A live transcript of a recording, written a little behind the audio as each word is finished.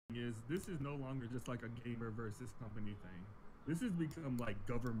is this is no longer just like a gamer versus company thing. This has become like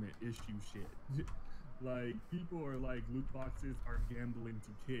government issue shit. Like people are like loot boxes are gambling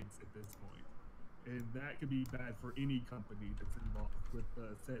to kids at this point, and that could be bad for any company that's involved with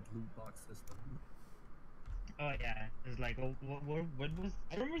the said loot box system. Oh yeah, it's like what was?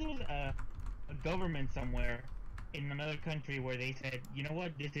 I remember there was a government somewhere in another country where they said, you know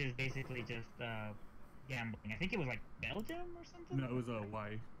what, this is basically just gambling. I think it was like Belgium or something. No, it was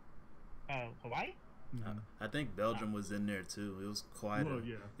Hawaii. Hawaii. Mm-hmm. I think Belgium was in there too. It was quite.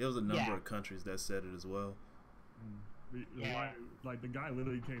 It was a number of countries that said it as well. Yeah. Like the guy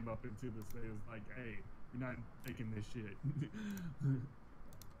literally came up into the space was like, "Hey, you're not taking this shit."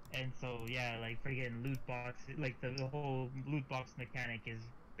 And so yeah, like freaking loot box, like the whole loot box mechanic is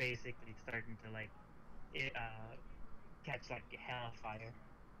basically starting to like catch like hellfire.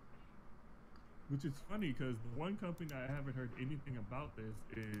 Which is funny because the one company I haven't heard anything about this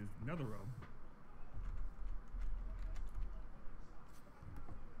is NetherRealm.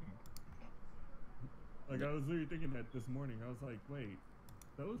 Like I was literally thinking that this morning. I was like, wait,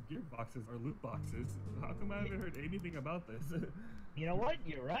 those gearboxes are loot boxes. How come I haven't heard anything about this? You know what?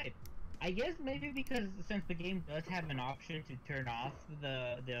 You're right. I guess maybe because since the game does have an option to turn off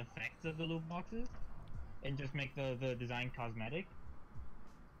the effects of the loot boxes and just make the design cosmetic.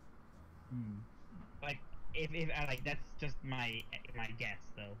 Like if like that's just my guess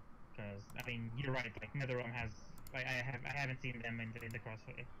though, because I mean you're right. Like NetherRealm has like I haven't seen them in the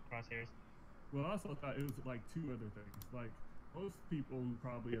crosshairs. Well, I also thought it was like two other things. Like most people who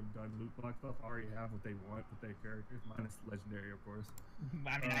probably have done loot box stuff already have what they want with their characters, minus legendary, of course.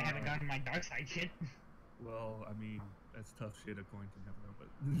 I mean, I haven't gotten my dark side shit. Well, I mean, that's tough shit according to NetherRealm,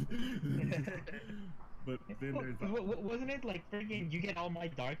 but then there's wasn't it like freaking you get all my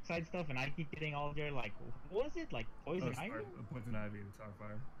dark side stuff and I keep getting all your like what was it like poison ivy? Poison ivy and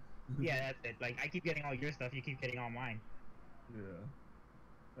starfire. Yeah, that's it. Like I keep getting all your stuff, you keep getting all mine. Yeah,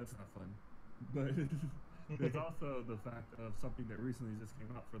 that's not fun. But there's also the fact of something that recently just came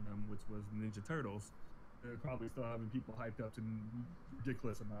out for them, which was Ninja Turtles. They're probably still having people hyped up to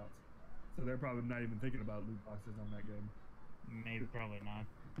ridiculous amounts. So they're probably not even thinking about loot boxes on that game. Maybe, probably not.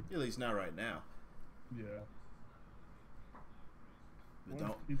 At least not right now. Yeah.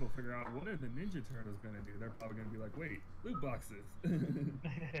 Once people figure out what are the Ninja Turtles gonna do, they're probably gonna be like, wait, loot boxes. Wait a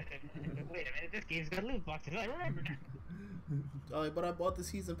minute, this game's got loot boxes, I remember now. Oh, but I bought the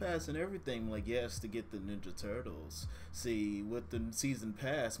season pass and everything. Like, yes, to get the Ninja Turtles. See, with the season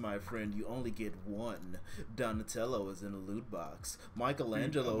pass, my friend, you only get one. Donatello is in a loot box.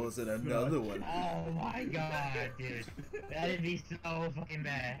 Michelangelo is in another one. Oh my god, dude. That'd be so fucking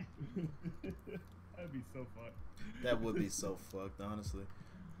bad. That'd be so fucked. That would be so fucked, honestly.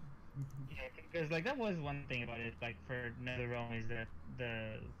 Yeah, because like that was one thing about it. Like for NetherRealm is that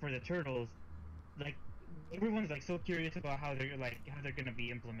for the turtles, like everyone's like so curious about how they're gonna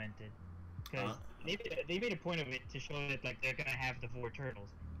be implemented. Because they made a point of it to show that like they're gonna have the 4 turtles.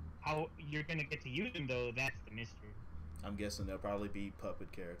 How you're gonna get to use them though, that's the mystery. I'm guessing they'll probably be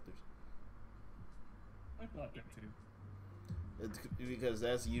puppet characters. I thought that too. Because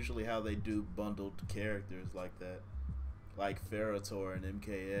that's usually how they do bundled characters like that, like Ferrotor and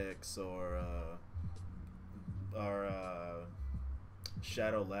MKX or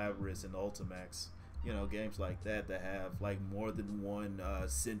Shadow Labyrinth and Ultimax. You know, games like that have like more than one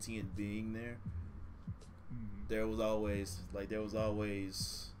sentient being there. There was always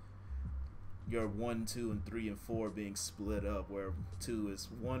your 1, 2, and 3 and 4 being split up, where 2 is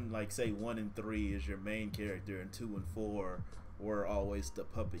one, like say 1 and 3 is your main character, and 2 and 4 were always the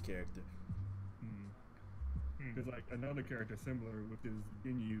puppet character. Because like another character similar, which is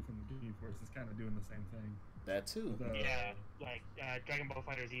Ginyu from the Ginyu Force, is kind of doing the same thing. That too. Yeah, like Dragon Ball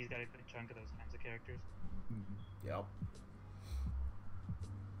FighterZ's got a good chunk of those kinds of characters. Yep.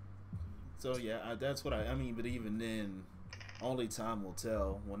 So yeah, that's what I mean. But even then, only time will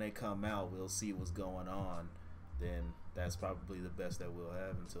tell. When they come out, we'll see what's going on. Then that's probably the best that we'll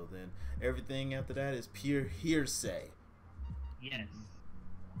have until then. Everything after that is pure hearsay. Yes.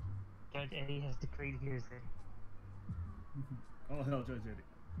 Judge Eddie has decreed hearsay. Oh hell, Judge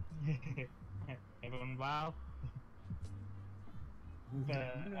Eddie. Everyone, wow.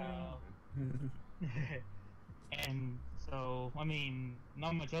 And so, I mean,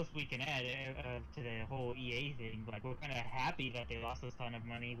 not much else we can add to the whole EA thing. Like, we're kind of happy that they lost a ton of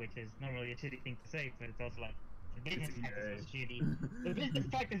money, which is not really a shitty thing to say, but it's also like the business practice was shitty. The business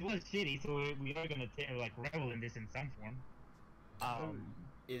practice was shitty, so we are gonna like revel in this in some form.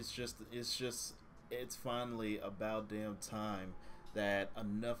 It's finally about damn time that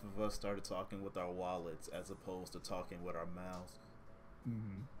enough of us started talking with our wallets as opposed to talking with our mouths.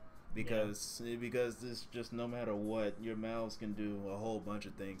 because this just no matter what, your mouths can do a whole bunch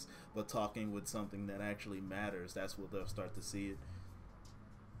of things, but talking with something that actually matters, that's what they'll start to see it.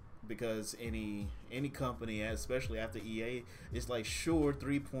 Because any company, especially after EA, it's like, sure,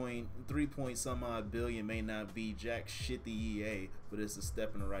 3 point some odd billion may not be jack shit to EA, but it's a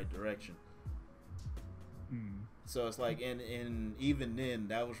step in the right direction. So it's like, and even then,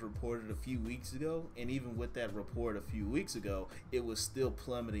 that was reported a few weeks ago, and even with that report a few weeks ago, it was still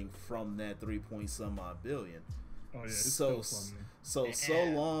plummeting from that 3 point some odd billion. Oh yeah, it's still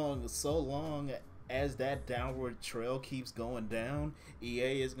plummeting. So long as that downward trail keeps going down,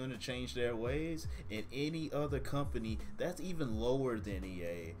 EA is going to change their ways, and any other company that's even lower than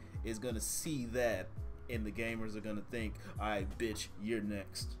EA is going to see that, and the gamers are going to think, alright, bitch, you're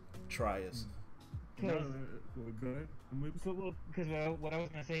next. Try us. Well, go ahead. Because what I was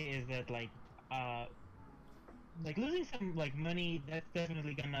gonna say is that like losing some like money, that's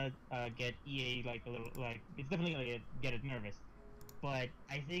definitely gonna get EA like a little, like, it's definitely gonna get it nervous. But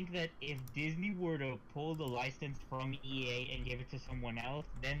I think that if Disney were to pull the license from EA and give it to someone else,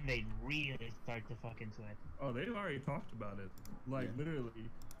 then they'd really start to fucking sweat. Oh, they've already talked about it. Like, literally,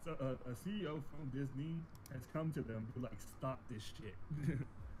 so a CEO from Disney has come to them to like stop this shit.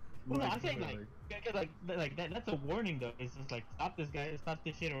 Well, no, I'm saying like that's a warning though. It's just like, stop this guy, stop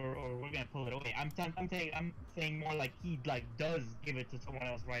this shit, or we're gonna pull it away. I'm saying more like he like does give it to someone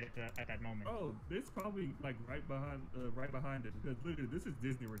else right at that moment. Oh, this probably like right behind it, because literally this is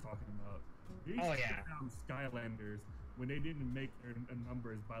Disney we're talking about. They shut down Skylanders when they didn't make their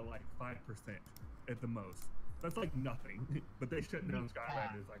numbers by like 5% at the most. That's like nothing, but they shut down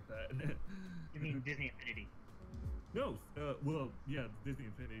Skylanders like that. You mean Disney Infinity? No, well, yeah, Disney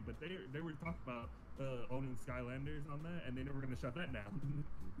Infinity, but they were talking about owning Skylanders on that, and they were going to shut that down.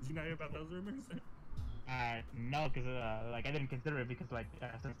 Did you not hear about those rumors? No, because like I didn't consider it because like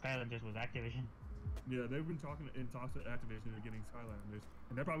since Skylanders was Activision. Yeah, they've been in talks with Activision of getting Skylanders,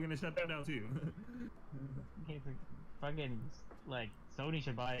 and they're probably going to shut that down too. Okay, fucking like Sony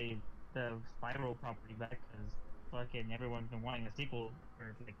should buy the Spyro property back, because fucking everyone's been wanting a sequel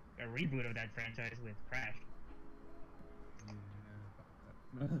or like a reboot of that franchise with Crash.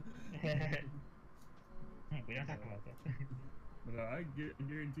 We don't talk about that. But I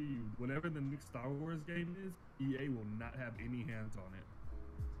guarantee you, whatever the next Star Wars game is, EA will not have any hands on it.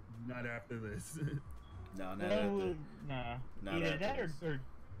 Not after this. No, not after. Nah. Either that or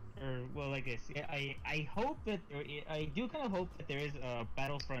well, like this. Yeah, I hope that I do kind of hope that there is a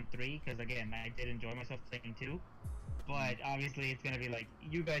Battlefront 3, because again, I did enjoy myself playing 2, but obviously it's gonna be like,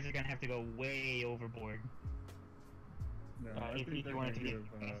 you guys are gonna have to go way overboard. No, I think they're going to give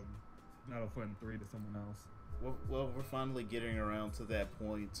Battlefront 3 to someone else. Well, we're finally getting around to that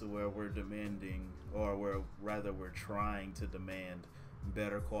point to where we're demanding, or we're trying to demand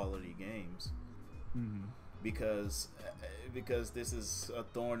better quality games. Because this is a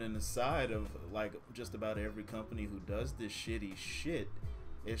thorn in the side of like just about every company who does this shitty shit.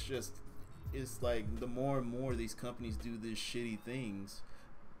 It's like the more and more these companies do these shitty things,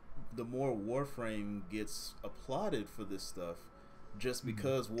 the more Warframe gets applauded for this stuff, just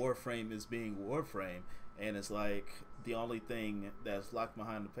because Warframe is being Warframe, and it's like the only thing that's locked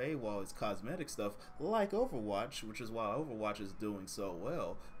behind the paywall is cosmetic stuff, like Overwatch, which is why Overwatch is doing so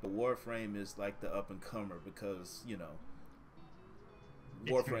well. But Warframe is like the up and comer because, you know,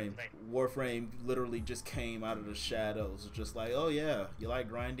 Warframe literally just came out of the shadows, just like, oh yeah, you like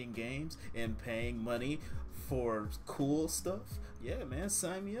grinding games and paying money for cool stuff? Yeah, man,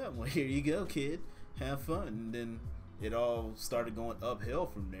 sign me up. Well, here you go, kid. Have fun. And then it all started going uphill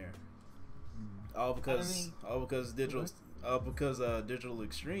from there. All because Digital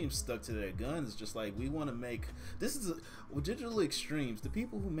Extremes stuck to their guns. Just like, we want to make Digital Extremes. The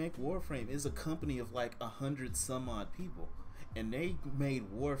people who make Warframe is a company of like 100 some odd people, and they made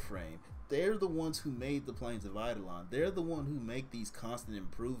Warframe. They're the ones who made the Plains of Eidolon. They're the one who make these constant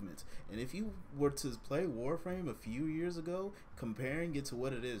improvements. And if you were to play Warframe a few years ago, comparing it to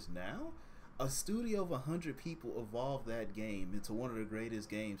what it is now, a studio of 100 people evolved that game into one of the greatest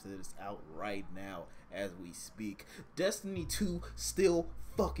games that is out right now as we speak. Destiny 2 still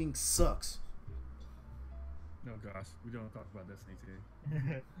fucking sucks. Oh gosh, we don't talk about Destiny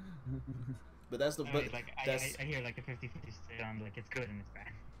 2. But that's the I hear like a 50-50 split on like it's good and it's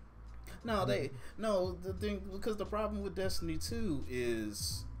bad. The thing, because the problem with Destiny 2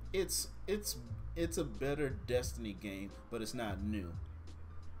 is it's a better Destiny game, but it's not new.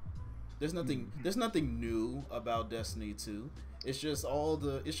 There's nothing new about Destiny 2. It's the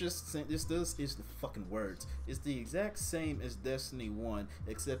fucking words. It's the exact same as Destiny 1,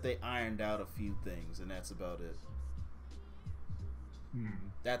 except they ironed out a few things, and that's about it.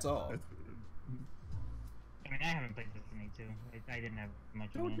 That's all. That's good. I mean, I haven't played Destiny 2. I didn't have much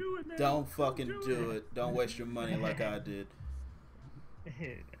of Don't it. do it, man. Don't fucking do it. Don't waste your money like I did.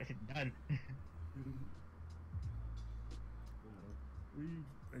 Done. We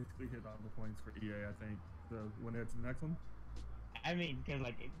basically hit all the points for EA, I think. So, when it's the next one? I mean, because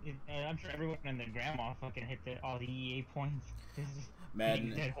like, I'm sure everyone and their grandma fucking hit all the EA points.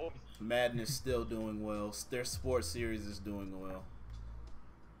 Madden is still doing well. Their sports series is doing well.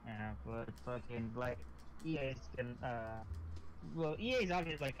 Yeah, but fucking like EA's gonna well, EA's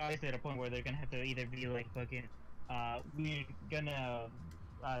obviously at a point where they're gonna have to either be like fucking we're gonna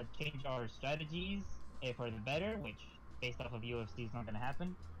change our strategies for the better, which based off of UFC is not gonna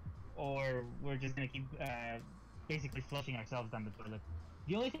happen, or we're just gonna keep basically flushing ourselves down the toilet.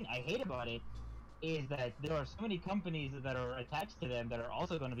 The only thing I hate about it is that there are so many companies that are attached to them that are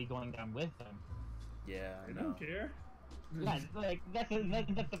also going to be going down with them. Yeah, I They know. don't care. Yeah, like that's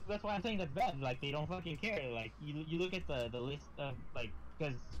why I'm saying that's bad. Like they don't fucking care. Like you look at the list of like,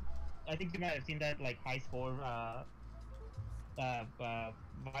 because I think you might have seen that like high score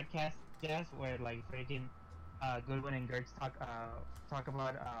podcast, Jess, where like freaking Goodwin and Gertz talk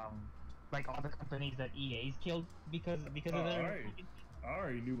about like all the companies that EA's killed because of their. Alright. I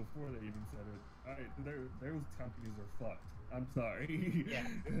already knew before they even said it. Alright, those companies are fucked. I'm sorry.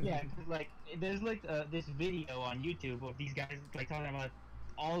 Yeah, cause like there's like this video on YouTube of these guys like talking about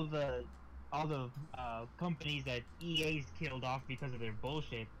all the companies that EA's killed off because of their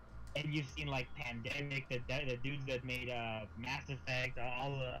bullshit, and you've seen like Pandemic, the dudes that made Mass Effect,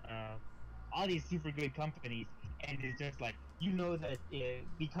 all these super good companies, and it's just like that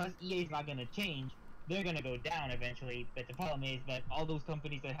because EA's not gonna change, they're gonna go down eventually. But the problem is that all those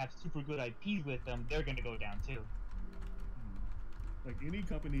companies that have super good IPs with them, they're gonna go down too. Like any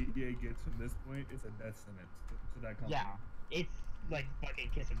company EA gets from this point, it's a death sentence to that company. Yeah, it's like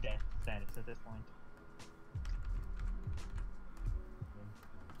fucking kiss of death status at this point.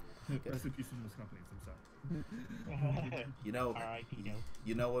 Rest in peace to those companies. I'm sorry. R.I.P.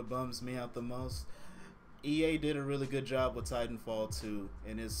 You know what bums me out the most? EA did a really good job with Titanfall 2,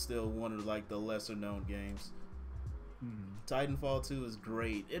 and it's still one of like the lesser known games. Titanfall 2 is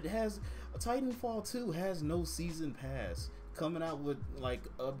great. Titanfall 2 has no season pass, coming out with like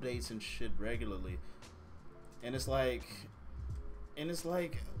updates and shit regularly, and it's like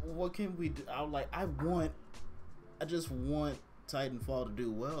what can we do? I just want Titanfall to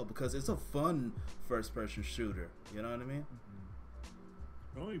do well because it's a fun first person shooter, you know what I mean?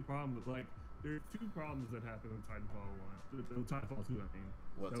 The only problem is like there are two problems that happened with Titanfall 1. Titanfall 2, I mean.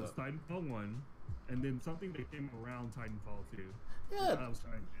 What's that was up? Titanfall 1, and then something that came around Titanfall 2. Yeah. I was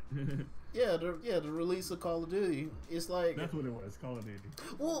trying. The release of Call of Duty. It's like That's what it was, Call of Duty.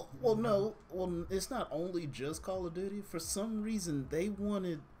 Well, it's not only just Call of Duty. For some reason, they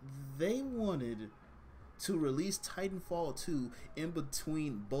wanted to release Titanfall 2 in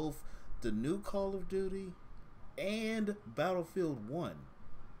between both the new Call of Duty and Battlefield 1.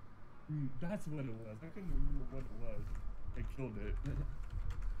 That's what it was. I couldn't remember what it was. They killed it.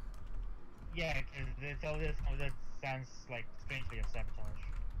 Yeah, because all this that sounds like strangely of sabotage.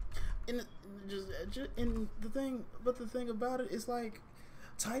 And the thing about it is like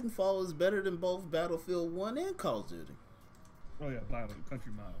Titanfall is better than both Battlefield 1 and Call of Duty. Oh yeah,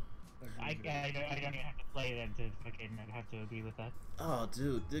 Country Mile. I don't even have to play them to fucking have to agree with that. Oh,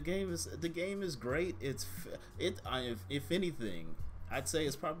 dude, the game is great. If anything, I'd say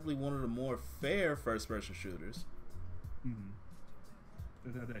it's probably one of the more fair first-person shooters.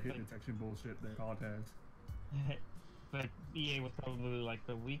 It had that hit detection bullshit that COD has. But EA was probably like,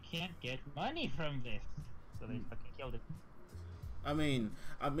 but we can't get money from this, so they fucking killed it. I mean,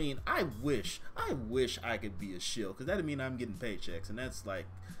 I wish I could be a shill, because that'd mean I'm getting paychecks, and that's like,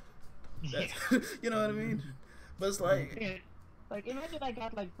 you know what I mean? But it's like, like imagine I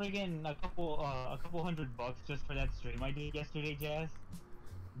got like friggin' a couple $100 just for that stream I did yesterday, Jazz.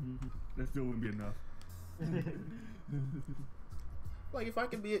 That still wouldn't be enough. like if I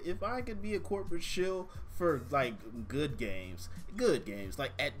could be a corporate shill for like good games,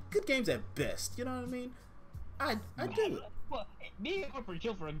 like at good games at best, you know what I mean? I do it. Well, being a corporate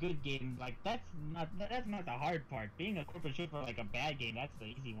shill for a good game, like that's not the hard part. Being a corporate shill for like a bad game, that's the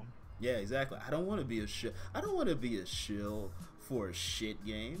easy one. Yeah, exactly. I don't want to be a shill. I don't want to be a shill for a shit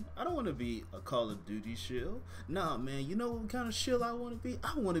game. I don't want to be a Call of Duty shill. Nah, man. You know what kind of shill I want to be?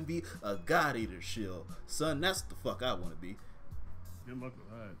 I want to be a God Eater shill. Son, that's the fuck I want to be. Good luck with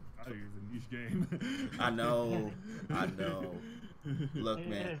that. God Eater's a niche game. I know. Look,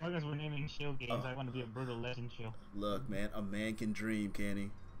 man. As long as we're naming shill games, I want to be a Brutal Legend shill. Look, man. A man can dream, can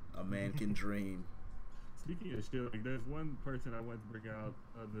he? A man can dream. speaking of shilling, there's one person I want to bring out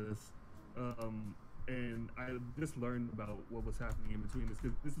of this, and I just learned about what was happening in between this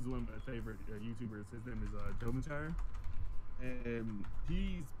because this is one of my favorite YouTubers. His name is Jomanshire, and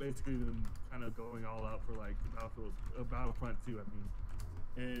he's basically been kind of going all out for like Battlefront 2. I mean,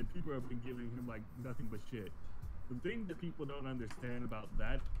 and people have been giving him like nothing but shit. The thing that people don't understand about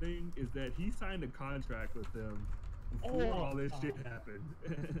that thing is that he signed a contract with them before all this shit happened.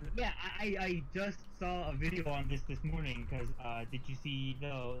 Yeah, I just saw a video on this morning because did you see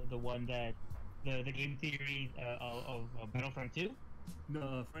the one that the game theory of Battlefront 2? No,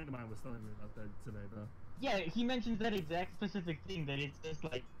 a friend of mine was telling me about that today, though. Yeah, he mentions that exact specific thing that it's just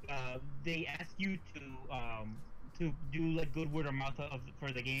like they ask you to do like good word of mouth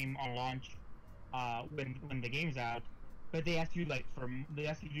for the game on launch when the game's out, but they ask you they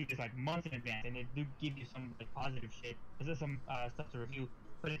ask you to do this like months in advance, and they do give you some like positive shit. There's some stuff to review,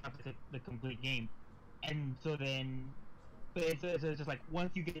 putting up the complete game, and so then, but it's just like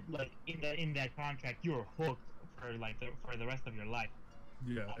once you get like in that contract, you're hooked for like for the rest of your life.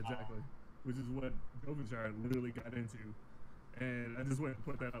 Yeah, exactly. Which is what Jomanshire literally got into. And I just want to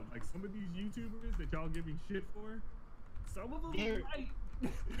put that up. Like, some of these YouTubers that y'all giving shit for, some of them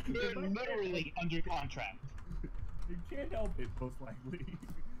They're literally under contract. You can't help it, most likely.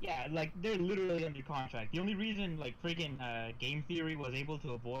 Yeah, like they're literally under contract. The only reason like freaking Game Theory was able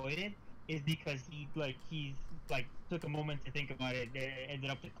to avoid it is because he's took a moment to think about it,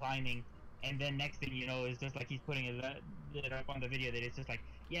 ended up declining, and then next thing you know is just like he's putting it up on the video that it's just like,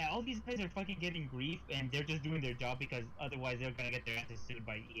 yeah, all these guys are fucking getting grief and they're just doing their job because otherwise they're gonna get their asses sued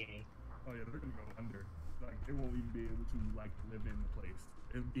by EA. Oh yeah, they're gonna go under. Like, they won't even be able to like live in the place.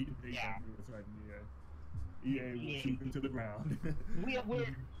 If they don't do what's right in EA. EA will shoot them to the ground.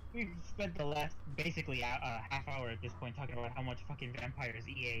 We've spent the last basically half hour at this point talking about how much fucking vampires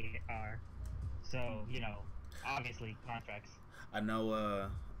EA are. So, you know, obviously contracts. I know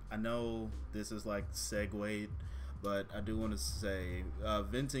this is like segued, but I do want to say,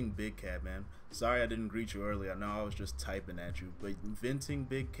 venting Big Cat, man. Sorry I didn't greet you earlier. I know I was just typing at you, but venting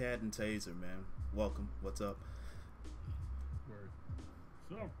Big Cat and Taser, man. Welcome. What's up? Word.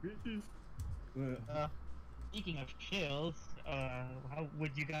 What's up, bitches? Speaking of shills, how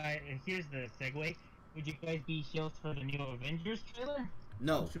would you guys? Here's the segue. Would you guys be shills for the new Avengers trailer?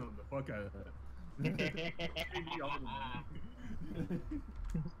 No. I'm shilling the fuck out of that.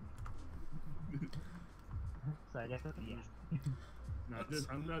 So I guess that's a yes.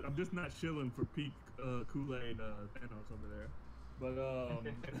 I'm just not shilling for peak Kool-Aid Thanos over there. But other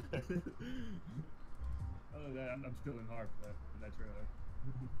than that, I'm shilling hard for that trailer.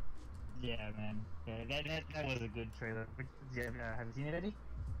 Yeah, man. Yeah, that was a good trailer. Have you seen it, Eddie?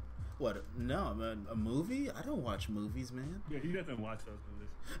 What? No, man. A movie? I don't watch movies, man. Yeah, he doesn't watch those movies.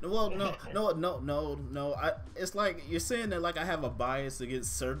 Well, no. It's like you're saying that like I have a bias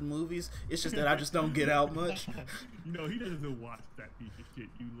against certain movies. It's just that I just don't get out much. You know, he doesn't watch that piece of shit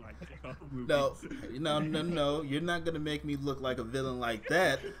you like. Movies. No. You're not gonna make me look like a villain like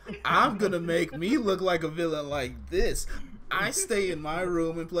that. I'm gonna make me look like a villain like this. I stay in my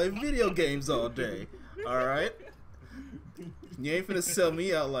room and play video games all day. All right. You ain't finna sell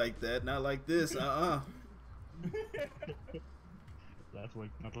me out like that. Not like this. That's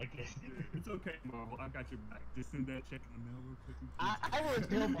like not like this. It's okay, Marvel. I got your back. Just send that check in the mail real quick. I would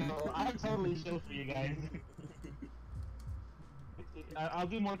chill, Marvel. I'm totally chill for you guys. I'll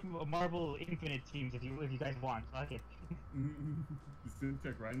do more Marvel Infinite teams if you guys want. Fuck it. Just send a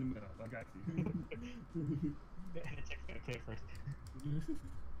check right in the middle. I got you. The check's gonna clear first.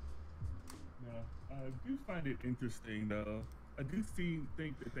 No, I do find it interesting though. I do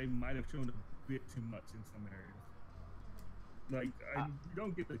think that they might have shown a bit too much in some areas. Like, you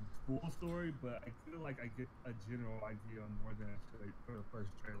don't get the full story, but I feel like I get a general idea on more than I should for the first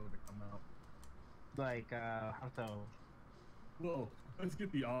trailer to come out. Like, how so? Well, let's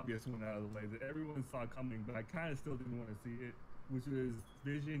get the obvious one out of the way that everyone saw coming, but I kind of still didn't want to see it, which is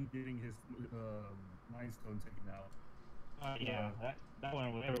Vision getting his Mind Stone taken out. Yeah, that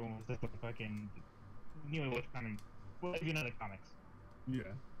one, everyone was just like fucking knew it was coming. Well, if you know the comics.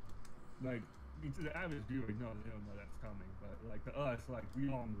 Yeah. Like, I mean, to the average viewer, no, they don't know that's coming, but like to us, like,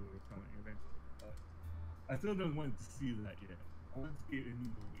 we all knew it was coming eventually. But I still don't want to see that yet. I want to see it in the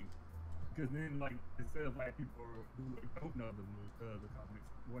movie. Because then, like, instead of like people who don't know the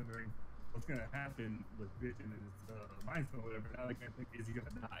comics wondering what's gonna happen with Vision and his Mind Stone or whatever, now they can think, is he gonna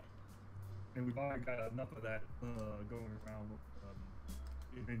die? And we've already got enough of that going around with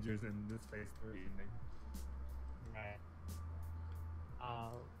Avengers and this Phase 3 and they... Right.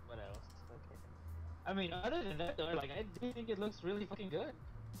 What else? Okay. I mean, other than that though, like, I do think it looks really fucking good.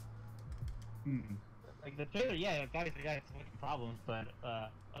 Like the trailer, yeah, obviously got some fucking problems, but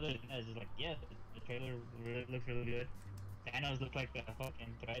other than that, it's just like, yeah, the trailer really, looks really good. Thanos looks like the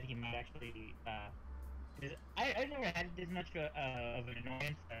fucking threat. He might actually. 'Cause I never had this much of an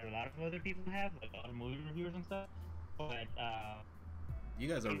annoyance that a lot of other people have, like other movie reviewers and stuff. But You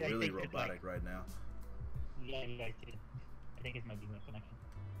guys are I really think it's robotic right now. yeah, you guys did. I think it might be my connection.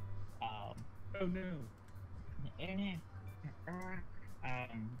 Oh no. Internet. But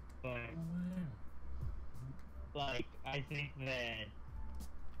Oh wow. like I think that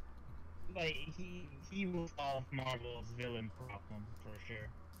like he will solve Marvel's villain problem for sure.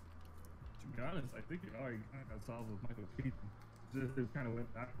 To be honest, I think it already kind of got solved with Michael Keaton. Just it kind of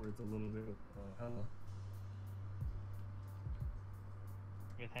went backwards a little bit with Hella.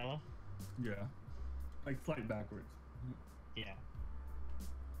 With Hella? Yeah. Like slight backwards. Yeah.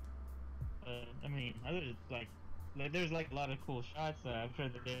 I mean, other like there's like a lot of cool shots. I'm sure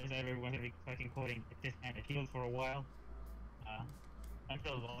that there's everyone's gonna be fucking quoting this man a shield for a while.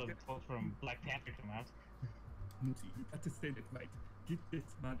 Until all the quotes from Black Panther come out. Moopsy, you got to say that right. Get this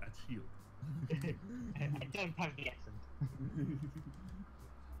man a shield. I don't have the accent.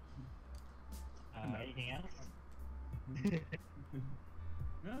 Anything else?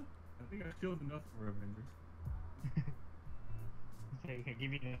 No, I think I killed enough for Avengers. Okay, give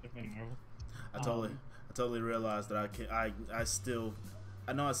me another thing, Marvel. I totally realized that I still,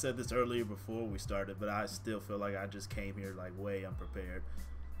 I know I said this earlier before we started, but I still feel like I just came here like way unprepared.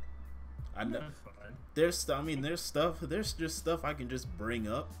 I know That's fine. there's just stuff I can just bring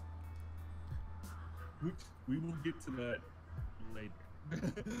up. Which we will get to that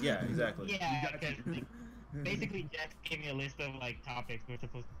later. Yeah, exactly. Yeah, We got because you. basically Jeff gave me a list of like topics we're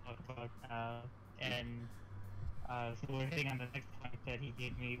supposed to talk about, and so we're hitting on the next point that he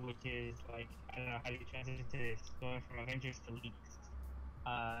gave me, which is like, I don't know how you transition to this, going from Avengers to leaks.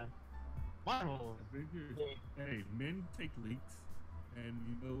 Marvel. Avengers. Hey, men take leaks, and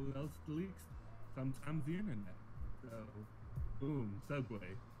you know who else leaks? Sometimes the internet. So, boom,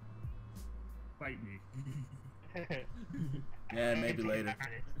 Subway. Fight me. Yeah, maybe later.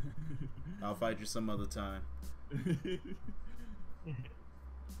 I'll fight you some other time.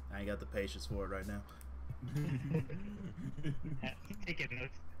 I ain't got the patience for it right now. Taking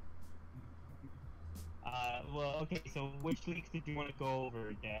notes. Well, okay, so which leaks did you want to go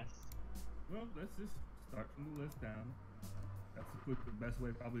over, Gas? Well, let's just start from the list down. That's the best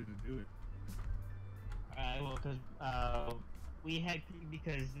way probably to do it. Well, because we had,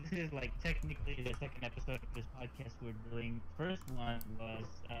 because this is like technically the second episode of this podcast we're doing. First one was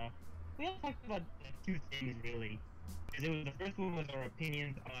we all talked about two things really. Because it was, the first one was our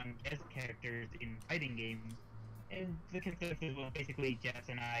opinions on guest characters in fighting games, and the consensus was basically Jess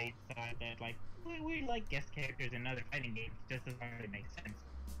and I thought that like we like guest characters in other fighting games just as long as it makes sense.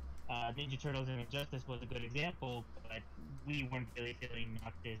 Ninja Turtles and Injustice was a good example, but we weren't really feeling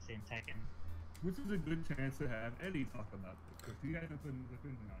Noctis in Tekken. Which is a good chance to have Eddie talk about this, because he hasn't put his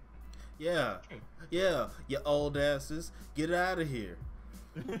opinion on it. Yeah, yeah, you old asses, get out of here.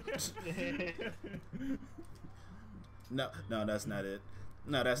 No, that's not it.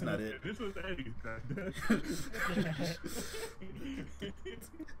 No, that's not it. This was Eddie's time.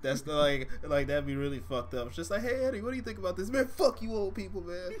 That's like that'd be really fucked up. It's just like, hey Eddie, what do you think about this? Man, fuck you old people,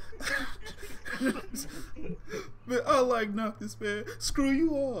 man. Man, I like Noctis, man. Screw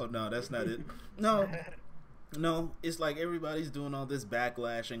you all. No, that's not it. No, it's like everybody's doing all this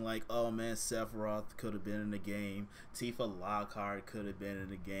backlashing like, oh man, Sephiroth could have been in the game. Tifa Lockhart could have been in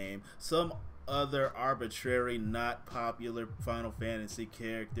the game. Some other arbitrary, not popular Final Fantasy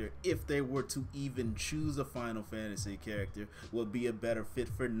character, if they were to even choose a Final Fantasy character, would be a better fit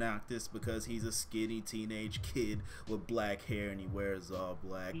for Noctis because he's a skinny teenage kid with black hair and he wears all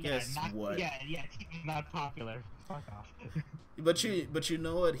black. Yeah, Guess what? Yeah, he's not popular. Fuck off. But you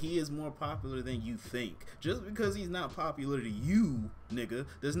know what? He is more popular than you think. Just because he's not popular to you, nigga,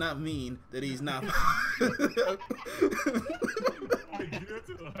 does not mean that he's not.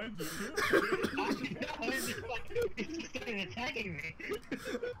 Attacking me.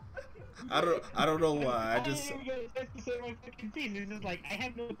 I don't know why. I just. It's just like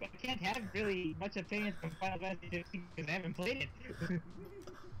I can't have really much opinions from Final Fantasy 15 because I haven't played it.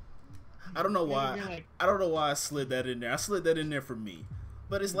 I don't know why. I don't know why I slid that in there. I slid that in there for me.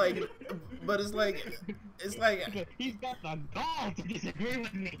 But it's like, he's got the gall to disagree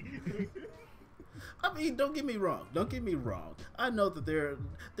with me. I mean, don't get me wrong. I know that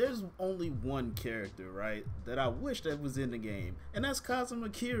there's only one character, right, that I wish that was in the game, and that's Kazama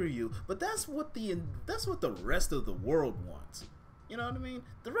Kiryu. But that's what the rest of the world wants. You know what I mean?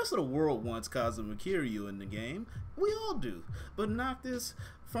 The rest of the world wants Kazama Kiryu in the game. We all do. But knock this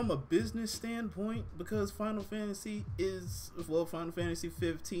from a business standpoint, because Final Fantasy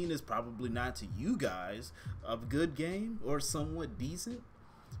 15 is probably not to you guys a good game or somewhat decent.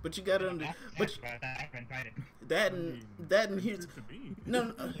 But you gotta that and here's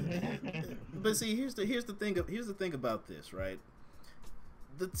no. But see, here's the thing about this, right?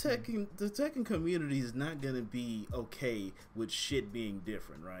 The Tekken community is not gonna be okay with shit being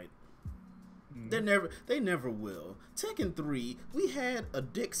different, right? They never will. Tekken 3, we had a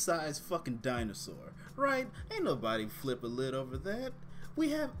dick-sized fucking dinosaur, right? Ain't nobody flip a lid over that.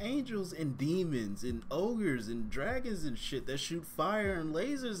 We have angels and demons and ogres and dragons and shit that shoot fire and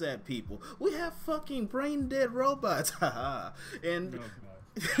lasers at people. We have fucking brain dead robots, haha. And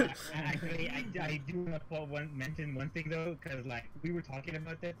actually, I do want to mention one thing though, because like we were talking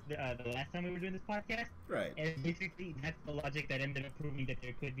about this the last time we were doing this podcast, right? And basically that's the logic that ended up proving that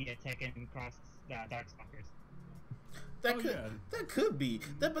there could be a Tekken cross Darkstalkers. That could be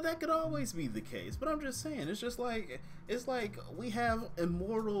that, but that could always be the case. But I'm just saying, it's like we have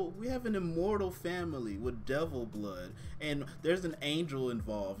an immortal family with devil blood, and there's an angel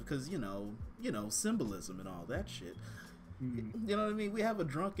involved because you know symbolism and all that shit. You know what I mean? We have a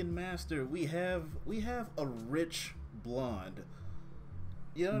drunken master. We have a rich blonde.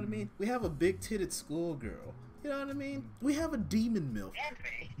 You know what I mean? We have a big-titted schoolgirl. You know what I mean? We have a demon milf.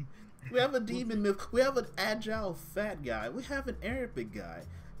 We have a demon milf. We have an agile fat guy. We have an Arabic guy.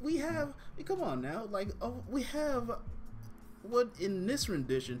 We have, come on now, we have, what in this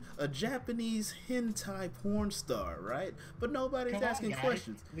rendition, a Japanese hentai porn star, right? But nobody's asking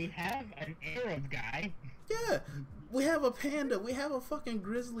questions. We have an Arab guy. Yeah. We have a panda. We have a fucking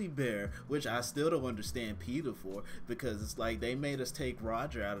grizzly bear, which I still don't understand PETA for, because it's like they made us take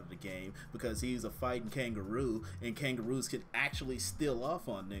Roger out of the game because he's a fighting kangaroo, and kangaroos can actually steal off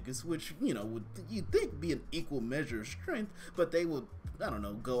on niggas, which, you know, would you'd think be an equal measure of strength, but they would, I don't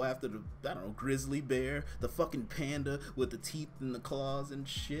know, go after the, I don't know, grizzly bear, the fucking panda with the teeth and the claws and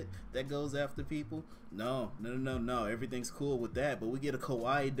shit that goes after people. No, everything's cool with that, but we get a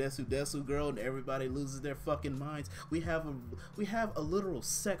kawaii desu girl and everybody loses their fucking minds. We have a literal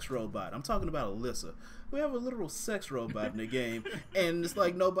sex robot. I'm talking about Alyssa. We have a literal sex robot in the game, and it's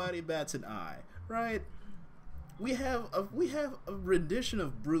like nobody bats an eye, right? We have a rendition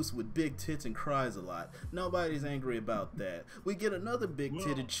of Bruce with big tits and cries a lot. Nobody's angry about that. We get another big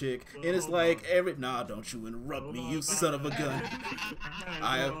titted chick, and it's like nah, don't you interrupt me, you son of a gun.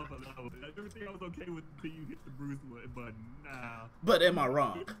 Everything I was okay with until you hit the Bruce button. Nah. But am I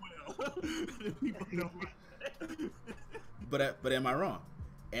wrong? But am I wrong?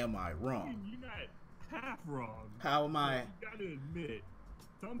 Am I wrong? You're not half wrong. How am I? You gotta admit,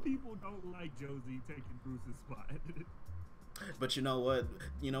 some people don't like Josie taking Bruce's spot. But you know what?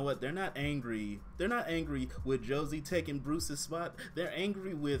 They're not angry. They're not angry with Josie taking Bruce's spot. They're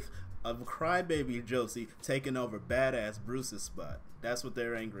angry with a crybaby Josie taking over badass Bruce's spot. That's what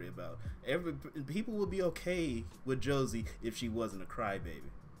they're angry about. People would be okay with Josie if she wasn't a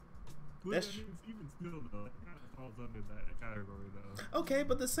crybaby. That's even still though. It kind of falls under that category though. Okay,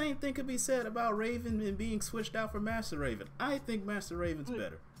 but the same thing could be said about Raven and being switched out for Master Raven. I think Master Raven's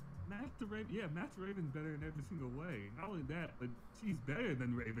better. Master Raven's better in every single way. Not only that, but she's better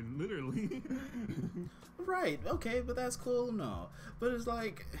than Raven, literally. Right. Okay, but that's cool and all. But it's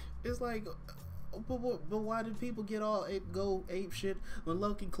like, but why did people go ape shit when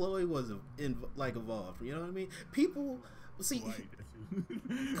Loki Chloe was evolved? You know what I mean? People see.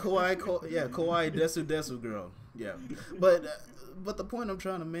 Kawaii desu girl. Yeah. But the point I'm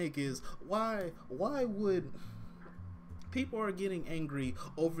trying to make is why would people are getting angry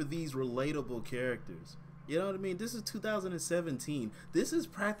over these relatable characters? You know what I mean? This is 2017. This is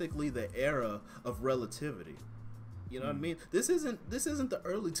practically the era of relativity. You know what I mean? This isn't the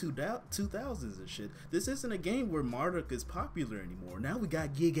early 2000s and shit. This isn't a game where Marduk is popular anymore. Now we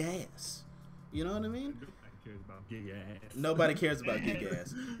got gig ass. You know what I mean? Cares about gig ass. Nobody cares about gig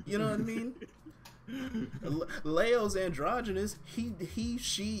ass. You know what I mean? Leo's androgynous. He,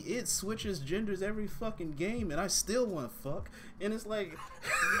 she, it switches genders every fucking game, and I still want to fuck. And it's like,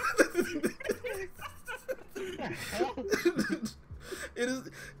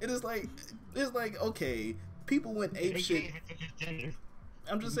 it's like okay, people went ape shit.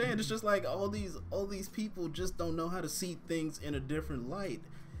 I'm just saying, it's just like all these people just don't know how to see things in a different light.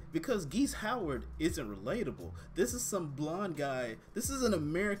 Because Geese Howard isn't relatable. This is some blonde guy. This is an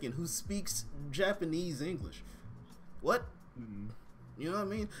American who speaks Japanese English. What? You know what I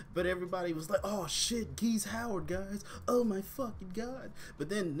mean? But everybody was like, oh shit, Geese Howard, guys. Oh my fucking god. But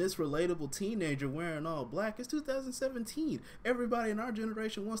then this relatable teenager wearing all black, it's 2017. Everybody in our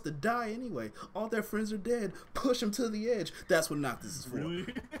generation wants to die anyway. All their friends are dead. Push them to the edge. That's what Noctis is for. Really?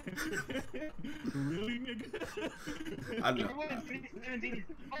 Really, nigga? I know. What?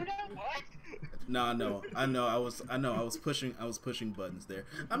 No, I know. I was pushing buttons there.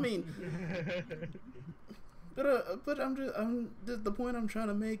 I mean, but the point I'm trying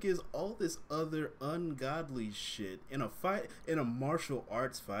to make is all this other ungodly shit in a martial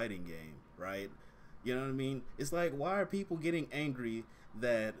arts fighting game, right? You know what I mean? It's like, why are people getting angry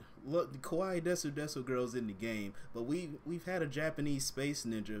that look, the Kawaii Desu girl's in the game, but we've had a Japanese space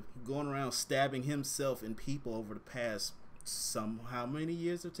ninja going around stabbing himself and people over the past how many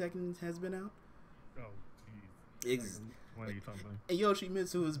years of Tekken has been out? Oh, jeez. What are you talking about? And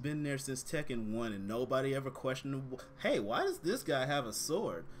Yoshimitsu has been there since Tekken 1, and nobody ever questioned him. Hey, why does this guy have a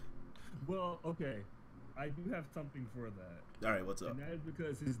sword? Well, okay. I do have something for that. All right, what's up? And that is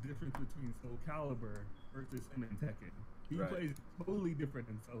because his difference between Soul Calibur versus him in Tekken. He plays totally different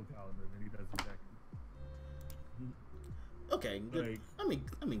in Soul Calibur than he does in Tekken. Okay, good. Like,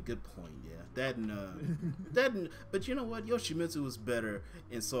 I mean, good point. Yeah, that. But you know what? Yoshimitsu was better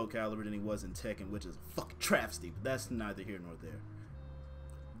in Soul Calibur than he was in Tekken, which is a fucking travesty. But that's neither here nor there.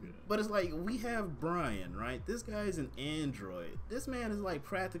 Yeah. But it's like, we have Brian, right? This guy is an android. This man is like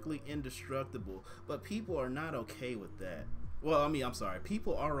practically indestructible, but people are not okay with that. Well, I mean, I'm sorry.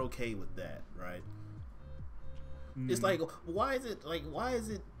 People are okay with that, right? It's like, why is it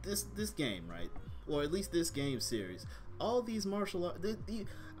this game, right? Or at least this game series? All these martial arts.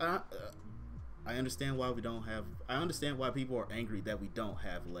 I understand why we don't have. I understand why people are angry that we don't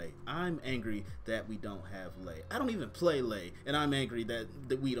have Lei. I'm angry that we don't have Lei. I don't even play Lei, and I'm angry that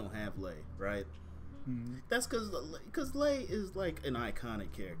we don't have Lei. Right? That's because Lei is like an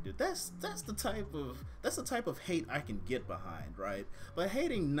iconic character. That's the type of hate I can get behind, right? But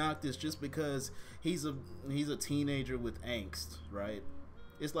hating Noctis just because he's a teenager with angst, right?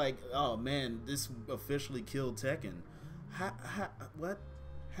 It's like, oh man, this officially killed Tekken. How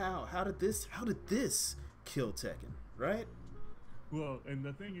did this kill Tekken, right? Well, and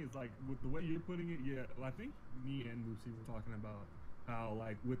the thing is, like, with the way you're putting it, yeah, well, I think me and Moopsy were talking about how,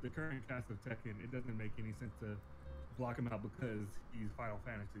 like, with the current cast of Tekken, it doesn't make any sense to block him out because he's Final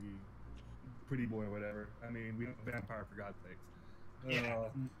Fantasy pretty boy or whatever. I mean, we have a vampire, for God's sakes. You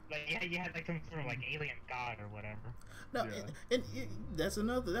had like some sort of like alien god or whatever. No, and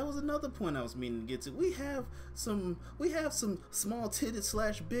that was another point I was meaning to get to. We have some small titted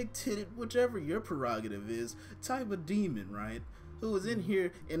 / big titted, whichever your prerogative is, type of demon, right? Who is in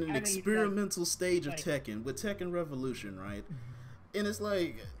here in an experimental stage of Tekken with Tekken Revolution, right? And it's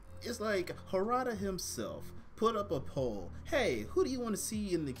like Harada himself put up a poll. Hey, who do you want to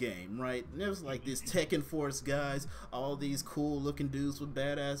see in the game, right? And there was like these Tekken Force guys, all these cool looking dudes with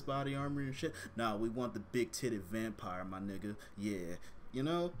badass body armor and shit. Nah, we want the big titted vampire, my nigga. Yeah, you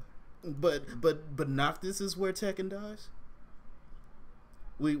know. But Noctis is where Tekken dies.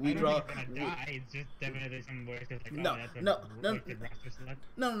 We draw. It's just definitely some worse. Like, no.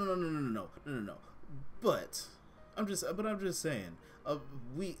 But I'm just saying.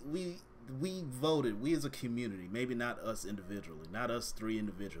 We voted, we as a community, maybe not us individually, not us three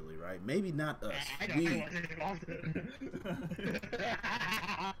individually, right? Maybe not us.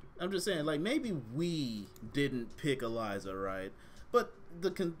 I'm just saying, like, maybe we didn't pick Eliza, right? But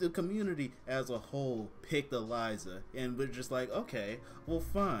the community as a whole picked Eliza, and we're just like, okay, well,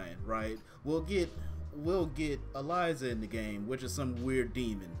 fine, right? We'll get Eliza in the game, which is some weird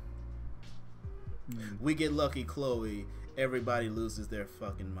demon. We get Lucky Chloe. Everybody loses their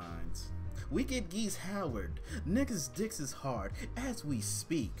fucking minds. We get Geese Howard. Niggas' dicks is hard as we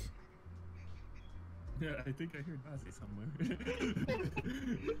speak. Yeah, I think I hear Nazi somewhere.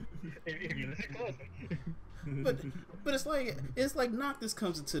 If you listen closely. But it's like Noctis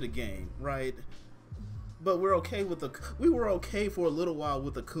comes into the game, right? But we were okay for a little while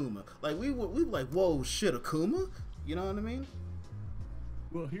with Akuma. Like we were like, whoa, shit, Akuma? You know what I mean?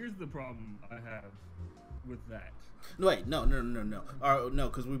 Well, here's the problem I have with that. Wait, no,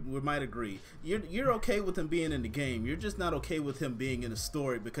 because we might agree. You're okay with him being in the game. You're just not okay with him being in the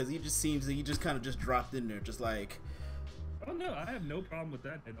story because he just seems that he just kind of just dropped in there, just like. Oh no, I have no problem with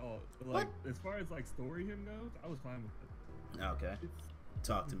that at all. Like, as far as like story him goes, I was fine with it. Okay,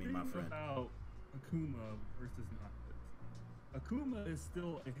 talk to me, my friend. About Akuma versus Noctis. Akuma is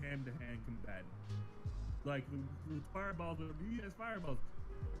still a hand-to-hand combatant. Like the fireballs, he has fireballs.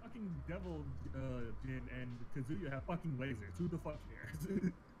 Fucking Devil Jin and Kazuya have fucking lasers. Who the fuck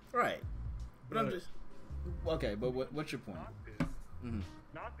cares? Right. But I'm just okay. But what's your point? Mm-hmm.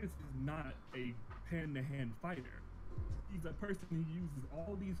 Noctis is not a hand-to-hand fighter. He's a person who uses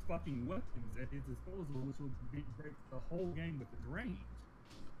all these fucking weapons at his disposal, which will break the whole game with his range.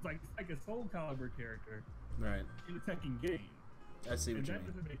 It's like a Soul Calibur character, Right. in a Tekken game. I see what you that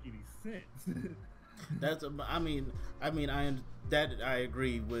mean. doesn't make any sense. That's I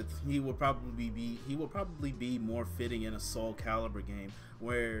agree with. He will probably be more fitting in a Soul Calibur game,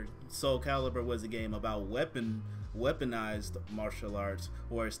 where Soul Calibur was a game about weaponized martial arts,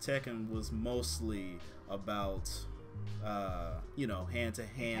 whereas Tekken was mostly about hand to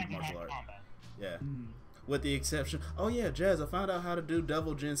hand martial arts. Yeah. With the exception, oh yeah, Jazz, I found out how to do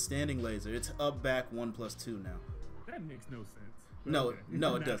Double Gen Standing Laser. It's up back 1+2 now. That makes no sense. No, okay.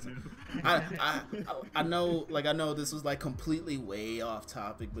 no, it doesn't. I know, I know this was like completely way off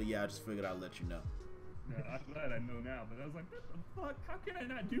topic, but yeah, I just figured I'd let you know. Yeah, I'm glad I know now, but I was like, what the fuck? How can I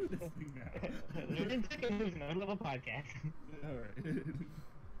not do this thing now? Learning Tekken moves in the middle of a podcast. All right.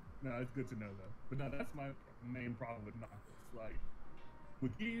 No, it's good to know though. But no, that's my main problem with Noctis. Like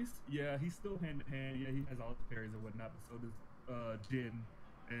with Geese, yeah, he's still hand to hand. Yeah, he has all the parries and whatnot. But so does Jin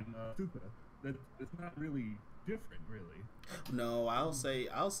and Suka. It's not really different, really. No, I'll say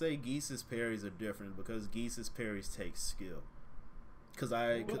Geese's parries are different because Geese's parries take skill. Cause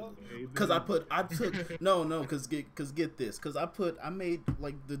I made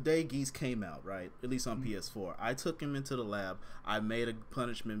like the day Geese came out, right? At least on PS4. I took him into the lab. I made a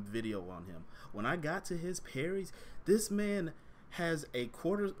punishment video on him. When I got to his parries, this man has he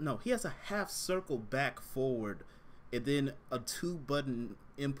has a half circle back forward and then a 2-button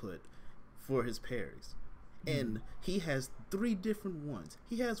input for his parries. And he has 3 different ones.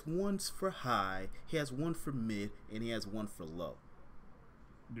 He has one for high, he has one for mid, and he has one for low.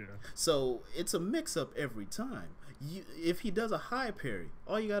 Yeah. So it's a mix-up every time. If he does a high parry,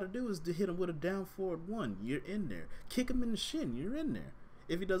 all you gotta do is to hit him with a down forward 1. You're in there. Kick him in the shin. You're in there.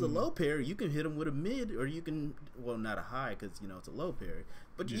 If he does a low parry, you can hit him with a mid, or you can, well, not a high because it's a low parry.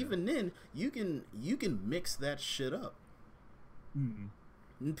 But even then, you can mix that shit up.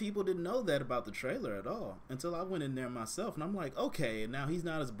 And people didn't know that about the trailer at all until I went in there myself, and I'm like, okay, now he's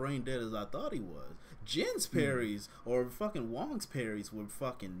not as brain dead as I thought he was. Jin's parries or fucking Wong's parries were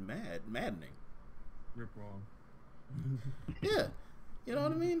fucking maddening. Rip wrong. Yeah, you know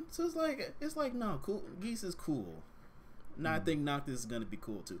what I mean. So it's like no, cool. Geese is cool. Now I think Noctis is gonna be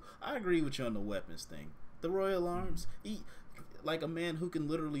cool too. I agree with you on the weapons thing. The Royal Arms, he like a man who can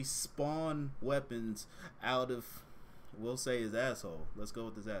literally spawn weapons out of, we'll say, his asshole. Let's go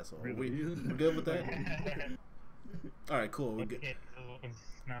with his asshole. Really? We're good with that? All right, cool. We're good.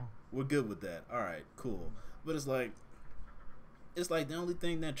 No. We're good with that. All right, cool. But it's like the only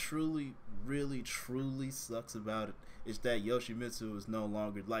thing that truly, really, truly sucks about it is that Yoshimitsu is no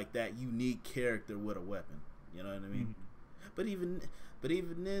longer like that unique character with a weapon. You know what I mean? But even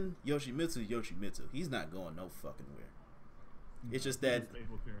then, Yoshimitsu. He's not going no fucking where. It's just that,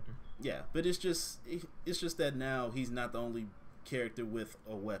 yeah. But it's just that now he's not the only character with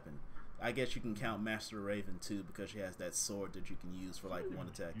a weapon. I guess you can count Master Raven too because she has that sword that you can use for like one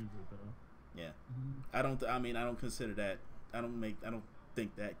attack. Yeah, I don't consider that. I don't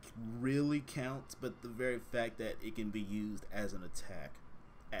think that really counts. But the very fact that it can be used as an attack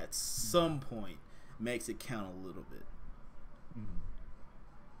at some point makes it count a little bit.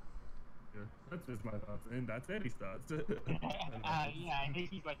 Yeah, that's just my thoughts, and that's Eddie's thoughts. Yeah, I think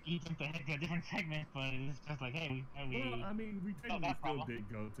he's like he jumped ahead to a different segment, but it's just like, hey, well, I mean, we technically still did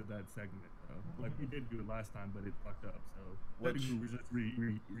go to that segment, though. Like we did do it last time, but it fucked up. So technically we're just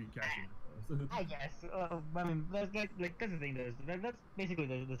recasting it. I guess. I mean, that's the thing. That's basically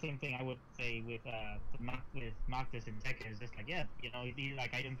the same thing I would say with Noctis and Tekken. Is just like, yeah,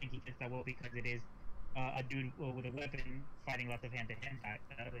 like I don't think he fits that well because it is a dude with a weapon fighting lots of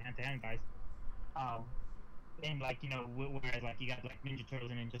hand-to-hand guys. And like whereas like you got like Ninja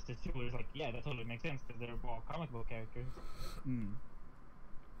Turtles and Injustice 2, it's like, yeah, that totally makes sense because they're all comic book characters.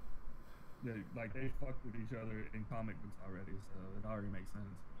 Yeah, like they fucked with each other in comic books already, so it already makes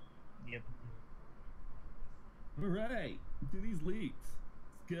sense. Yep. All right, do these leaks.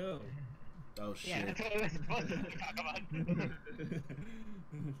 Let's go. Oh shit. Yeah, that's what I was supposed to talk about.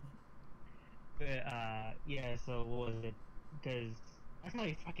 But yeah. So what was it? Because that's how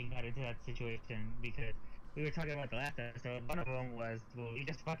we fucking got into that situation because we were talking about the last episode. One of them was, well, we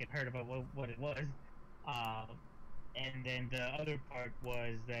just fucking heard about what it was. And then the other part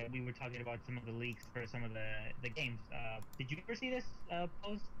was that we were talking about some of the leaks for some of the games. Did you ever see this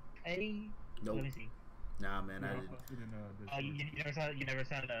post, Eddie? Nope. Let me see. Nah, man, I didn't. You never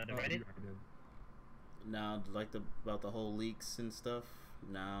saw the Reddit? Nah, like about the whole leaks and stuff.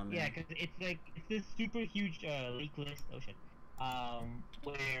 Nah, man. Yeah, because it's this super huge leak list. Oh shit.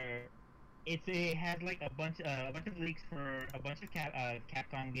 where it has like a bunch of leaks for a bunch of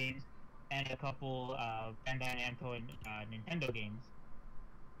Capcom games and a couple Bandai Namco and Nintendo games.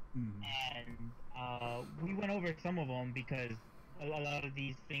 Mm. And we went over some of them because a lot of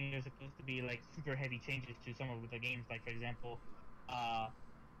these things are supposed to be like super heavy changes to some of the games. Like for example, uh,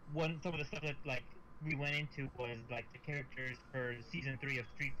 some of the stuff that like we went into was like the characters for season 3 of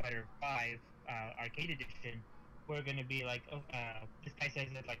Street Fighter V Arcade Edition. We're gonna be like, this guy says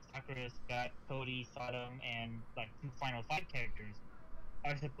that like Sakura, Scott, Cody, Sodom, and like 2 Final Fight characters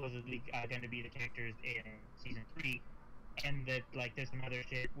are supposedly gonna be the characters in season 3, and that like there's some other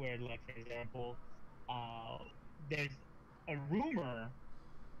shit where like for example, uh, there's a rumor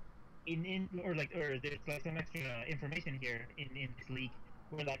or there's like some extra information here in this leak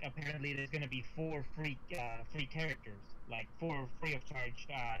where like apparently there's gonna be 4 free characters, like 4 free of charge,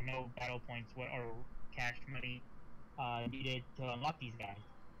 no battle points or cash money needed to unlock these guys,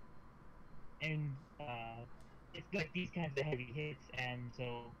 and it's like these kinds of heavy hits, and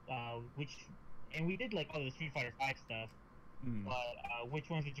so and we did like all the Street Fighter V stuff, Mm. but which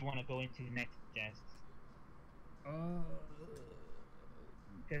ones did you want to go into next, Jess? Uh,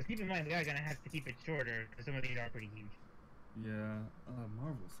 Because keep in mind, we are gonna have to keep it shorter because some of these are pretty huge. yeah.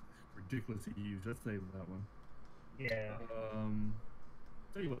 Marvel's ridiculously huge. Let's save that one. Yeah.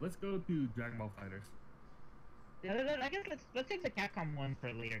 Tell you what, let's go to Dragon Ball Fighters. Yeah, I guess let's take the Capcom one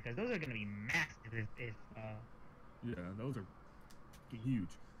for later because those are gonna be massive if Yeah, those are fucking huge.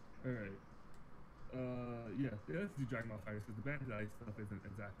 All right. Yeah, let's do Dragon Ball Fighters because the Bandai stuff isn't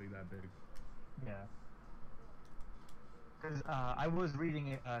exactly that big. yeah. Because I was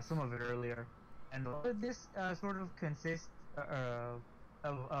reading some of it earlier, and a lot of this sort of consists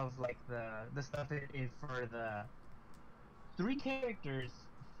of like the stuff is for the 3 characters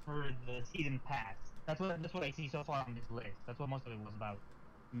for the season pass. That's what I see so far on this list. That's what most of it was about.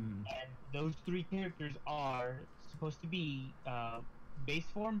 Mm. And those 3 characters are supposed to be base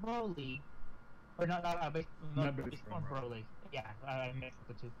form Broly, or not base form Broly. Yeah, I mixed up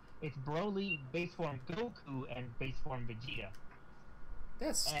the 2. It's Broly, base form Goku, and base form Vegeta.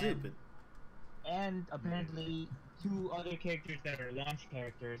 That's stupid. And apparently, 2 other characters that are launch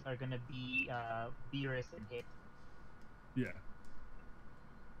characters are gonna be Beerus and Hit. Yeah.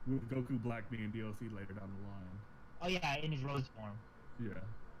 With Goku Black being DLC later down the line. Oh yeah, in his Rose form. Yeah.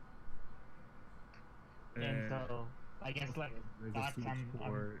 And so I guess like there's thoughts a on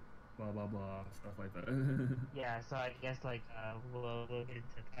blah blah blah stuff like that. yeah. So I guess like we'll get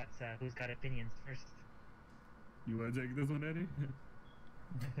into thoughts. Who's got opinions first? You want to take this one, Eddie?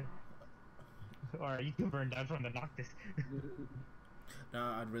 Or are you too burned out from the Noctis? No,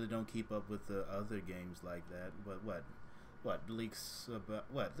 I really don't keep up with the other games like that. But what leaks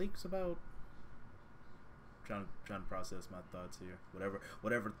about? Trying to process my thoughts here.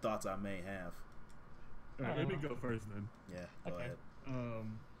 Whatever thoughts I may have. Alright, let me go first then. Yeah, go ahead.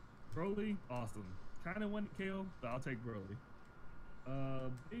 Broly, awesome. Kind of want KO, but I'll take Broly.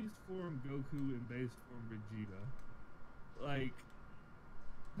 Base form Goku and base form Vegeta. Like,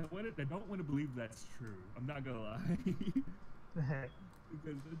 I don't want to believe that's true. I'm not gonna lie.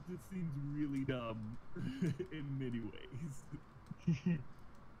 Because it just seems really dumb in many ways.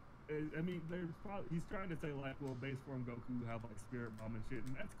 I mean, he's trying to say like, well, base form Goku have like Spirit Bomb and shit,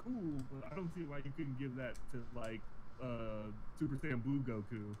 and that's cool, but I don't see why you couldn't give that to like Super Saiyan Blue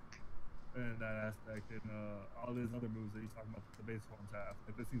Goku and that aspect, and all those other moves that he's talking about that the base forms have.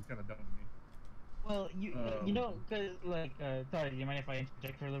 Like, this seems kind of dumb to me. Well, you know, because like, sorry, do you mind if I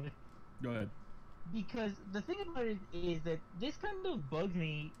interject for a little bit? Go ahead. Because the thing about it is that this kind of bugs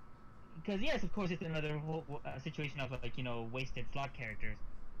me. Because yes, of course, it's another whole situation of like, you know, wasted slot characters.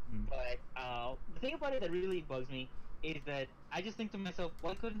 Mm. But the thing about it that really bugs me is that I just think to myself,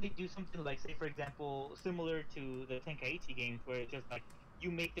 why couldn't they do something like, say, for example, similar to the Tenkaichi games, where it's just like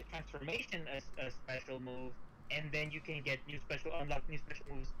you make the transformation a special move, and then you can get unlock new special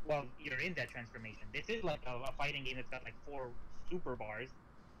moves while you're in that transformation. This is like a fighting game that's got like 4 super bars,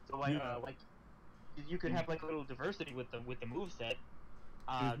 so like you could have like a little diversity with the move set.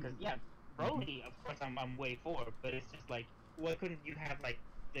 Because yeah, Broly, of course, I'm way for, but it's just like, why couldn't you have like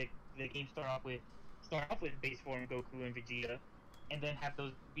the game start off with base form Goku and Vegeta, and then have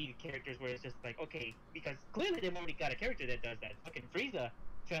those be the characters where it's just like, okay, because clearly they've already got a character that does that. Fucking Frieza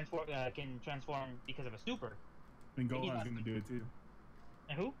can transform because of a super. And Gohan's gonna do it too.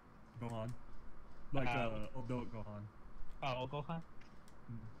 And who? Gohan. Like adult Gohan. Oh, Gohan.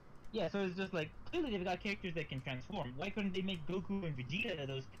 Yeah, so it's just like, clearly they've got characters that can transform. Why couldn't they make Goku and Vegeta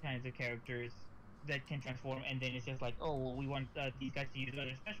those kinds of characters that can transform, and then it's just like, oh, well, we want these guys to use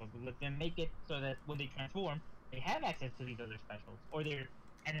other specials. Let them make it so that when they transform, they have access to these other specials, or their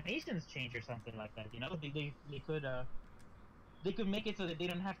animations change or something like that. You know, they could make it so that they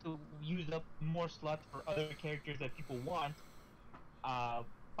don't have to use up more slots for other characters that people want,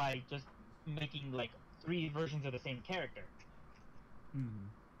 by just making like 3 versions of the same character. Hmm.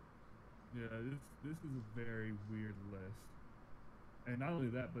 Yeah, this is a very weird list. And not only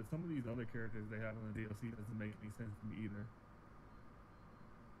that, but some of these other characters they have on the DLC doesn't make any sense to me either.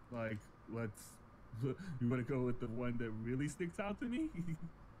 Like, you want to go with the one that really sticks out to me?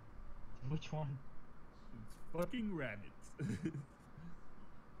 Which one? It's fucking Raditz.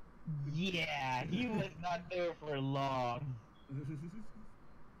 Yeah, he was not there for long.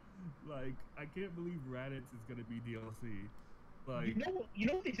 Like, I can't believe Raditz is gonna be DLC. Like, You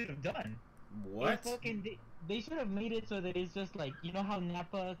know what they should have done? What? They should have made it so that it's just like, you know how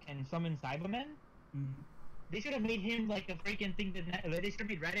Nappa can summon Cybermen? mhm. They should have made him like a freaking thing they should have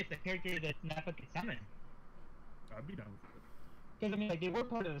made Raditz the character that Nappa could summon. I'd be down with it. Because I mean, like they were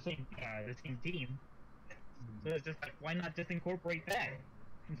part of the same team, so it's just like, why not just incorporate that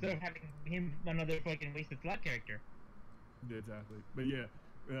instead of having him another fucking wasted slot character? Yeah, exactly. But yeah,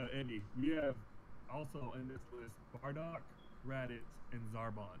 Eddie, we have also in this list Bardock, Raditz, and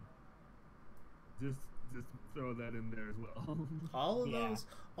Zarbon. Just throw that in there as well. All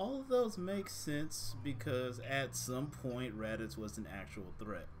of those make sense because at some point Raditz was an actual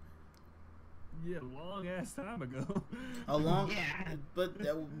threat. Yeah, long ass time ago. Yeah. But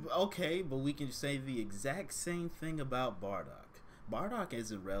okay, but we can say the exact same thing about Bardock. Bardock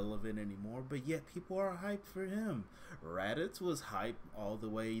isn't relevant anymore, but yet people are hyped for him. Raditz was hyped all the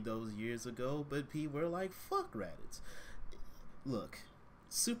way those years ago, but people were like, fuck Raditz. Look,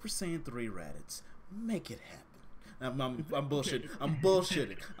 Super Saiyan 3 Raditz, make it happen. I'm bullshitting. I'm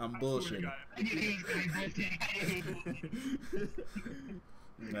bullshitting. I'm bullshitting.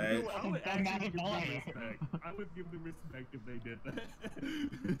 Right. I would give them respect if they did that.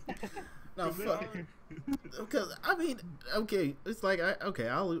 No, fuck. Because I mean, okay, it's like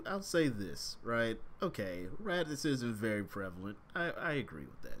I'll say this, right? Okay, Raditz isn't very prevalent. I agree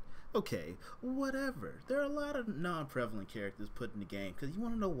with that. Okay, whatever. There are a lot of non-prevalent characters put in the game because you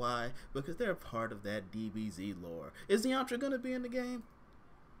want to know why? Because they're part of that DBZ lore. Is Yamcha gonna be in the game?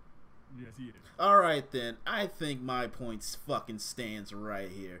 Yes, he is. Alright then, I think my point fucking stands right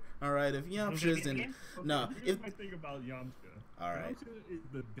here. Alright, if Yamcha's in... No, here's my thing about Yamcha. Alright. Yamcha is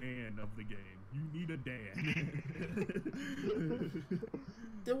the Dan of the game. You need a Dan.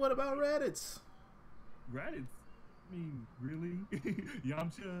 Then what about Raditz? Raditz? I mean, really?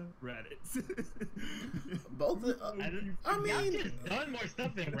 Yamcha, Raditz. Both I mean... Yamcha's done more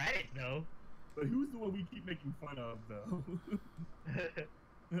stuff than Raditz, though. But who's the one we keep making fun of, though?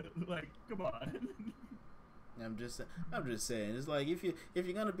 Like, come on. I'm just saying. It's like if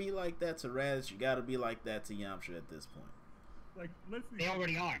you're gonna be like that to Raditz, you gotta be like that to Yamcha at this point. Like, let's see. They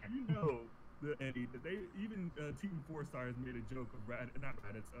already are. You know, Eddie, that they even Team 4 Stars made a joke of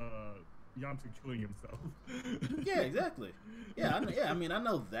Yamcha killing himself. Yeah, exactly. Yeah, I mean, I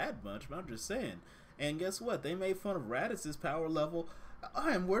know that much, but I'm just saying. And guess what? They made fun of Raditz's power level.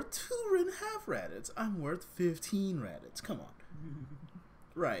 I am worth 2.5 Raditz. I'm worth 15 Raditz. Come on.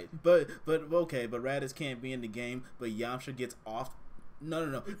 Right, but okay, but Raditz can't be in the game, but Yamcha gets off.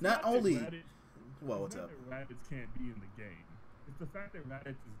 No. It's not only. Raditz, Well, what's up? That Raditz can't be in the game. It's the fact that Raditz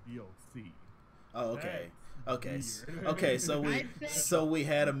is DLC. Oh, okay. That's Okay, weird. so we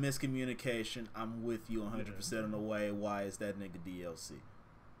had a miscommunication. I'm with you 100% on the way. Why is that nigga DLC?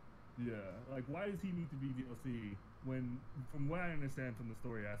 Yeah, like why does he need to be DLC when, from what I understand from the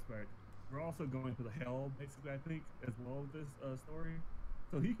story aspect, we're also going to the hell, basically, I think, as well with this story.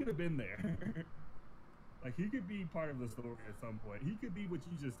 So he could have been there. Like, he could be part of the story at some point. He could be what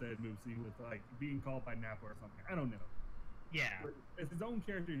you just said, Moopsy, with, like, being called by Nappa or something. I don't know. Yeah. But as his own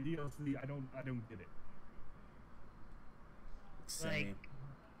character in DLC, I don't get it. Same.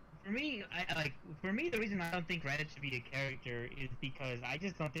 Like, for me, the reason I don't think Raditz should be a character is because I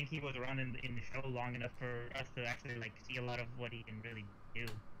just don't think he was around in the show long enough for us to actually, like, see a lot of what he can really do.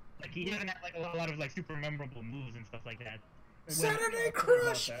 Like, he doesn't have, like, a lot of, like, super memorable moves and stuff like that. And Saturday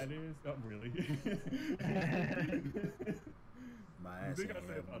Crush! That is, oh, really? My The ass thing ain't I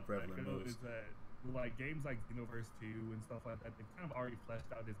say have no about prevalent that, moves. is that, like, games like Xenoverse 2 and stuff like that, they've kind of already fleshed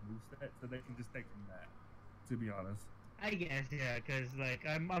out his moveset, so they can just take from that, to be honest. I guess, yeah, because, like,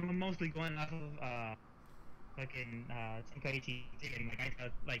 I'm mostly going off of, fucking, Tenkaichi Chicken. Like, I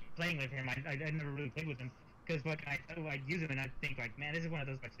thought, like, playing with him, I never really played with him, because, fucking, I'd use him and I'd think, like, man, this is one of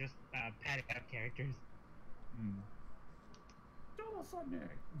those, like, just, padded out characters.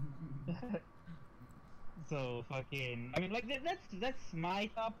 So fucking, I mean, like that's my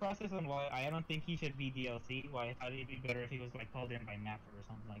thought process on why I don't think he should be DLC. Why I thought it'd be better if he was like called in by Napper or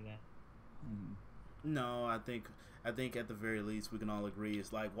something like that. Mm. No, I think at the very least we can all agree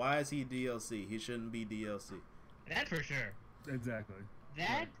it's like, why is he DLC? He shouldn't be DLC. That's for sure. Exactly.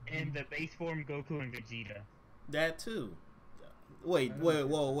 That and the base form Goku and Vegeta. That too. Wait,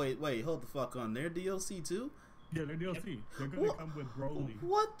 hold the fuck on. They're DLC too? Yeah, they're DLC. They're gonna come with Broly.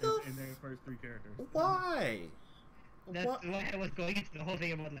 What the? In their first 3 characters. Why? That's What? why I was going into the whole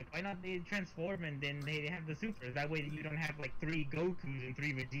thing about like, why not they transform and then they have the supers? That way you don't have like 3 Gokus and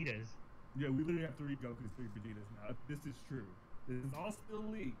 3 Vegetas. Yeah, we literally have 3 Gokus, 3 Vegetas now. This is true. This is all still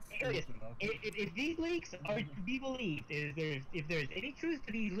leaks. If these leaks are to be believed, if there's any truth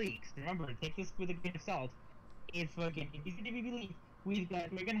to these leaks, remember, take this with a grain of salt. If these are to be believed, we're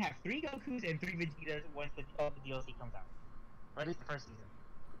gonna have 3 Gokus and 3 Vegetas once the DLC comes out, or at least the first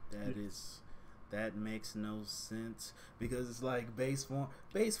season. That makes no sense because it's like base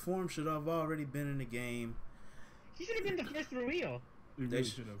form should have already been in the game. He should have been the first reveal. They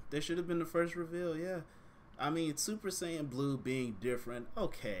should have. They should have been the first reveal. Yeah. I mean, Super Saiyan Blue being different.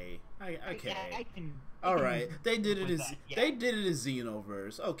 Okay. All right. They did it as they did it as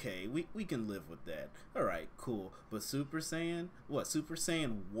Xenoverse. Okay, we can live with that. All right, cool. But Super Saiyan, what? Super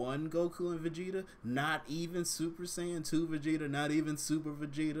Saiyan 1 Goku and Vegeta? Not even Super Saiyan 2 Vegeta, not even Super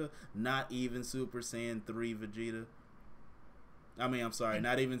Vegeta, not even Super Saiyan 3 Vegeta. I mean, I'm sorry,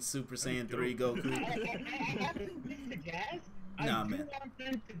 not even Super Saiyan 3 Goku. I do want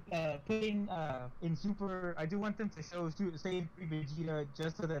them to put in Super. I do want them to show Saiyan 3 Vegeta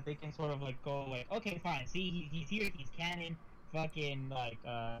just so that they can sort of like go like, okay, fine. See, he's here. He's canon. Fucking like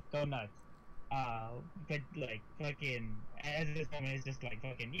go nuts. But like fucking as of this moment, it's just like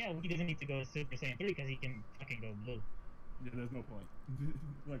fucking yeah. He doesn't need to go Super Saiyan 3 because he can fucking go blue. Yeah, there's no point.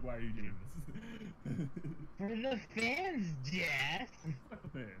 Like, why are you doing this? For the fans, Jas. Fuck the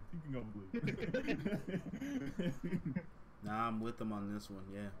fans. You can go blue. Nah, I'm with them on this one.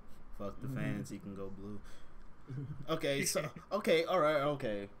 Yeah, fuck the fans. He can go blue. Okay, so all right,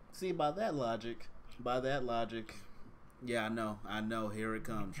 okay. See, by that logic, yeah, I know. Here it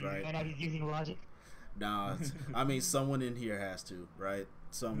comes, right? I know he's using logic. Nah, I mean, someone in here has to, right?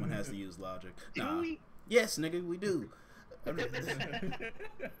 Someone has to use logic. Do we? Yes, nigga, we do.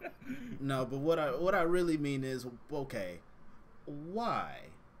 No, but what I really mean is, okay,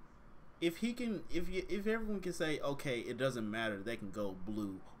 why? If everyone can say, okay, it doesn't matter, they can go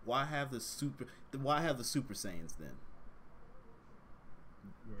blue. Why have the Super Saiyans then?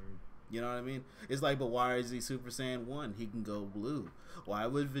 Word. You know what I mean? It's like, but why is he Super Saiyan 1? He can go blue. Why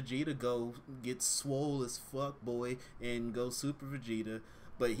would Vegeta go get swole as fuck, boy, and go Super Vegeta,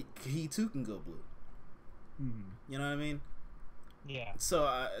 but he too can go blue? You know what I mean? Yeah. So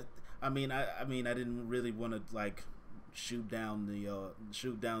I mean, I didn't really want to like shoot down the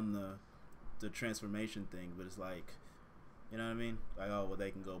transformation thing, but it's like, you know what I mean? Like, oh well, they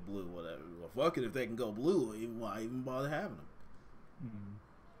can go blue, whatever. Well, fuck it, if they can go blue, why even bother having them?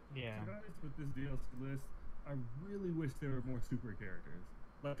 Yeah. To be honest, with this DLC list, I really wish there were more super characters.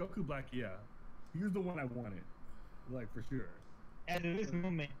 Like Goku Black, yeah, he was the one I wanted, like for sure. At this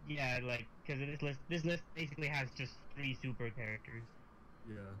moment, yeah, like because this list basically has just 3 super characters.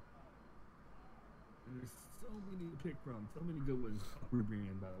 Yeah. And there's so many to pick from, so many good ones.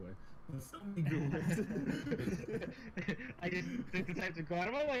 Rubrian, by the way. There's so many good ones. I just took the time to go out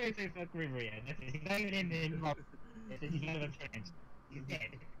of my way and say fuck Ribrian. He's not even in the involved. He's not even finished. He's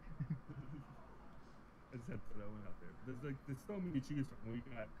dead. I just had to put that one out there. There's so many to choose from. We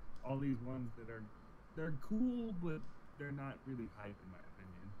got all these ones that they're cool, but they're not really hype in my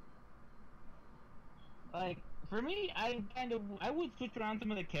opinion. Like for me, I would switch around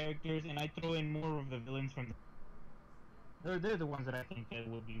some of the characters and I throw in more of the villains from. They're the ones that I think that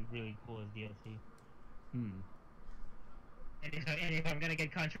would be really cool as DLC. And if I'm gonna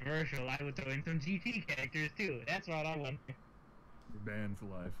get controversial, I would throw in some GT characters too. That's what I want. You're banned for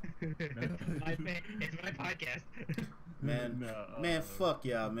life. It's my podcast. Man, fuck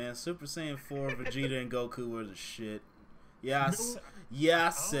y'all, man. Super Saiyan 4, Vegeta, and Goku were the shit. Yeah, I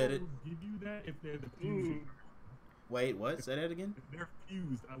said it. I'll give you that if they're the fused. Wait, what? Say that again? If they're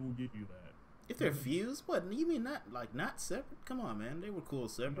fused, I will give you that. If they're fused? What? You mean not separate? Come on, man. They were cool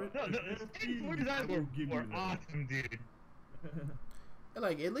separate. No, the 4 designs were awesome, dude.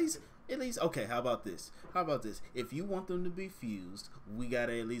 Like, at least, okay, how about this? If you want them to be fused, we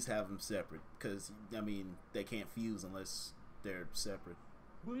gotta at least have them separate. Because, I mean, they can't fuse unless they're separate.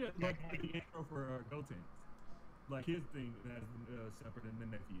 Well, yeah, like the intro for Goten. Like, his thing has separate and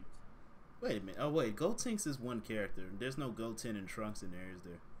then they fuse. Wait a minute. Oh, wait. Gotenks is one character. There's no Goten and Trunks in there, is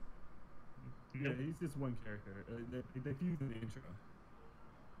there? Yeah, he's just one character. They fused an intro.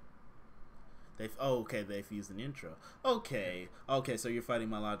 Okay, they fused an intro. Okay, so you're fighting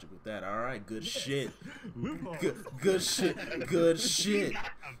my logic with that. All right, good shit. Good shit. Good shit.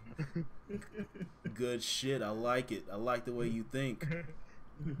 Good shit. I like it. I like the way you think.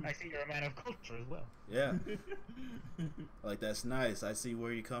 I see you're a man of culture as well. Yeah. Like, that's nice. I see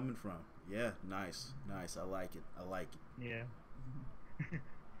where you're coming from. Yeah, nice. I like it. Yeah.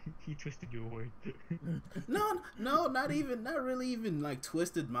 He twisted your word. No, not really even like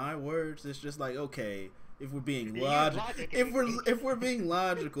twisted my words. It's just like, okay, if we're being if we're being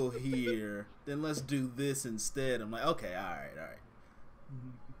logical here, then let's do this instead. I'm like, okay, all right.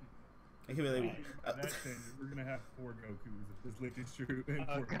 I can be like, we're gonna have 4 Gokus if this link is true, and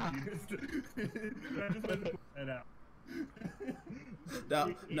 4 Vegetas. I just wanted to put that out.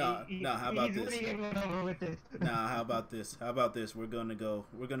 No. How about this? Nah, how about this? We're gonna go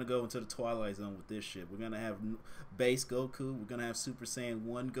into the Twilight Zone with this shit. We're gonna have base Goku. We're gonna have Super Saiyan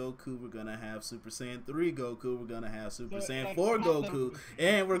 1 Goku. We're gonna have Super Saiyan 3 Goku. We're gonna have Super Saiyan 4 Goku,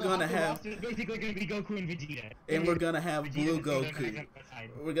 and we're gonna have basically gonna be Goku and Vegeta. And we're gonna have Blue Goku.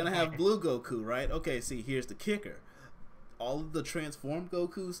 We're gonna have Blue Goku, right? Okay. See, here's the kicker. All of the transformed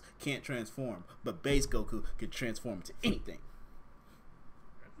Gokus can't transform, but base Goku can transform into anything.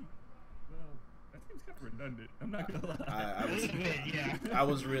 Well, that seems kind of redundant. I'm not gonna lie. I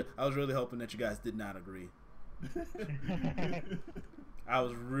was really hoping that you guys did not agree. I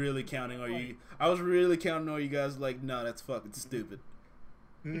was really counting on you. I was really counting on you guys. Like, no, that's fucking stupid.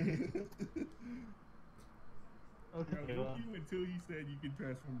 Okay, well, until you said you can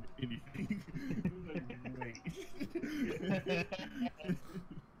transform to anything.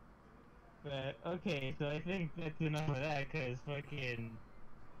 But okay, so I think that's enough of that, because fucking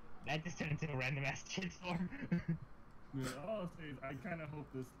that just turned into a random ass shitstorm. Yeah, all I'll say is I kind of hope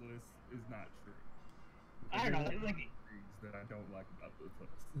this list is not true. I don't know, like that I don't like about this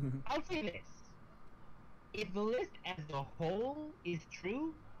list. I'll say this: if the list as a whole is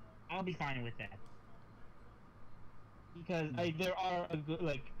true, I'll be fine with that. Because there are a good,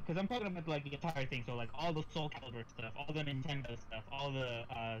 like, because I'm talking about like the entire thing, so like all the Soul Calibur stuff, all the Nintendo stuff, all the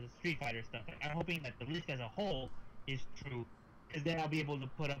Street Fighter stuff. Like, I'm hoping that the list as a whole is true, because then I'll be able to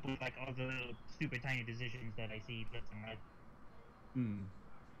put up with like all the little stupid tiny decisions that I see left and right.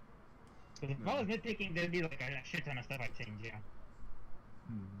 Because if I was nitpicking, there'd be like a shit ton of stuff I'd change. Yeah.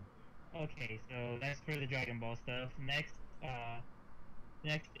 Okay, so that's for the Dragon Ball stuff. Next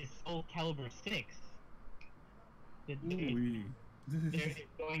is Soul Calibur 6. There's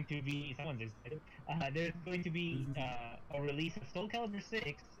going to be there's going to be a release of Soul Calibur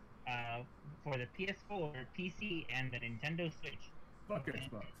 6 for the PS4, PC, and the Nintendo Switch. Fuck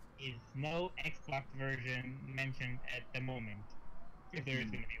Xbox. Is no Xbox version mentioned at the moment, if there is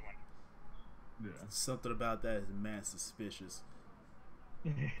going to be one. Yeah. Something about that is mad suspicious.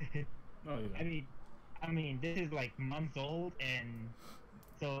 Oh yeah. I mean, this is like months old, and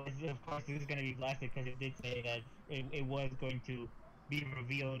so of course this is going to be blasted because it did say that it was going to be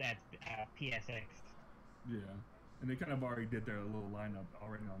revealed at PSX. Yeah, and they kind of already did their little lineup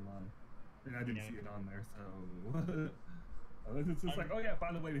already online, and I didn't see it on there, so it's just like, oh yeah,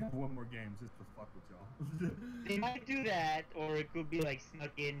 by the way, we have one more game just to fuck with y'all. They might do that, or it could be like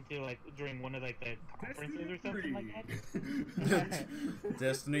snuck into like during one of like the conferences or something like that.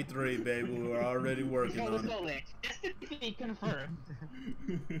 Destiny 3, baby, we're already working on it. Destiny 3 confirmed.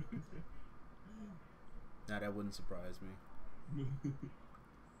 Now that wouldn't surprise me.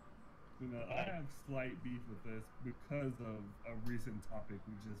 You know, I have slight beef with this because of a recent topic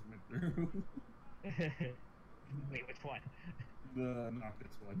we just went through. Wait, which one? The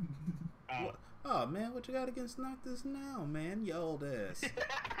Noctis one. Oh man, what you got against Noctis now, man? You old ass.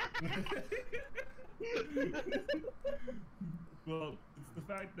 Well, it's the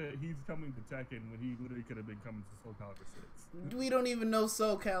fact that he's coming to Tekken when he literally could have been coming to Soul Calibur 6. We don't even know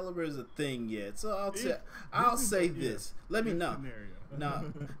Soul Calibur is a thing yet, so I'll say this. Let me know.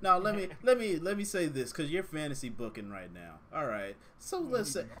 No, let me say this, because you're fantasy booking right now. All right, so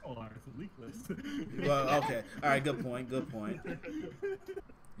let's say. Well, okay, all right, good point.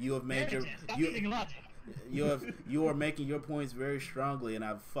 You have made you are making your points very strongly, and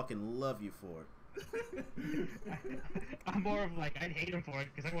I fucking love you for it. I'm more of like, I'd hate him for it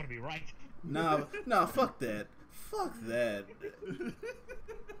because I want to be right. No, fuck that.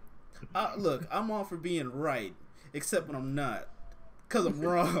 Look, I'm all for being right, except when I'm not, because I'm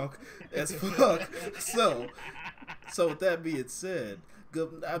wrong as fuck. So with that being said,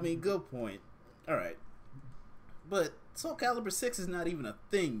 good point. All right, but Soul Calibur 6 is not even a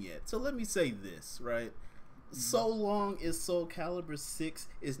thing yet. So let me say this, right? so long as Soul Calibur 6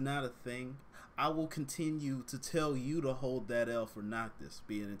 is not a thing, I will continue to tell you to hold that L for Noctis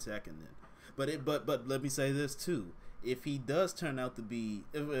being in Tekken then. But let me say this too. If he does turn out to be,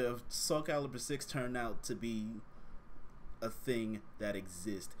 if Soul Calibur 6 turned out to be a thing that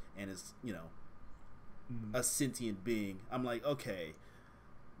exists and is, you know, a sentient being, I'm like, okay,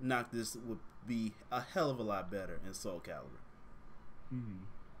 Noctis would be a hell of a lot better in Soul Calibur.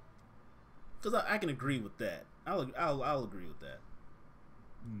 Because I can agree with that. I'll agree with that.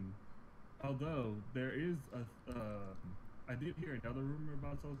 Although there is I did hear another rumor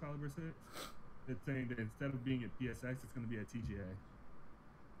about Soul Calibur 6. It's saying that instead of being at PSX, it's going to be at TGA.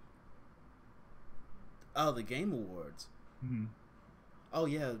 Oh, the Game Awards. Oh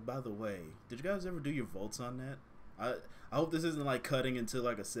yeah. By the way, did you guys ever do your votes on that? I hope this isn't like cutting into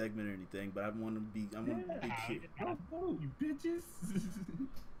like a segment or anything, but I want to be curious. Don't vote, you bitches.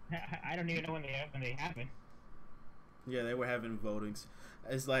 I don't even know when they happen. Yeah, they were having votings.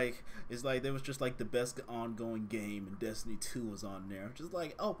 It's like there was just like the best ongoing game, and Destiny 2 was on there. Just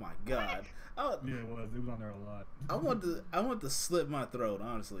like, oh my god. Yeah, it was. It was on there a lot. I want to slip my throat,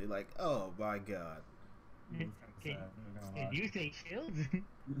 honestly. Like, oh my god. It was kind of sad. Did you say Shields?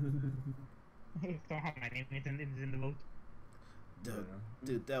 Somehow my name is in the vote.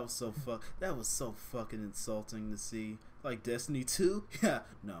 Dude, that was so fucking insulting to see. Like Destiny 2? Yeah,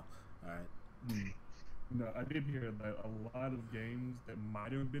 no. Alright. No, I did hear that a lot of games that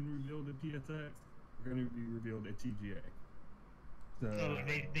might have been revealed at PSX are going to be revealed at TGA. So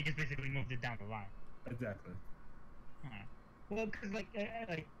they just basically moved it down the line. Exactly. Well, because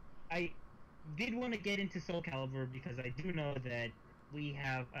I did want to get into Soul Calibur because I do know that we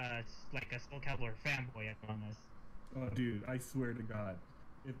have like a Soul Calibur fanboy among us. Oh, dude, I swear to God,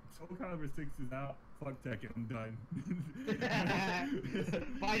 if Soul Calibur 6 is out, fuck Tekken, I'm done.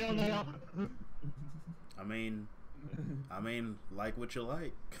 Final nail. I mean, like what you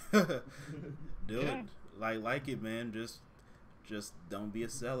like. Do it. Like it, man. Just don't be a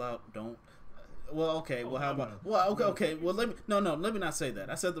sellout. Don't. Well, okay. Well, how about? Well, okay. Well, let me not say that.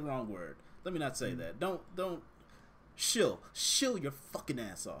 I said the wrong word. Let me not say that. Don't. Shill your fucking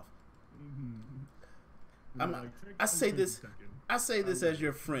ass off. I say this as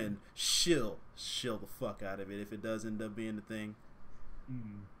your friend. Shill the fuck out of it if it does end up being the thing.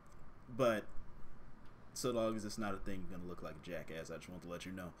 But so long as it's not a thing, you're gonna look like a jackass. I just want to let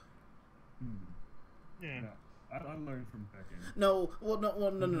you know. Yeah. No, I learned from Tekken. No.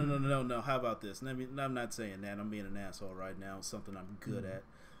 How about this? I'm not saying that. I'm being an asshole right now. It's something I'm good at.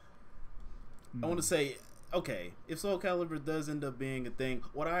 I want to say, okay, if Soul Calibur does end up being a thing,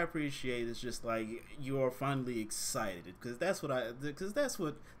 what I appreciate is just like you are finally excited because that's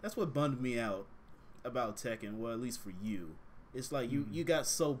what bummed me out about Tekken. Well, at least for you. It's like you got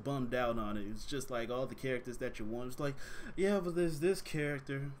so bummed out on it. It's just like all the characters that you want. It's like, yeah, but there's this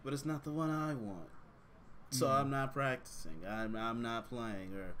character, but it's not the one I want. So I'm not practicing. I'm not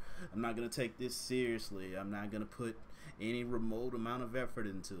playing, or I'm not gonna take this seriously. I'm not gonna put any remote amount of effort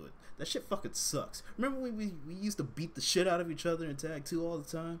into it. That shit fucking sucks. Remember when we used to beat the shit out of each other in Tag 2 all the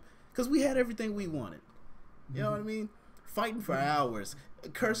time? Because we had everything we wanted. You know what I mean? Fighting for hours,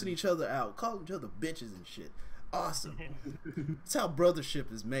 cursing each other out, calling each other bitches and shit. Awesome. That's how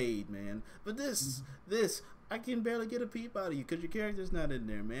brothership is made, man. But this, I can barely get a peep out of you because your character's not in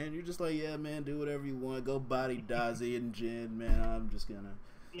there, man. You're just like, yeah, man, do whatever you want. Go body Dazi and Jin, man. I'm just gonna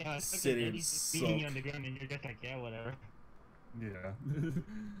sit here and sulk. Beating you on the ground and you're just like, yeah, whatever. Yeah.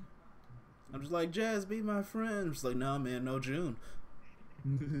 I'm just like, Jazz, be my friend. I'm just like, no, man, no June.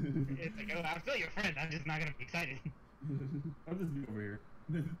 It's like, oh, I'm still your friend. I'm just not gonna be excited. I'll just be over here.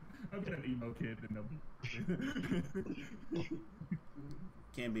 I'm that emo kid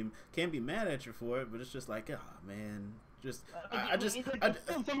Can't be mad at you for it, but it's just like, oh man, just it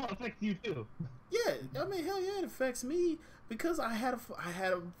somehow affects you too. Yeah, I mean, hell yeah, it affects me because I had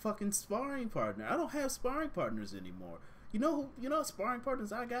a fucking sparring partner. I don't have sparring partners anymore. You know sparring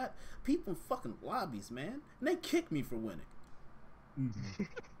partners I got? People in fucking lobbies, man, and they kick me for winning.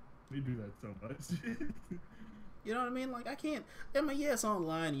 They do that so much. You know what I mean? Like, yeah, it's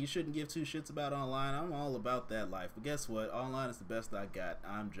online. You shouldn't give two shits about online. I'm all about that life. But guess what? Online is the best I got.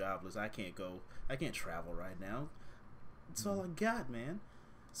 I'm jobless. I can't travel right now. That's all I got, man.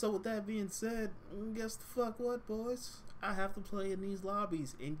 So with that being said, guess the fuck what, boys? I have to play in these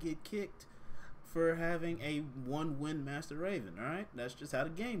lobbies and get kicked for having a 1-win Master Raven, alright? That's just how the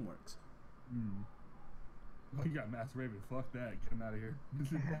game works. Oh, you got Master Raven. Fuck that. Get him out of here.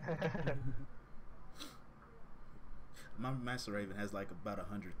 My Master Raven has like about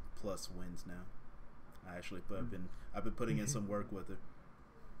 100+ wins now. I've been putting in some work with her.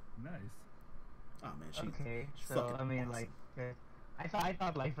 Nice. Oh man, Okay, she's so fucking I mean, awesome. like, I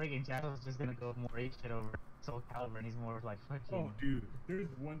thought like freaking Jas was just gonna go more ape shit over Soul Calibur, and he's more like fucking. Oh, dude, there's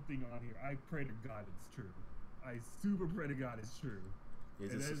one thing on here. I pray to God it's true. I super pray to God it's true.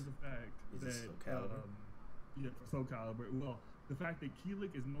 Is And this that is the fact is this that, Soul Calibur? yeah, for Soul Calibur. Well, the fact that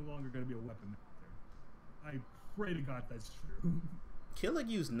Keelik is no longer going to be a weapon master. I pray to God that's true. Killick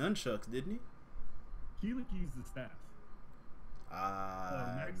used nunchucks, didn't he? Keelik used the staff.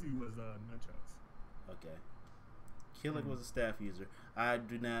 Ah, Maxie was nunchucks. okay. Killick was a staff user. I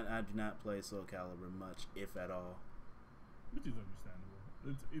do not play Soul Calibur much, if at all. Which is understandable.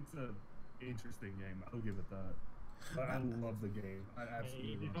 It's a interesting game. I'll give it that. But I love the game. I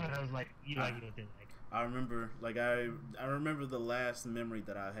absolutely love it. I was like, you like it, like. I remember, like I remember the last memory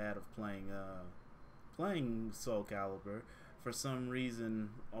that I had of playing Soul Calibur. For some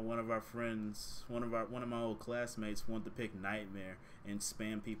reason, one of our friends, one of my old classmates, wanted to pick Nightmare and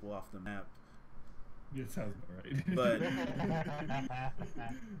spam people off the map. Yeah, sounds about right.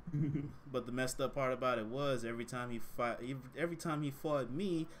 But the messed up part about it was every time he fought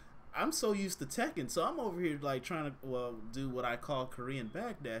me, I'm so used to Tekken, so I'm over here like trying to do what I call Korean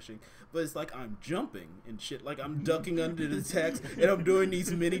backdashing, but it's like I'm jumping and shit, like I'm ducking under the attacks and I'm doing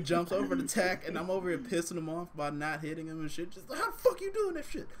these mini jumps over the attack, and I'm over here pissing him off by not hitting him and shit. Just like, how the fuck you doing that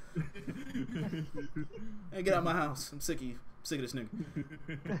shit? Hey, get out of my house! I'm sick of you. I'm sick of this nigga.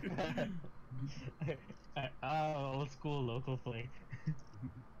 Old school local flick.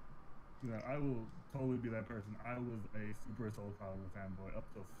 Yeah, I will totally be that person. I was a super Soul Calibur fanboy up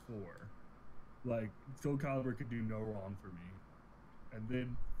to 4. Like, Soul Calibur could do no wrong for me. And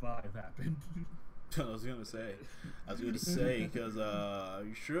then 5 happened. I was gonna say, because are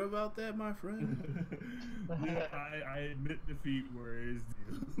you sure about that, my friend? Yeah, I admit defeat where it is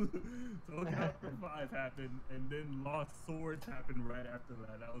due. Soul Calibur 5 happened, and then Lost Swords happened right after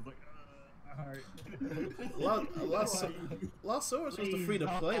that. I was like, alright. Lost Swords was the free to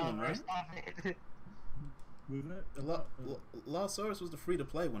play one, right? Was that? Lost Swords was the free to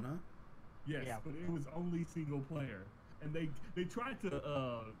play one, huh? Yes, Yeah. but it was only single player. And they tried to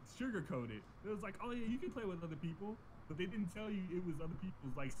sugarcoat it. It was like, oh yeah, you can play with other people, but they didn't tell you it was other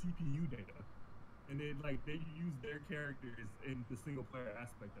people's like CPU data. And then like they used their characters in the single player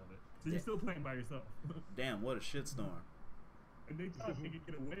aspect of it. So you're still playing by yourself. Damn, what a shitstorm. And they thought they could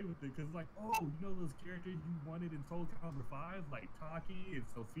get away with it because, like, oh, you know those characters you wanted in Soul Calibur 5, like Taki and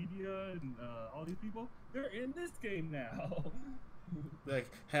Sophia and all these people? They're in this game now.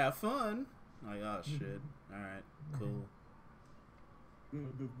 Like, have fun. Like, oh shit. Alright, cool.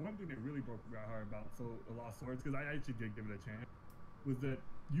 The one thing that really broke my heart about Lost Swords, because I actually did give it a chance, was that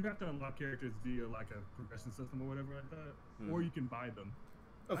you have to unlock characters via like a progression system or whatever like that, or you can buy them.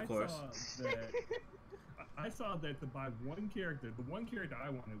 Of course. I saw that to buy one character, the one character I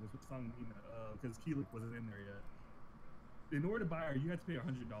wanted was with Sung Mina, because Keelik wasn't in there yet. In order to buy her, you had to pay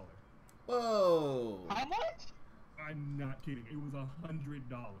 $100. Whoa! How much? I'm not kidding. It was $100.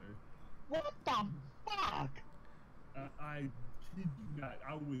 What the fuck? I kid you not.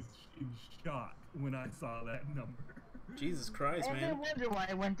 I was in shock when I saw that number. Jesus Christ, And man! I wonder why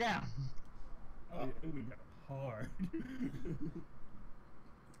it went down. Oh, yeah, it went down hard.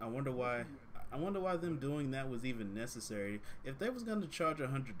 I wonder why them doing that was even necessary. If they was going to charge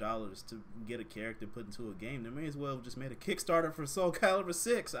 $100 to get a character put into a game, they may as well have just made a Kickstarter for Soul Calibur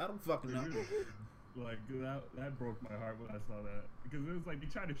 6. I don't fucking know. Like that broke my heart when I saw that, because it was like they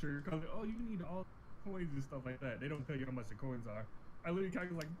tried to sugarcoat it. Oh, you need all coins and stuff like that. They don't tell you how much the coins are. I literally kind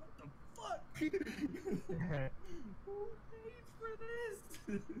of like, what the fuck? Who pays for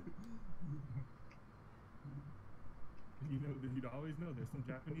this? You'd always know there's some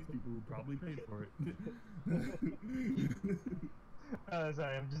Japanese people who probably paid for it. Oh,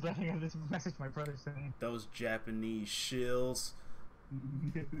 sorry, I'm just laughing at this message my brother sent me. Those Japanese shills.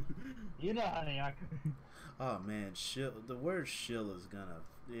 You know, honey, Oh man, shill. The word shill is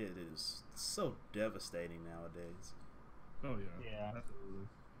it is so devastating nowadays. Oh yeah. Yeah. Absolutely.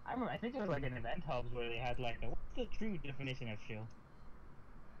 I remember, I think there was like an event hubs where they had like, what's the true definition of shill?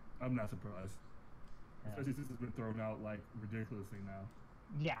 I'm not surprised. Yeah. Especially since it's been thrown out like ridiculously now.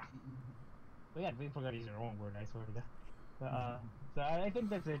 Yeah. But yeah, we forgot to use our own word, I swear to God. But, so I think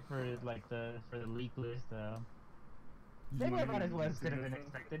that's it for like the leak list. Maybe about as well as could have been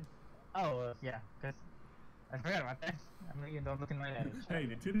expected. Oh, yeah, because I forgot about that. I'm not looking right at it. Hey,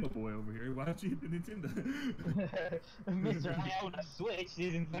 Nintendo boy over here, why don't you hit the Nintendo? Mr. I own a Switch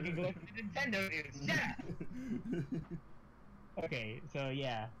isn't fucking going to Nintendo news. Shut up! Okay, so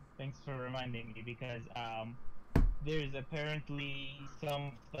yeah, thanks for reminding me, because there's apparently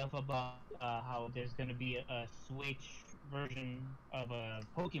some stuff about how there's gonna be a Switch version of a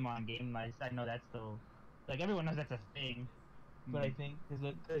Pokemon game. I know that's still like everyone knows that's a thing, but I think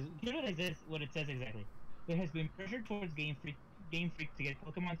because here's what it says exactly. There has been pressure towards Game Freak to get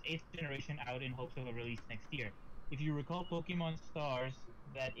Pokemon's 8th generation out in hopes of a release next year. If you recall Pokemon Stars,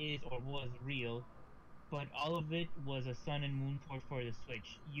 that is or was real, but all of it was a Sun and Moon port for the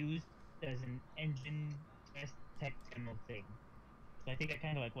Switch, used as an engine test tech demo thing. So I think that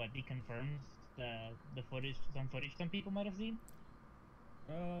kind of like what reconfirms the footage, some people might have seen.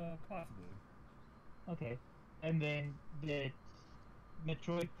 Possibly. Okay, and then the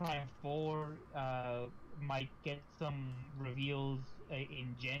Metroid Prime 4 might get some reveals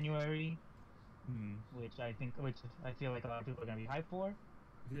in January, which I feel like a lot of people are gonna be hyped for.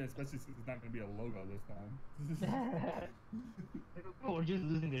 Yeah, especially since it's not gonna be a logo this time. People were just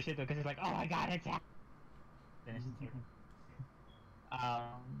losing their shit though, because it's like, oh my god, it's happening. Then it's just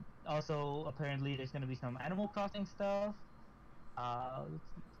also, apparently, there's gonna be some Animal Crossing stuff.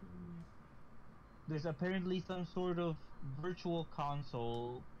 There's apparently some sort of virtual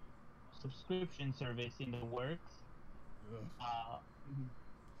console subscription service in the works.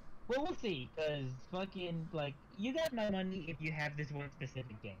 Well, we'll see, cause fucking like you got my money if you have this one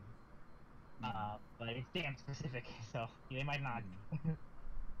specific game. But it's damn specific, so they might not.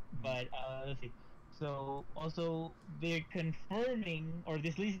 But let's see. So also they're confirming, or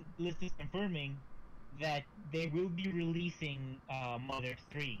this list is confirming that they will be releasing Mother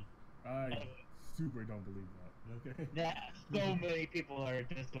 3. I super don't believe that. Okay. That so many people are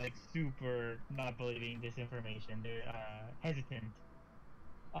just like super not believing this information. They're hesitant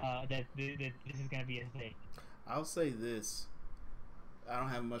that this is gonna be a thing. I'll say this. I don't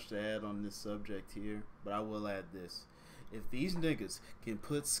have much to add on this subject here, but I will add this. If these niggas can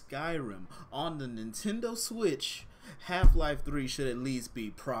put Skyrim on the Nintendo Switch, Half-Life 3 should at least be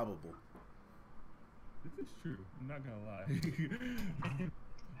probable. This is true. I'm not gonna lie.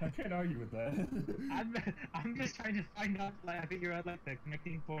 I can't argue with that. I'm just trying to figure out like the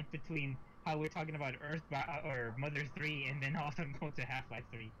connecting point between how we're talking about or Mother 3 and then also going to Half-Life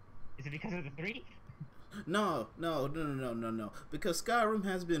 3. Is it because of the 3? No. Because Skyrim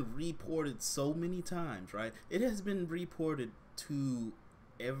has been reported so many times, right? It has been reported to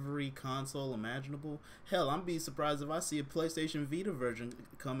every console imaginable. Hell, I'm be surprised if I see a PlayStation Vita version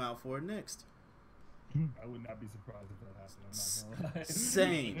come out for it next. I would not be surprised if that happened. I'm not gonna lie.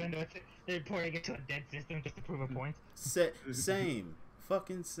 Same. Even though they're porting it to a dead system just to prove a point. Same.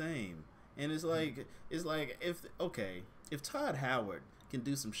 Fucking same. And it's like if Todd Howard can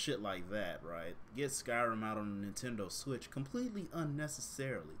do some shit like that, right? Get Skyrim out on the Nintendo Switch completely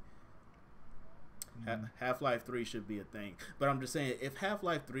unnecessarily. Half-Life 3 should be a thing. But I'm just saying, if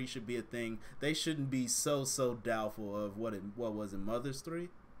Half-Life 3 should be a thing, they shouldn't be so doubtful of what was it, Mother's 3?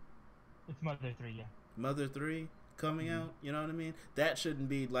 It's Mother 3, yeah. Mother 3 coming out, you know what I mean? That shouldn't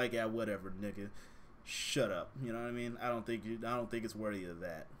be like, yeah, whatever, nigga. Shut up. You know what I mean? I don't think it's worthy of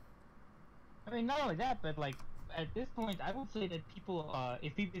that. I mean, not only that, but like at this point, I would say that people,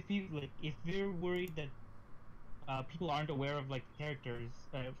 if they're worried that people aren't aware of like the characters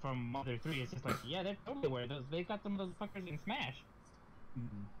from Mother 3, it's just like, yeah, they're totally aware of those. They've got some of those fuckers in Smash.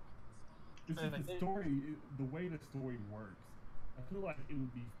 It's just the story, the way the story works. I feel like it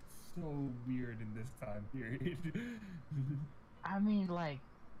would be so weird in this time period. I mean, like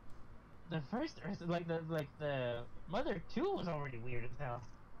the first Earth, like the Mother 2 was already weird as hell.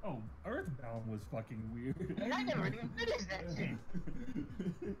 Oh, Earthbound was fucking weird. And I never even finished that shit.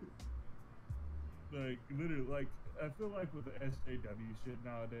 Like, literally, like, I feel like with the SJW shit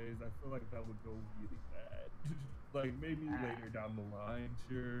nowadays, I feel like that would go really bad. Like, maybe later down the line,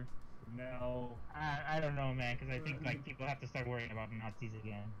 sure. But now... I don't know, man, because I think, like, people have to start worrying about Nazis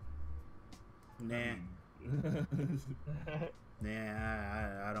again. I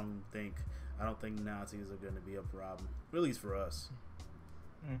don't think Nazis are going to be a problem. At least for us.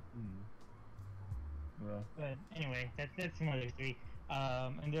 Well, but anyway, that's Mother 3.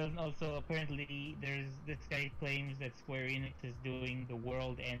 And then also apparently this guy claims that Square Enix is doing The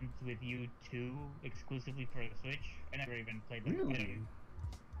World Ends With You 2 exclusively for the Switch. I never even played that. Really?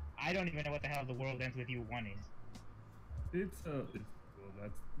 I don't even know what the hell The World Ends With You 1 is. Well,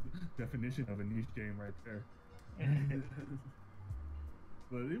 that's the definition of a niche game right there.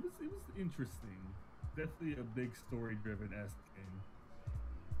 But it was interesting. Definitely a big story-driven esque game.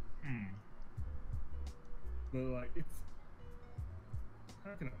 But like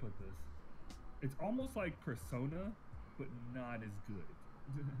how can I put this? It's almost like Persona, but not as good.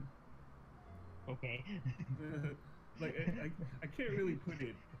 Okay. Like I can't really put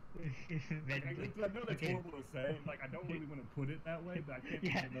it. Like, I know that's horrible to say. Like I don't really want to put it that way, but I can't.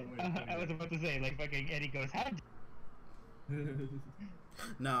 Yeah, I was about to say like fucking Eddie goes, how?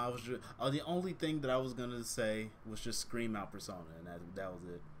 No, I was just the only thing that I was gonna say was just scream out Persona, and that was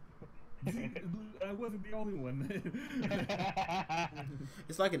it. I wasn't the only one.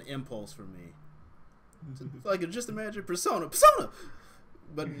 It's like an impulse for me. It's like just imagine Persona,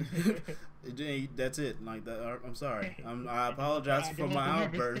 but that's it. Like that. I'm sorry. I apologize for my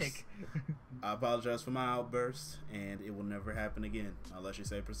outburst. I apologize for my outburst, and it will never happen again unless you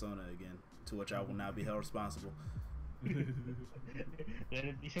say Persona again. To which I will not be held responsible. Let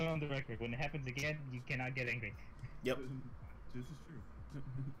it be shown on the record. When it happens again, you cannot get angry. Yep. This is true.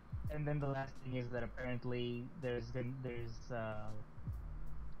 And then the last thing is that apparently there's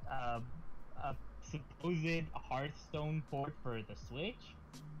a supposed Hearthstone port for the Switch.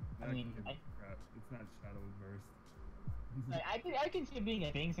 I mean, it's not Shadowverse. I can see it being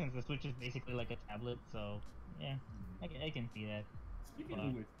a thing since the Switch is basically like a tablet. So yeah, I can see that. Speaking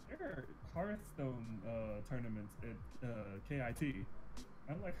of which, there are Hearthstone tournaments at KIT.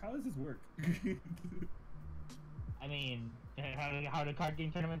 I'm like, how does this work? I mean, how do card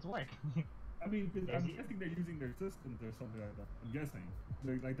game tournaments work? I mean, because I'm guessing they're using their systems or something like that. I'm guessing.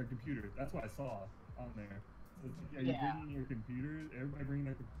 Like their computers. That's what I saw on there. So it's like, you bringing your computers? Everybody bringing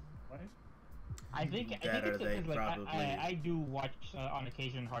their computers? I think it's like I do watch on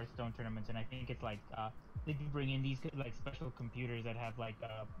occasion Hearthstone tournaments, and I think it's like they do bring in these like special computers that have like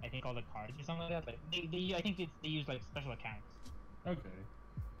I think all the cards or something like that. But I think they use like special accounts. Okay.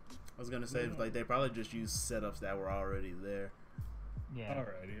 I was gonna say like they probably just use setups that were already there. Yeah.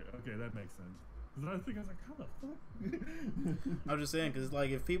 Alrighty. Okay, that makes sense. Because I was like, how the fuck? I'm just saying, because like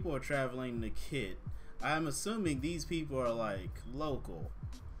if people are traveling to KIT, I'm assuming these people are like local.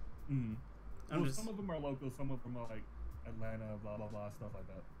 Some of them are local, some of them are like Atlanta, blah blah blah, stuff like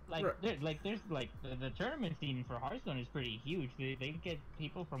that. Like there's like the tournament scene for Hearthstone is pretty huge. They get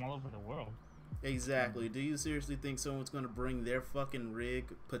people from all over the world. Exactly. Do you seriously think someone's going to bring their fucking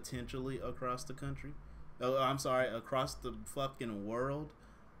rig potentially across the country? Oh, I'm sorry, across the fucking world?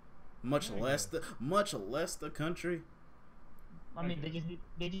 Much less the country. I mean, they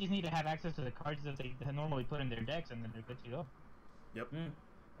just need to have access to the cards that they normally put in their decks, and then they're good to go. Yep. Yeah.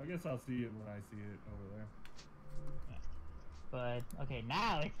 I guess I'll see it when I see it over there. But okay,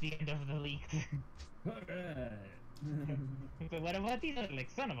 now it's the end of the leaks. Alright. So what about these? Like,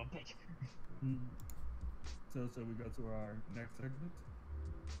 son of a bitch. So we go to our next segment.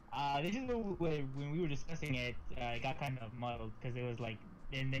 This is when we were discussing it, it got kind of muddled because it was like,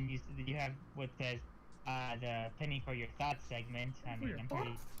 and then you have what says the penny for your thoughts segment. I mean, I'm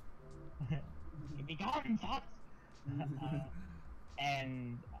pretty. Be gone, thoughts.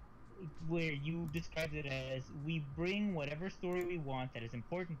 And where you described it as we bring whatever story we want that is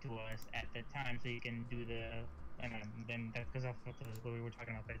important to us at the time, so you can do the. And then that goes off of what we were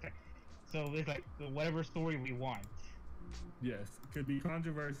talking about. But it's like, so it's like whatever story we want. Yes, it could be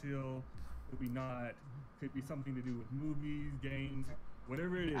controversial, could be not, could be something to do with movies, games,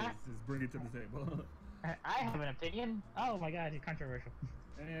 whatever it is, just bring it to the table. I have an opinion. Oh my god, it's controversial.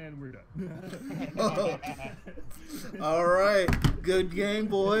 And we're done. All right, good game,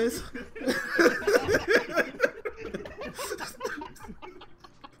 boys.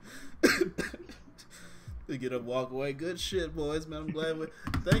 They get up, walk away. Good shit, boys, man. I'm glad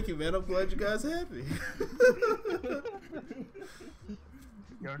thank you, man. I'm glad you guys happy.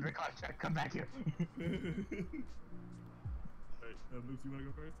 You're under contract. Come back here. Alright, Moops, you wanna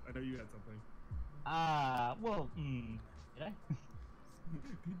go first? I know you had something. Well, did I?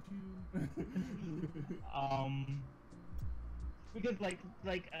 Did you? Because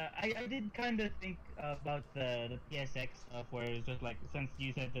I did kind of think about the PSX stuff where it's just like, since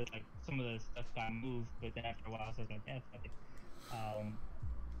you said that like some of the stuff got moved, but then after a while I was like, yeah, fuck it.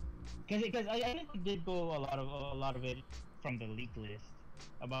 Because I think it did go a lot of it from the leak list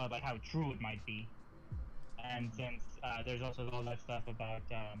about like how true it might be, and since there's also all that stuff about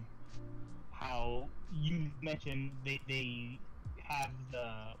how you mentioned they have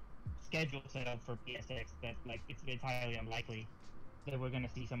the schedule set up for PSX that like it's highly unlikely that we're gonna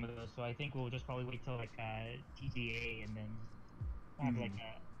see some of those. So I think we'll just probably wait till like TGA and then have like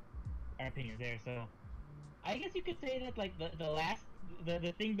our opinions there. So I guess you could say that like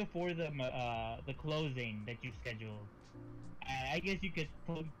the thing before the closing that you scheduled, I guess you could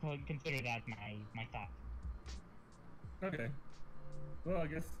consider that my thought. Okay. Well, I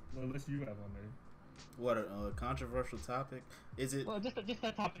guess unless you have one there. What a controversial topic. Is it? Well, just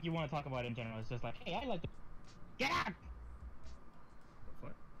that topic you want to talk about in general. It's just like, hey, I like to get out.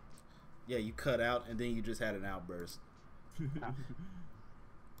 What? Yeah, you cut out and then you just had an outburst.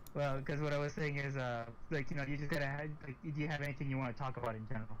 Well, because what I was saying is, like, you know, you just gotta have, like, do you have anything you want to talk about in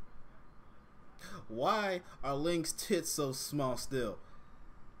general? Why are Link's tits so small still?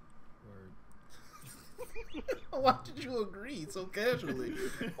 Word. Why did you agree so casually?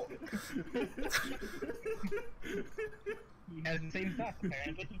 He has the same thoughts,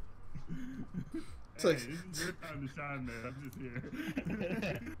 apparently. It's like, Hey, this is your time to shine, man. I'm just here.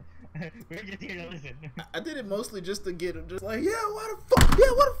 We're just here to listen. I did it mostly just to get just like, yeah, why the fuck?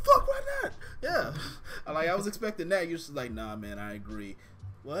 Yeah, what the fuck? Why not? Yeah. I was expecting that. You're just like, nah, man, I agree.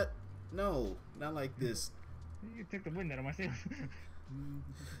 What? No, not like this. You took the wind out of my sails.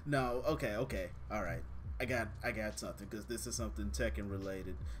 No, okay. All right. I got something, because this is something Tekken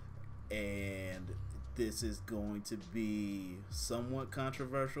related, and this is going to be somewhat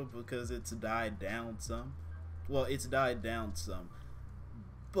controversial because it's died down some. Well, it's died down some.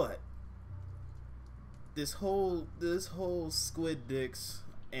 But this whole squid dicks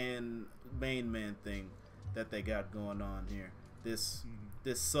and main man thing that they got going on here, this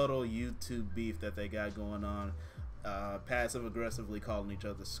subtle YouTube beef that they got going on, passive aggressively calling each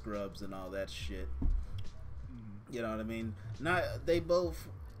other scrubs and all that shit. You know what I mean?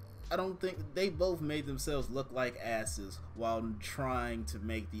 I don't think they both made themselves look like asses while trying to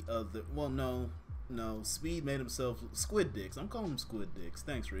make the other. Well, no. Speed made himself squid dicks. I'm calling them squid dicks.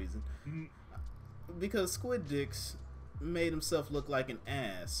 Thanks, Reason. Because squid dicks made himself look like an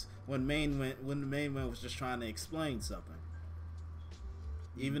ass when the main man was just trying to explain something.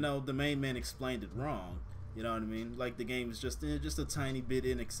 Even though the main man explained it wrong. You know what I mean? Like, the game is just a tiny bit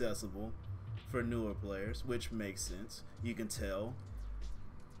inaccessible for newer players, which makes sense. You can tell.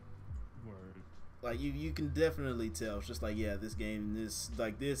 Word. Like, you can definitely tell. It's just like, yeah, this game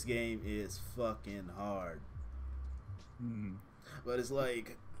is fucking hard. But it's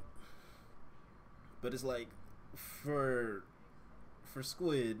like for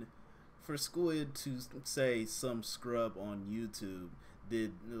Squid to say some scrub on YouTube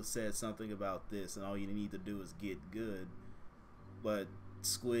said something about this, and all you need to do is get good. But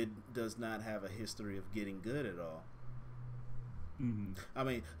Squid does not have a history of getting good at all. I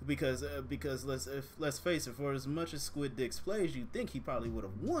mean, because let's face it, for as much as Squid Dicks plays, you'd think he probably would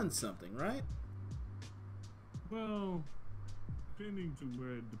have won something, right? Well, depending to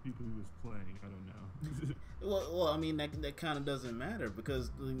where the people he was playing, I don't know. Well, I mean, that kind of doesn't matter, because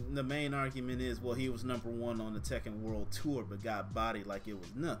the main argument is, well, he was #1 on the Tekken World Tour, but got bodied like it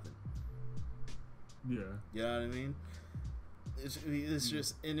was nothing. Yeah. You know what I mean? It's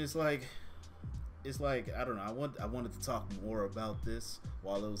just, and it's like I don't know. I wanted to talk more about this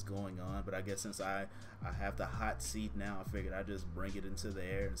while it was going on, but I guess since I have the hot seat now, I figured I'd just bring it into the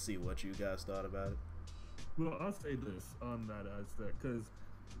air and see what you guys thought about it. Well, I'll say this on that aspect, because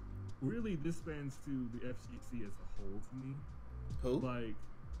really this spans to the FGC as a whole to me. Who? Like,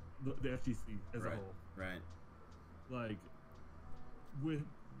 the FGC as a whole. Right. Like, with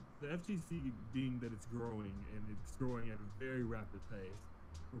the FGC being that it's growing, and it's growing at a very rapid pace,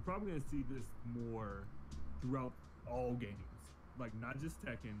 we're probably going to see this more throughout all games. Like, not just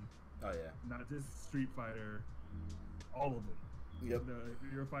Tekken. Oh, yeah. Not just Street Fighter. All of them. Yep.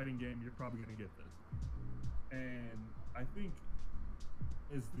 If you're a fighting game, you're probably going to get this. And I think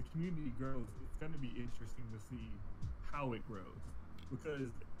as the community grows, it's going to be interesting to see how it grows. Because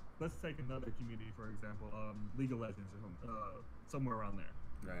let's take another community, for example, League of Legends or somewhere around there.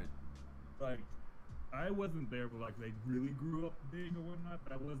 Right. Like, I wasn't there when like they really grew up big or whatnot,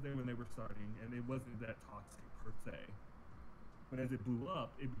 but I was there when they were starting, and it wasn't that toxic per se. But as it blew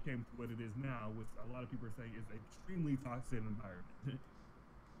up, it became what it is now, which a lot of people are saying is an extremely toxic environment.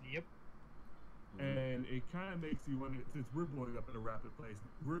 Yep. And it kind of makes you wonder, since we're blowing up at a rapid pace,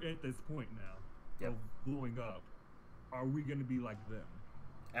 we're at this point now of blowing up. Are we going to be like them?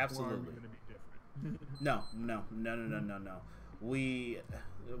 Absolutely. Or are we going to be different? No.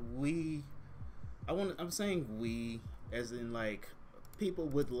 I'm saying we, as in like people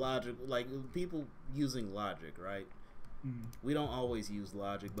with logic, like people using logic, right? We don't always use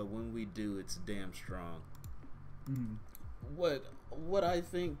logic, but when we do, it's damn strong. What I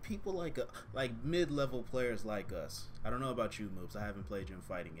think people like mid-level players like us. I don't know about you, Moops. I haven't played you in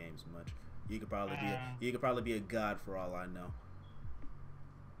fighting games much. You could probably be a god for all I know.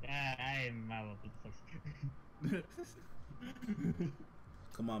 I am my level.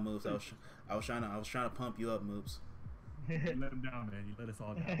 Come on, Moops. I was trying to pump you up, Moops. You let him down, man. You let us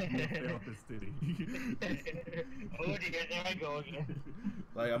all down. You stay off this city. Oh dear, there I go again.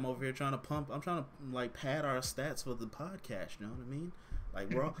 Like, I'm over here trying to like pad our stats for the podcast. You know what I mean?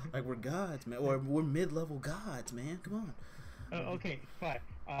 Like we're gods, man. Or we're mid-level gods, man. Come on. Okay, fine.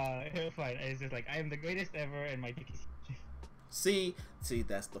 Fine. It's just like I am the greatest ever, and my dick is. See,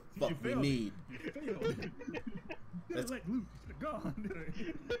 that's the fuck we need. That's like Luke should have gone.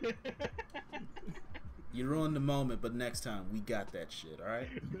 You ruined the moment, but next time we got that shit. All right.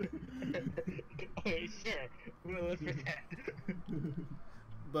 Okay, sure. We'll look for that.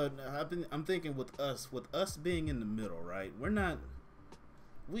 But I'm thinking with us being in the middle, right? We're not.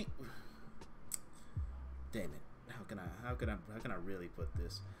 We. Damn it! How can I really put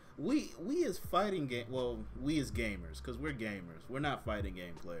this? We as fighting game. Well, we as gamers, because we're gamers. We're not fighting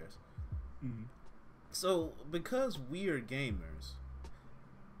game players. Mm-hmm. So because we are gamers,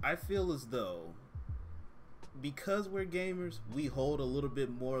 I feel as though because we're gamers, we hold a little bit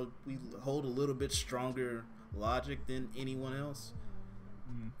more. We hold a little bit stronger logic than anyone else.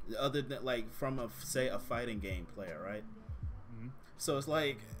 Mm-hmm. Other than like from a fighting game player, right? Mm-hmm. So it's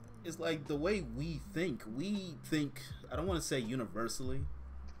like the way we think. I don't want to say universally,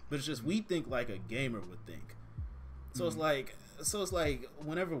 but it's just we think like a gamer would think. So it's like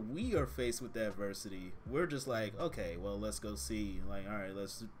whenever we are faced with adversity, we're just like, okay, well, let's go see. Like, all right,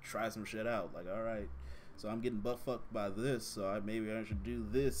 let's try some shit out. Like, all right, so I'm getting butt fucked by this, so maybe I should do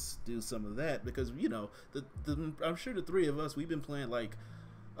this, do some of that, because I'm sure the three of us, we've been playing like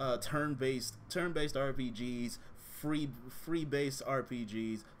turn-based RPGs, free based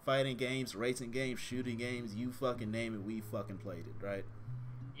RPGs, fighting games, racing games, shooting games, you fucking name it, we fucking played it, right?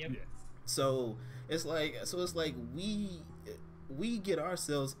 Yep. Yes. So it's like we get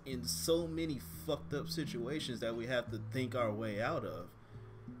ourselves in so many fucked up situations that we have to think our way out of.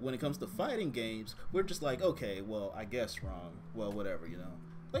 When it comes to fighting games, we're just like, okay, well, I guess wrong. Well, whatever,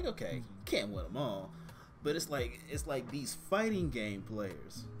 Like, okay, you can't win them all. But it's like these fighting game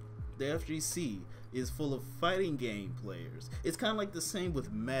players. The FGC is full of fighting game players. It's kind of like the same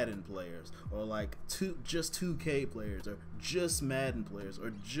with Madden players, or like just 2K players, or just Madden players,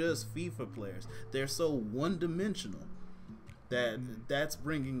 or just FIFA players. They're so one-dimensional that's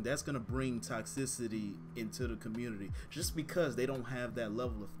gonna bring toxicity into the community just because they don't have that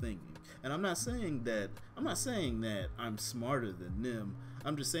level of thinking. And I'm not saying that I'm smarter than them.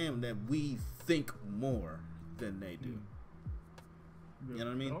 I'm just saying that we think more than they do. You know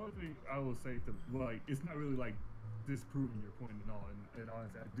what I mean? The only thing I will say it's not really like disproving your point at all, and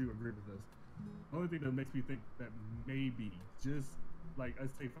honestly, I do agree with this. The only thing that makes me think that maybe, just like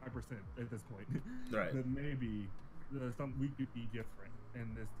I'd say 5% at this point, right? That maybe something we could be different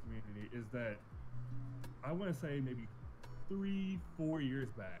in this community is that I want to say maybe 3-4 years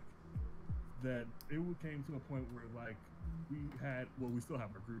back that it came to a point where like we still have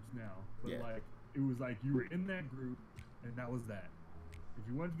our groups now, but like it was like you were in that group and that was that. If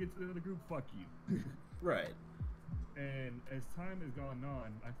you wanted to get to the other group, fuck you. Right. And as time has gone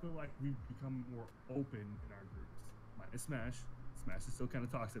on, I feel like we've become more open in our groups. Minus Smash. Smash is still kind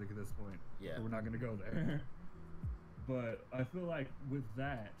of toxic at this point. Yeah. So we're not going to go there. But I feel like with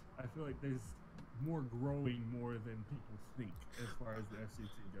that, I feel like there's more growing more than people think as far as the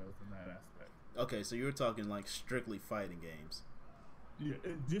FCC goes in that aspect. Okay, so you were talking like strictly fighting games. Yeah,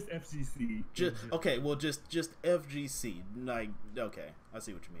 just FGC. Just FGC. Like, okay, I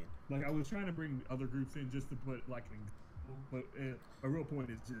see what you mean. Like, I was trying to bring other groups in just to put like an example, but a real point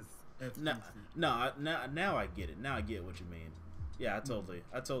is just FGC. Now I get it. Now I get what you mean. Yeah, I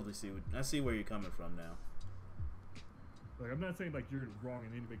totally see where you're coming from now. Like, I'm not saying like you're wrong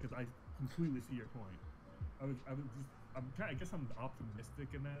in any way because I completely see your point. I guess I'm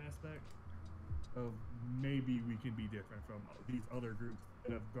optimistic in that aspect of maybe we can be different from these other groups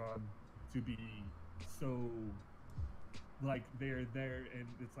that have gone to be so like they're there and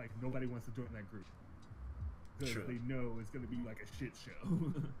it's like nobody wants to join that group because they know it's going to be like a shit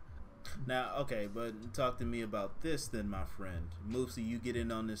show. Now, okay, but talk to me about this then, my friend. Moopsy, you get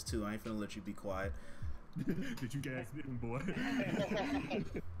in on this too. I ain't finna let you be quiet. Did you gas him, boy?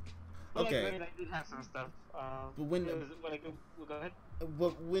 Okay. I did have some stuff. But when go ahead.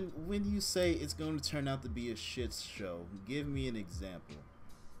 But when you say it's going to turn out to be a shit show, give me an example.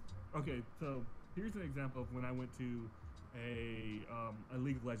 Okay, so here's an example of when I went to a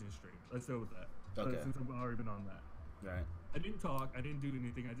League of Legends stream. Let's go with that. Okay. Since I've already been on that. Right. I didn't talk. I didn't do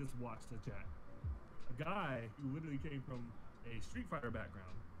anything. I just watched the chat. A guy who literally came from a Street Fighter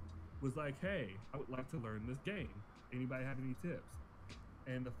background was like, "Hey, I would like to learn this game. Anybody have any tips?"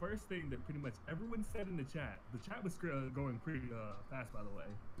 And the first thing that pretty much everyone said in the chat was going pretty fast, by the way.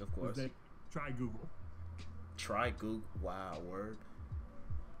 Of course. Was that try Google. Try Google. Wow, word.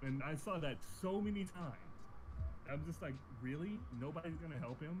 And I saw that so many times. I'm just like, really? Nobody's gonna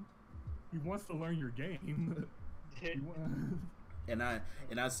help him? He wants to learn your game. And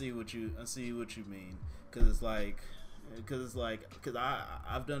I see what you mean, because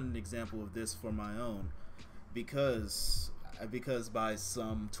I've done an example of this for my own, because because by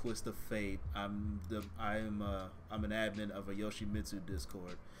some twist of fate, I'm an admin of a Yoshimitsu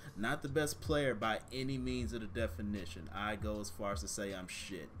Discord. Not the best player by any means of the definition. I go as far as to say I'm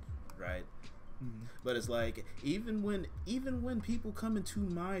shit, right? But it's like even when people come into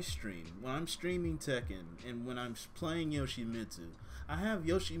my stream, when I'm streaming Tekken and when I'm playing Yoshimitsu, I have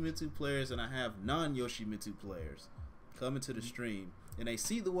Yoshimitsu players and I have non-Yoshimitsu players come into the stream and they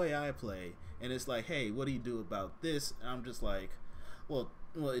see the way I play and it's like, hey, what do you do about this? And I'm just like, well,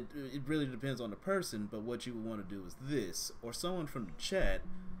 it really depends on the person, but what you would want to do is this. Or someone from the chat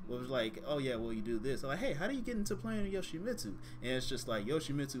was like, oh yeah, well you do this. I'm like, hey, how do you get into playing Yoshimitsu? And it's just like,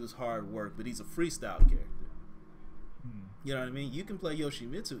 Yoshimitsu is hard work, but he's a freestyle character. You know what I mean? You can play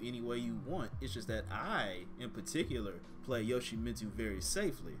Yoshimitsu any way you want. It's just that I, in particular, play Yoshimitsu very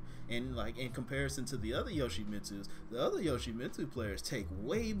safely. And like in comparison to the other Yoshimitsus, the other Yoshimitsu players take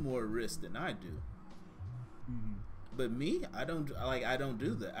way more risks than I do. But me, I don't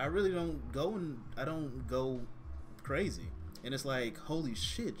do that. I really don't go crazy. And it's like, holy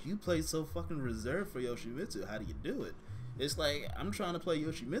shit, you play so fucking reserved for Yoshimitsu. How do you do it? It's like, I'm trying to play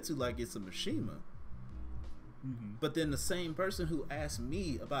Yoshimitsu like it's a Mishima. But then the same person who asked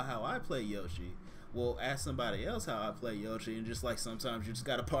me about how I play Yoshi will ask somebody else how I play Yoshi, and just like sometimes you just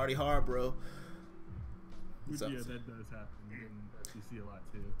gotta party hard, bro. Yeah, that does happen, and that you see a lot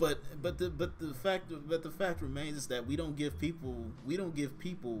too. But the fact remains is that we don't give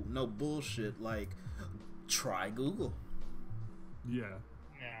people no bullshit like try Google. Yeah.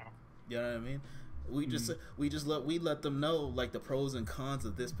 You know what I mean? We let them know like the pros and cons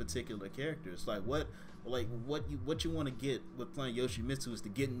of this particular character. It's like what you want to get with playing Yoshimitsu is to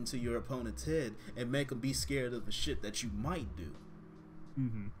get into your opponent's head and make them be scared of the shit that you might do,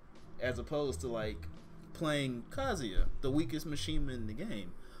 as opposed to like playing Kazuya, the weakest Mishima in the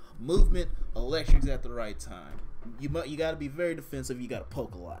game. Movement, electrics at the right time. You got to be very defensive. You got to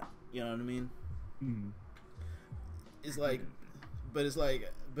poke a lot. You know what I mean? It's like, but it's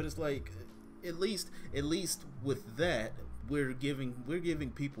like, at least with that, we're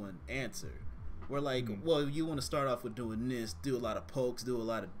giving people an answer. We're like, well, you want to start off with doing this, do a lot of pokes, do a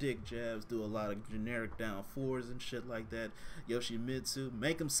lot of dick jabs, do a lot of generic down fours and shit like that. Yoshimitsu,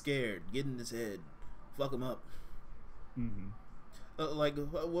 make him scared, get in his head, fuck him up. Like,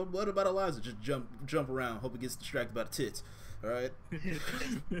 what about Eliza? Just jump around, hope he gets distracted by the tits. All right.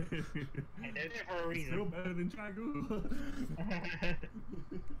 And they're there for a reason. Still better than Chagu.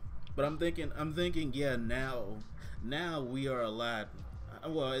 But I'm thinking, yeah. Now we are a lot.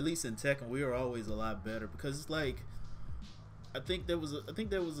 Well, at least in Tekken, we are always a lot better because it's like, I think there was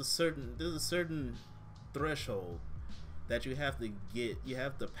a certain threshold that you have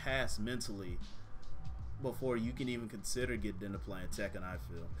to pass mentally before you can even consider getting into playing Tekken, I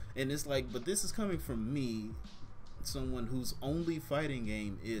feel. And it's like, but this is coming from me, someone whose only fighting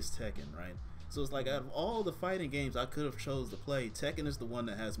game is Tekken, right? So it's like, out of all the fighting games I could have chose to play, Tekken is the one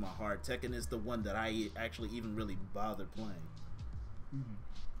that has my heart. Tekken is the one that I actually even really bother playing.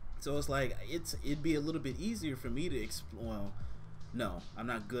 So it's like, it'd be a little bit easier for me to well, no, I'm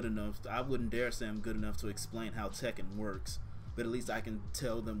not good enough. I wouldn't dare say I'm good enough to explain how Tekken works, but at least I can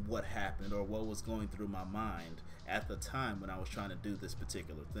tell them what happened or what was going through my mind at the time when I was trying to do this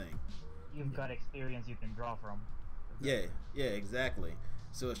particular thing. You've got experience you can draw from. Yeah, exactly.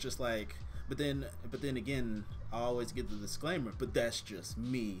 So it's just like, but then again, I always get the disclaimer, but that's just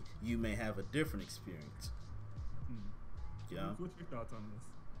me. You may have a different experience. Yeah. What's your thoughts on this?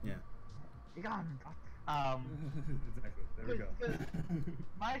 Yeah. Exactly. There we go.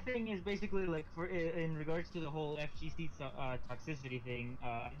 My thing is basically like in regards to the whole FGC toxicity thing.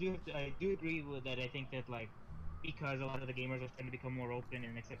 I do agree with that. I think that like because a lot of the gamers are trying to become more open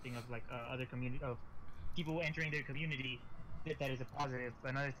and accepting of like other community of people entering their community, that is a positive.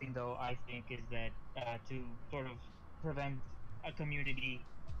 Another thing though, I think, is that to sort of prevent a community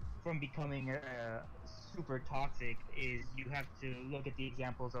from becoming super toxic, is you have to look at the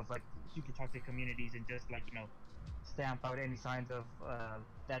examples of like super toxic communities and just like, you know, stamp out any signs of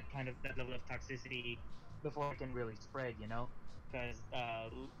that level of toxicity before it can really spread, you know? Because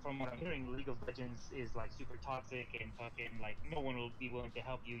from what I'm hearing, League of Legends is like super toxic and fucking like no one will be willing to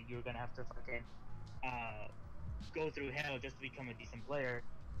help you. You're gonna have to fucking go through hell just to become a decent player,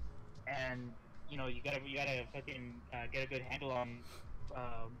 and you know you gotta fucking get a good handle on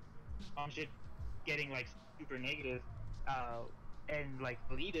shit getting like super negative, and like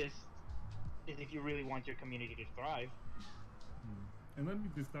elitist is if you really want your community to thrive. And let me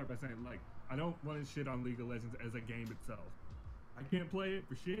just start by saying, like, I don't want to shit on League of Legends as a game itself. I can't play it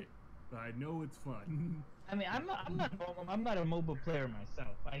for shit, but I know it's fun. I mean, I'm not a mobile player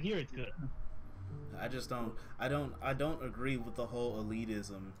myself. I hear it's good. I just don't. I don't agree with the whole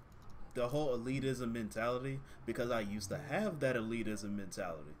elitism, mentality, because I used to have that elitism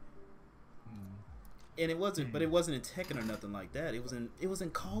mentality. And it wasn't, but it wasn't in Tekken or nothing like that. It was in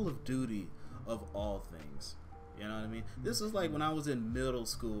Call of Duty, of all things. You know what I mean? This was like when I was in middle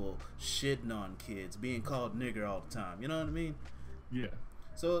school, shitting on kids, being called nigger all the time. You know what I mean? Yeah.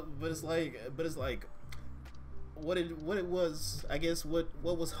 So, but it's like, what it was. I guess what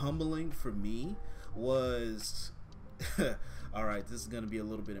was humbling for me was, all right, this is gonna be a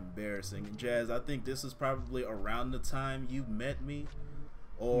little bit embarrassing, Jazz. I think this is probably around the time you met me,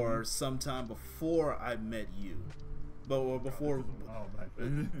 or sometime before I met you, or before,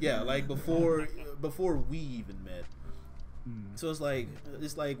 yeah, like before we even met. So it's like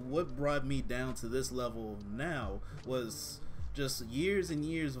what brought me down to this level now was just years and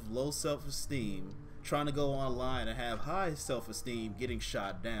years of low self-esteem, trying to go online and have high self-esteem, getting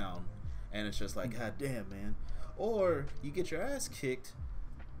shot down, and it's just like, god damn, man. Or you get your ass kicked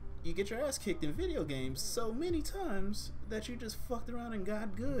in video games so many times that you just fucked around and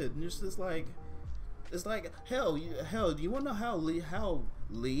got good, and it's just like, hell, do you want to know how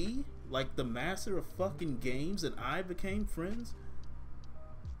Lee, like the master of fucking games, and I became friends?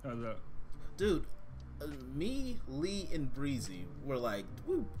 How's that? Dude, me, Lee, and Breezy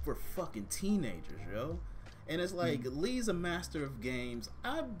were fucking teenagers, yo. And it's like, Lee's a master of games.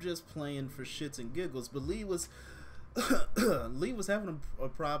 I'm just playing for shits and giggles. But Lee was having a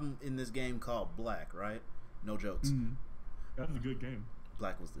problem in this game called Black, right? No jokes. That was a good game.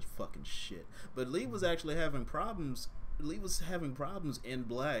 Black was the fucking shit. But Lee was actually having problems. Lee was having problems in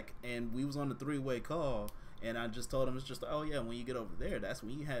Black, and we was on the three-way call. And I just told him, it's just, oh yeah, when you get over there, that's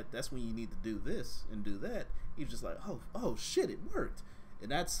when you need to do this and do that. He was just like, oh shit, it worked.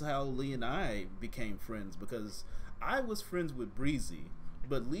 And that's how Lee and I became friends, because I was friends with Breezy,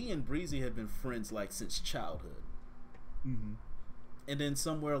 but Lee and Breezy had been friends like since childhood. And then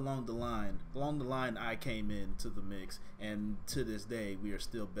somewhere along the line, I came into the mix, and to this day, we are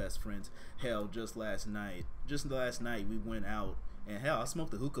still best friends. Hell, just last night, we went out, and hell, I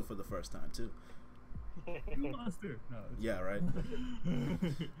smoked a hookah for the first time too. You monster. No, yeah, right.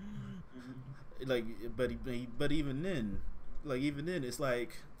 Like, but even then, it's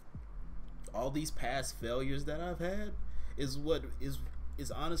like all these past failures that I've had is what is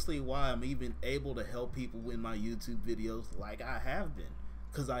honestly why I'm even able to help people in my YouTube videos like I have been,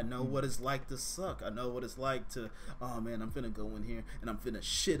 because I know what it's like to suck. I know what it's like to, oh man, I'm finna go in here and I'm finna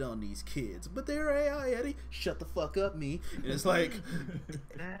shit on these kids, but they're AI, Eddie, shut the fuck up, me. And it's like,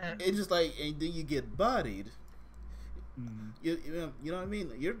 it's just like, and then you get bodied. You know what I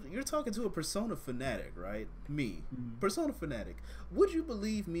mean? You're talking to a Persona fanatic, right? Me, Persona fanatic. Would you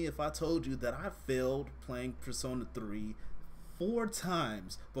believe me if I told you that I failed playing Persona 3 4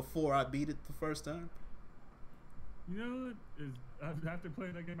 times before I beat it the first time? You know, after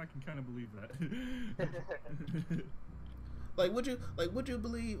playing that game, I can kind of believe that.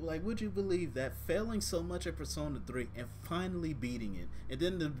 Would you believe that failing so much at Persona 3 and finally beating it, and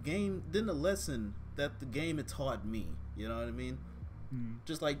then the lesson that the game had taught me, you know what I mean?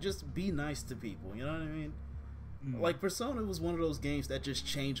 Just be nice to people, you know what I mean? Like, Persona was one of those games that just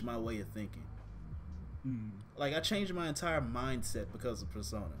changed my way of thinking. Like, I changed my entire mindset because of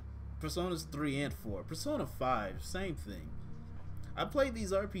Persona. Personas 3 and 4. Persona 5, same thing. I play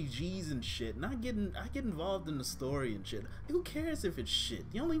these RPGs and shit, and I get involved in the story and shit. Who cares if it's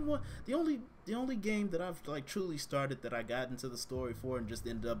shit? The only game that I've like truly started that I got into the story for and just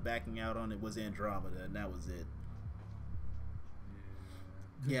ended up backing out on it was Andromeda, and that was it.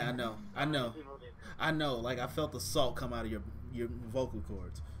 Yeah, I know. Like, I felt the salt come out of your vocal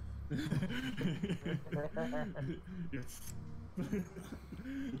cords. Yes.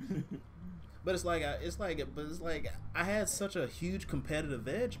 But it's like I had such a huge competitive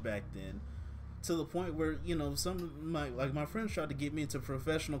edge back then, to the point where, you know, some of my friends tried to get me into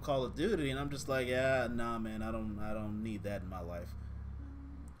professional Call of Duty, and I'm just like, yeah, nah, man, I don't need that in my life.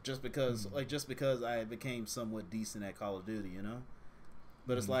 Just because I became somewhat decent at Call of Duty, you know.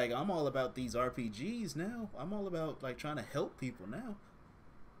 But it's like, I'm all about these RPGs now. I'm all about like trying to help people now.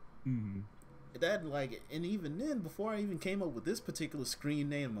 That, like, and even then, before I even came up with this particular screen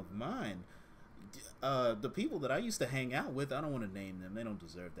name of mine, the people that I used to hang out with, I don't want to name them. They don't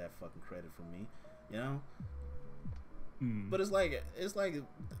deserve that fucking credit from me, you know. But it's like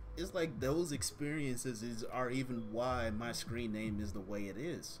those experiences are even why my screen name is the way it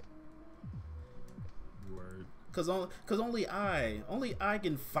is. Word. Cause only I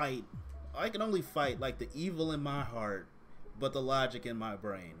can fight. I can only fight like the evil in my heart, but the logic in my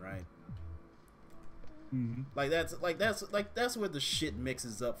brain, right? Mm-hmm. That's where the shit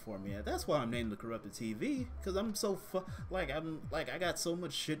mixes up for me. That's why I'm named the Corrupted TV, because I'm so I got so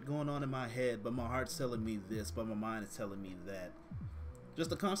much shit going on in my head, but my heart's telling me this, but my mind is telling me that. Just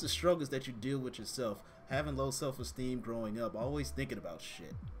the constant struggles that you deal with yourself, having low self-esteem growing up, always thinking about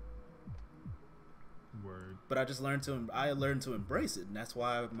shit. Word. But I learned to embrace it, and that's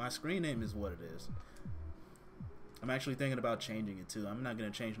why my screen name is what it is. I'm actually thinking about changing it too. I'm not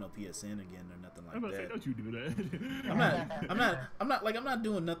gonna change no PSN again or nothing like I'm about to that. say, don't you do that? I'm not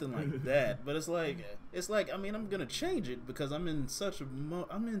doing nothing like that. But it's like I mean, I'm gonna change it because I'm in such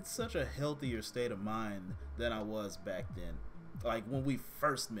a healthier state of mind than I was back then. Like when we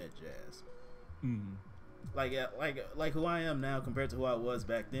first met, Jazz. Mm. Like who I am now compared to who I was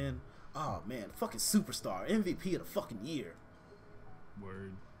back then. Oh man, fucking superstar, MVP of the fucking year.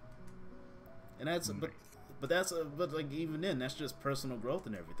 Word. And that's nice. but like even then, that's just personal growth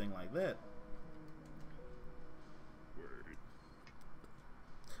and everything like that. Word.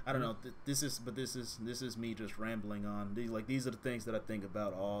 I don't know. This is me just rambling on. These are the things that I think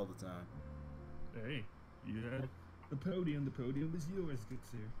about all the time. Hey, you had the podium. The podium is yours, good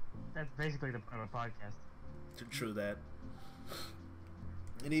sir. That's basically the point of a podcast. True that.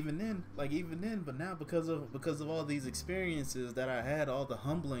 And even then, but now because of all these experiences that I had, all the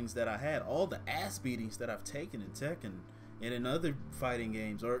humblings that I had, all the ass beatings that I've taken in Tekken and in other fighting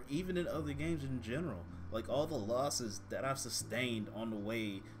games, or even in other games in general, like all the losses that I've sustained on the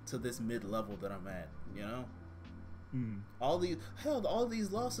way to this mid-level that I'm at, you know? All these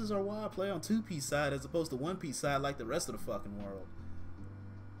losses are why I play on 2-piece side as opposed to 1-piece side like the rest of the fucking world.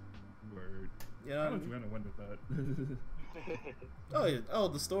 Word. You know? I was gonna wonder that. Oh yeah. Oh,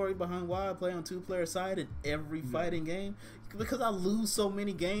 the story behind why I play on 2-player side in every fighting game, because I lose so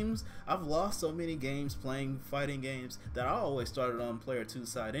many games. I've lost so many games playing fighting games that I always started on player 2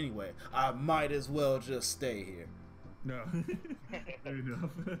 side anyway. I might as well just stay here. No. Fair enough.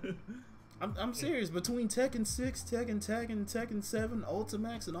 I'm serious. Between Tekken 6, Tekken Tag, and Tekken 7,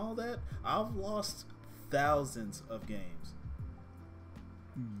 Ultimax, and all that, I've lost thousands of games.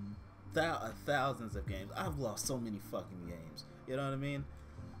 Thousands of games. I've lost so many fucking games. You know what I mean?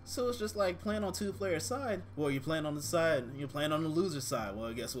 So it's just like playing on 2-player side. Well, you're playing on the side. You're playing on the loser side.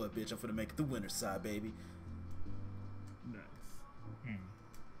 Well, guess what, bitch? I'm finna make it the winner side, baby. Nice.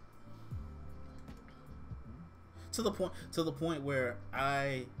 To the point where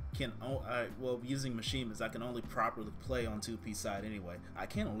I can, using Mishimas, I can only properly play on 2-piece side anyway. I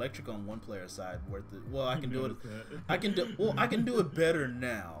can't electric on 1-player side worth it. Well, I can do it. I can do it better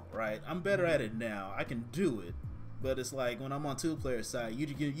now, right? I'm better at it now. I can do it, but it's like when I'm on 2-player side,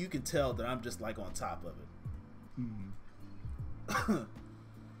 you can tell that I'm just like on top of it.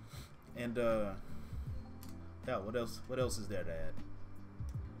 And yeah, what else is there to add?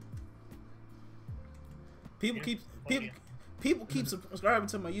 People keep subscribing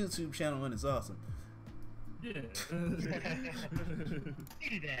to my YouTube channel, and it's awesome. Yeah.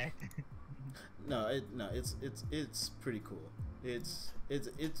 It's pretty cool. It's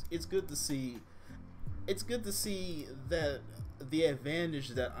good to see. It's good to see that the advantage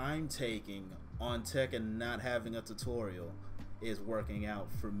that I'm taking on Tekken not having a tutorial is working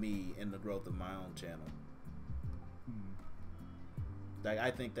out for me in the growth of my own channel. Like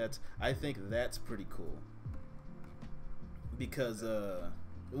I think that's pretty cool. Because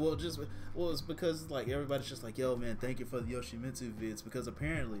it's because like everybody's just like, yo man, thank you for the Yoshimitsu vids, because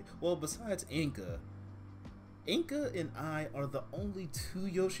apparently, well, besides Inka and I are the only 2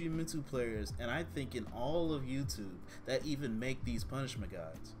 Yoshimitsu players, and I think in all of YouTube, that even make these punishment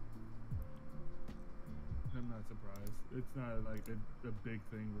guides. I'm not surprised. It's not like a big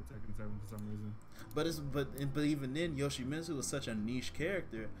thing with Tekken 7 for some reason. But even then, Yoshimitsu is such a niche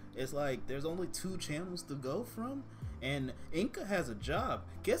character. It's like there's only 2 channels to go from, and Inka has a job.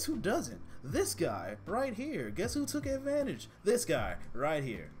 Guess who doesn't? This guy right here. Guess who took advantage? This guy right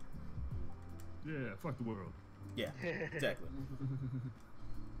here. Yeah, fuck the world. Yeah, exactly.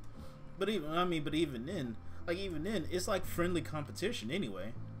 But even then, it's like friendly competition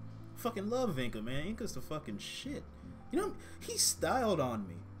anyway. Fucking love Inka, man. Inka's the fucking shit. You know, he styled on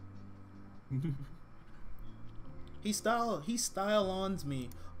me. he style-ons me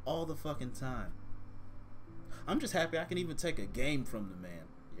all the fucking time. I'm just happy I can even take a game from the man.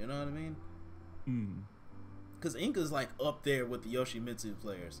 You know what I mean? Because Inka's like up there with the Yoshimitsu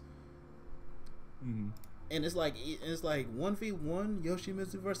players. And it's like 1v1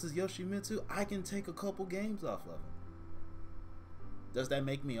 Yoshimitsu versus Yoshimitsu. I can take a couple games off of him. Does that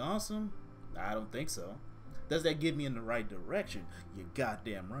make me awesome? I don't think so. Does that get me in the right direction? You're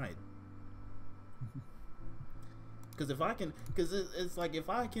goddamn right. Because if I can, because it's like if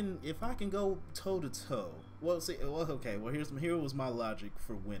I can go toe to toe. Well, see, well, okay. Well, here was my logic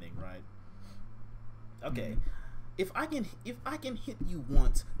for winning, right? Okay, if I can hit you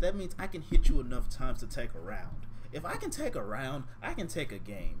once, that means I can hit you enough times to take a round. If I can take a round, I can take a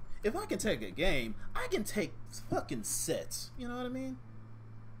game. If I can take a game, I can take fucking sets. You know what I mean?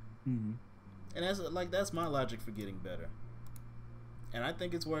 Mm-hmm. And that's my logic for getting better. And I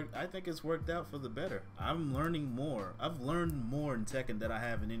think it's worked out for the better. I'm learning more. I've learned more in Tekken than I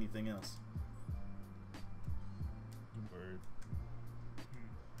have in anything else. Word.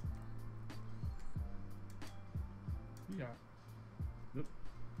 Yeah. Yep.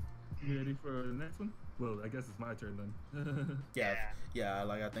 You ready for the next one? Well, I guess it's my turn then. Yeah.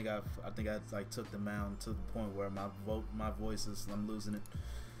 Like I think I like took the mound to the point where my voice is, I'm losing it.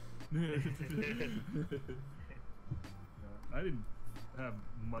 I didn't have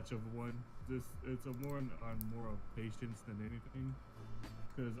much of one. Just it's a more of patience than anything,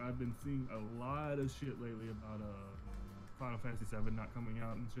 because I've been seeing a lot of shit lately about Final Fantasy VII not coming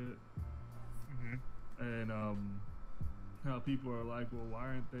out and shit. And how people are like, well, why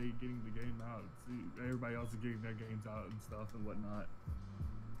aren't they getting the game out? See, everybody else is getting their games out and stuff and whatnot.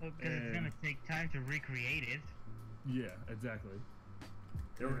 Well, because it's gonna take time to recreate it. Yeah, exactly.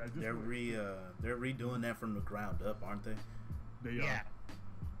 They're redoing that from the ground up, aren't they? They are.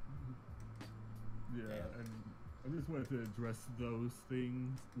 Yeah, and I just wanted to address those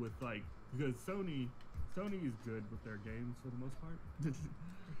things with because Sony is good with their games for the most part.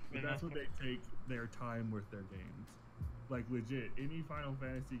 But that's what they take their time with their games. Like legit, any Final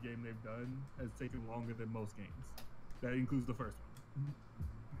Fantasy game they've done has taken longer than most games. That includes the first one.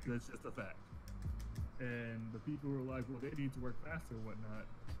 That's just a fact. And the people who are like, well, they need to work faster and whatnot.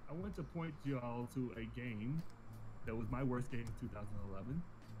 I want to point y'all to a game that was my worst game in 2011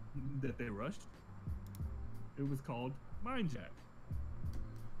 that they rushed. It was called Mind Jack.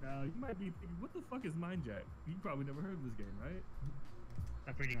 Now, you might be thinking, what the fuck is Mind Jack? You probably never heard of this game, right?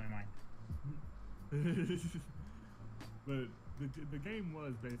 Stop reading my mind. But the game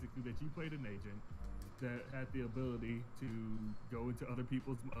was basically that you played an agent that had the ability to go into other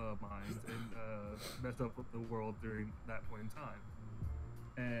people's minds and mess up with the world during that point in time.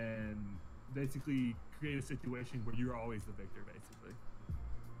 And basically create a situation where you're always the victor, basically.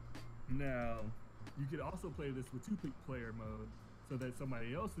 Now, you could also play this with two-player mode, so that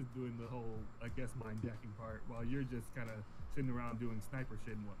somebody else is doing the whole, I guess, mind-jacking part, while you're just kind of sitting around doing sniper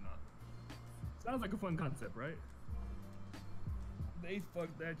shit and whatnot. Sounds like a fun concept, right? They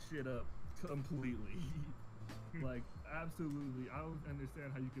fucked that shit up completely. Like, absolutely. I don't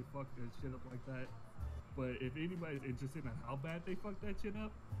understand how you could fuck that shit up like that. But if anybody's interested in how bad they fucked that shit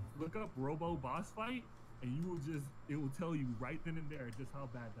up, look up Robo Boss Fight, and it will tell you right then and there just how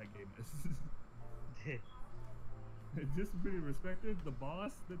bad that game is. And just to put it in perspective, the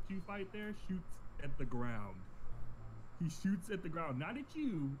boss that you fight there shoots at the ground. He shoots at the ground, not at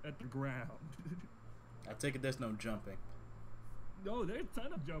you, at the ground. I take it there's no jumping. No, there's a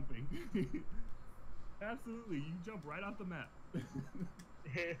ton of jumping. Absolutely, you jump right off the map.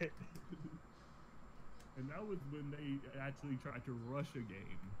 And that was when they actually tried to rush a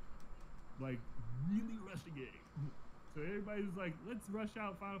game. Like, really rush a game. So everybody was like, let's rush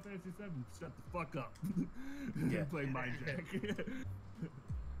out Final Fantasy VII. Shut the fuck up. Yeah. Play Mind Jack.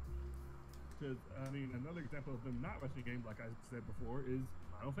 Because, I mean, another example of them not rushing a game, like I said before, is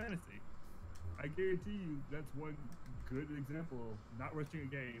Final Fantasy. I guarantee you that's one good example of not rushing a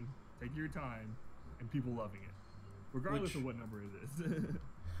game, taking your time, and people loving it. Regardless of what number it is.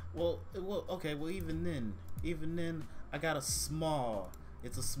 Well, okay. Well, even then, I got it's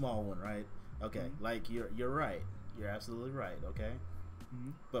a small one, right? Okay, Mm-hmm. like you're right. You're absolutely right. Okay,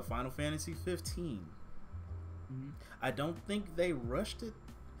 but Final Fantasy 15, I don't think they rushed it,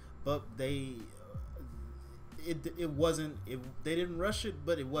 but they didn't rush it,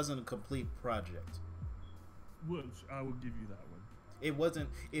 but it wasn't a complete project. Which I will give you that one. It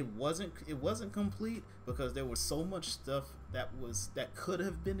wasn't complete because there was so much stuff that could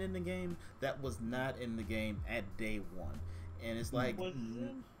have been in the game that was not in the game at day one, and it's like what's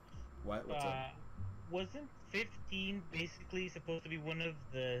up? Wasn't 15 basically supposed to be one of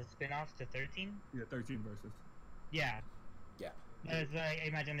the spin-offs to 13? Yeah, 13 versus. Yeah. Yeah. As I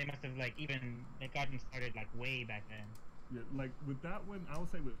imagine they must have gotten started way back then. Yeah, like with that one, I would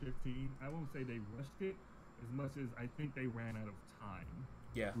say with 15, I won't say they rushed it as much as I think they ran out of time.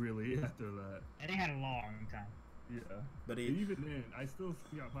 Yeah. Really, after that. And they had a long time. Yeah. But even then, I still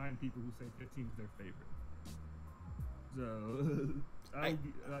find people who say 15 is their favorite. So, as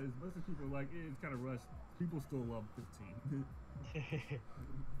much as people are like, it's kind of rushed, people still love 15.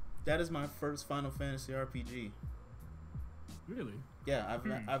 That is my first Final Fantasy RPG. Really? Yeah,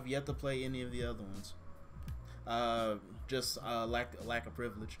 I've yet to play any of the other ones. Just lack of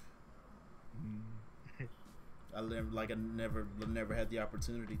privilege. I never had the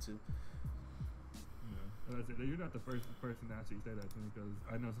opportunity to. Yeah, and I said you're not the first person to actually say that to me, because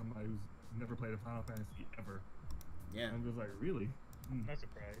I know somebody who's never played a Final Fantasy ever. Yeah, I'm just like, really? Not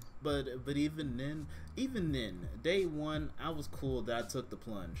surprised. But even then, day one, I was cool that I took the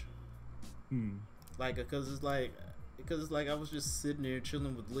plunge. Like, because it's like I was just sitting there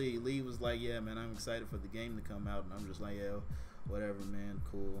chilling with Lee. Lee was like, "Yeah, man, I'm excited for the game to come out," and I'm just like, "Yeah, whatever, man,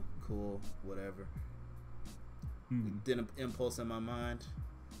 cool, whatever." Then an impulse in my mind,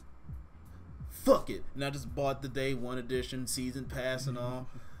 fuck it, and I just bought the day one edition, season pass and all.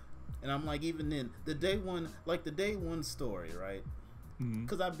 And I'm like, even then, the day one story, right?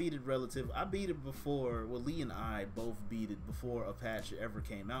 Because I beat it before. Well, Lee and I both beat it before a patch ever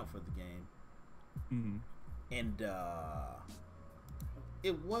came out for the game. And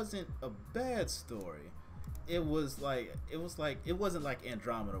it wasn't a bad story. It wasn't like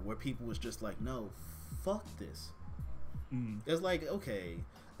Andromeda, where people was just like, no, fuck this. It's like, okay,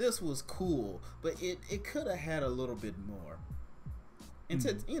 this was cool, but it could have had a little bit more. And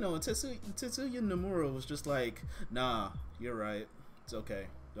Tetsuya Nomura was just like, nah, you're right, it's okay,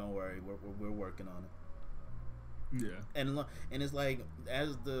 don't worry, we're working on it. Yeah. And it's like,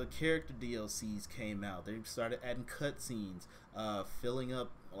 as the character DLCs came out, they started adding cutscenes, filling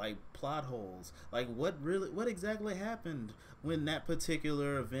up like plot holes. Like, what exactly happened when that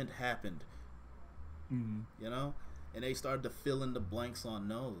particular event happened? You know? And they started to fill in the blanks on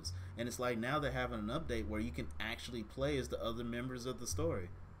those. And it's like, now they're having an update where you can actually play as the other members of the story.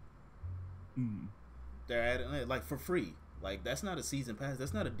 They're adding, like, for free. Like, that's not a season pass.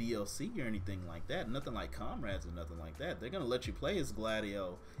 That's not a DLC or anything like that. Nothing like Comrades or nothing like that. They're going to let you play as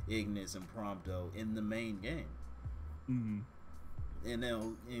Gladio, Ignis, and Prompto in the main game. And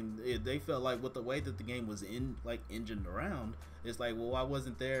they felt like, with the way that the game was engined around, it's like, well, why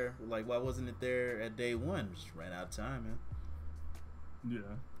wasn't it there at day one? Just ran out of time, man.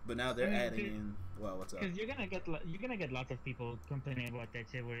 Yeah. But now they're adding in. Well, what's up? Because you're gonna get lots of people complaining about that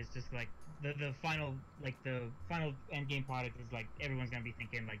shit, where it's just like the final end game product is like, everyone's gonna be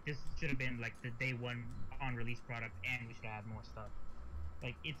thinking like, this should have been like the day one on release product, and we should have more stuff.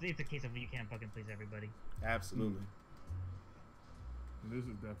 Like, it's a case of you can't fucking please everybody. Absolutely. This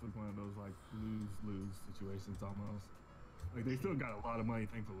is definitely one of those like lose situations almost. Like, they still got a lot of money,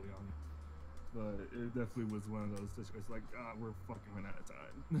 thankfully, on it. But it definitely was one of those situations like, we're fucking running out of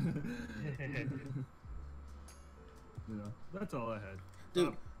time. You know, that's all I had.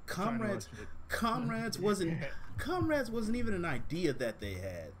 Dude, Comrades wasn't even an idea that they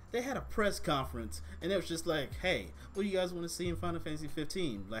had. They had a press conference, and it was just like, hey, what do you guys want to see in Final Fantasy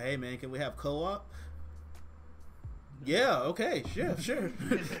 15? Like, hey man, can we have co-op? Yeah, okay, sure.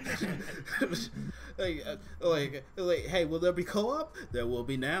 like, hey, will there be co-op? There will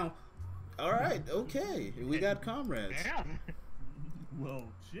be now. All right, okay, we got Comrades. Yeah.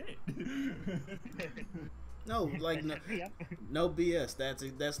 Well, shit. No, like, no BS.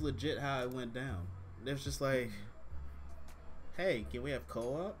 That's legit how it went down. It's just like, hey, can we have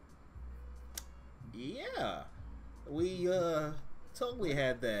co-op? Yeah, we totally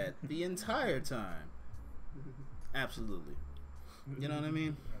had that the entire time. Absolutely. You know what I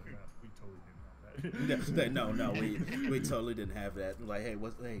mean? We totally didn't have that. No, we totally didn't have that. Like, hey,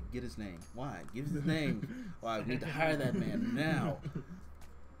 get his name. Why? Give his name. Why? We need to hire that man now.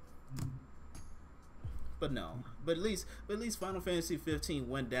 But no. But at least Final Fantasy 15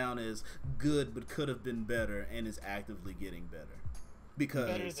 went down as good, but could have been better, and is actively getting better. Because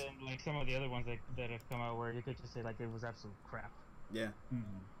better than like some of the other ones that have come out, where you could just say like it was absolute crap. Yeah.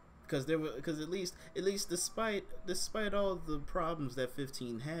 Because at least despite all the problems that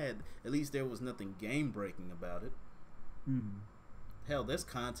 15 had, at least there was nothing game breaking about it. Hell, there's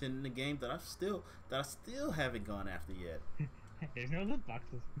content in the game that I still haven't gone after yet. There's no loot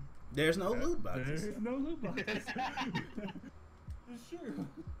boxes. There's no loot boxes. There's no loot boxes. Sure.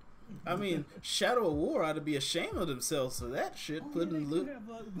 I mean, Shadow of War ought to be ashamed of themselves for that shit. Putting loot. Have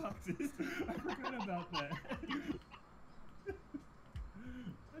loot boxes. I forgot about that.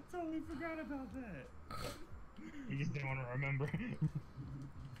 I totally forgot about that. You just didn't want to remember.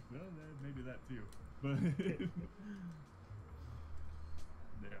 Well, maybe that too. But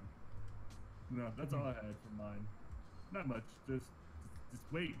yeah. No, that's all I had for mine. Not much. Just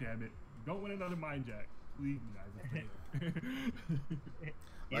wait, damn it. Don't win another mind jack. Leave me, guys.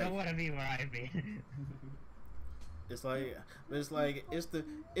 You don't want to be where I be. It's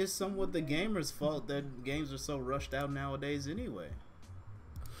somewhat the gamer's fault that games are so rushed out nowadays anyway.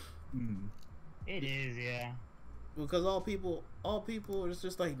 It is, yeah. because all people is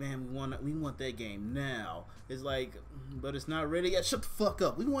just like, man, we want that game now. It's like, but it's not ready yet. Shut the fuck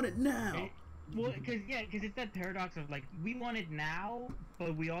up. We want it now. Well, because it's that paradox of like we want it now,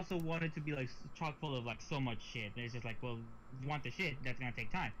 but we also want it to be like chock full of like so much shit. And it's just like, well, you want the shit, that's gonna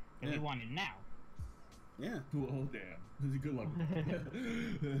take time, but we want it now. Yeah. Oh damn. Good luck with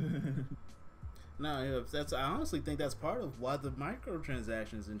that. No, I honestly think that's part of why the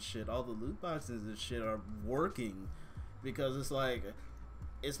microtransactions and shit, all the loot boxes and shit are working, because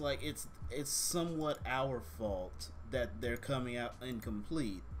it's somewhat our fault that they're coming out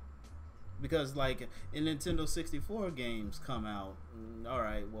incomplete. Because like in Nintendo 64 games come out, all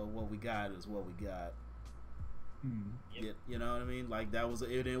right, well, what we got is what we got. Yep. You know what I mean? Like that was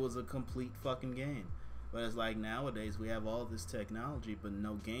it was a complete fucking game. But it's like nowadays we have all this technology, but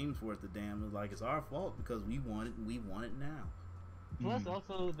no game's worth a damn. It's like it's our fault because we want it now. Plus,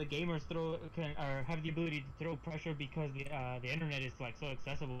 also the gamers have the ability to throw pressure because the internet is like so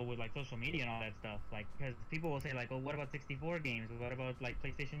accessible with like social media and all that stuff. Like, because people will say like, oh, what about 64 games? What about like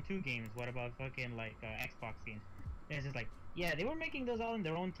PlayStation 2 games? What about fucking like Xbox games? And it's just like, yeah, they were making those all in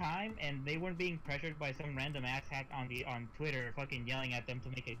their own time, and they weren't being pressured by some random asshat on Twitter, fucking yelling at them to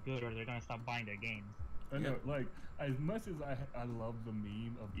make it good, or they're gonna stop buying their games. I know, like, as much as I love the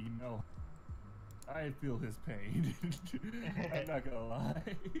meme of email, I feel his pain. I'm not gonna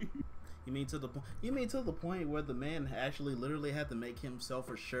lie. You mean to the point where the man actually literally had to make himself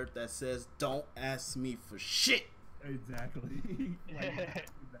a shirt that says "Don't ask me for shit." Exactly. Like, to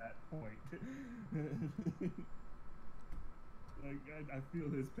that point. Like, I feel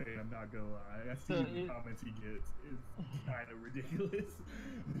his pain, I'm not gonna lie. I see the comments he gets. It's kind of ridiculous.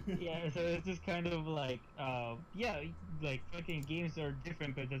 Yeah, so it's just kind of like, like fucking games are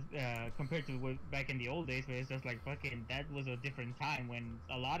different, but compared to what back in the old days, but it's just like fucking that was a different time when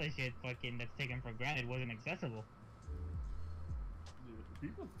a lot of shit fucking that's taken for granted wasn't accessible.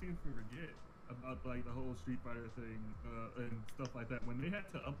 People seem to forget about like the whole Street Fighter thing and stuff like that. When they had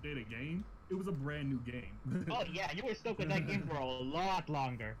to update a game, it was a brand new game. Oh yeah, you were stuck with that game for a lot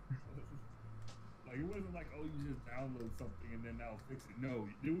longer. Like, it wasn't like, oh, you just download something and then that'll fix it. No,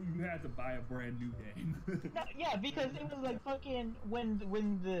 you had to buy a brand new game. No, yeah, because it was like fucking when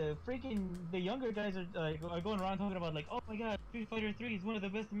the younger guys are going around talking about like, oh my god, Street Fighter 3 is one of the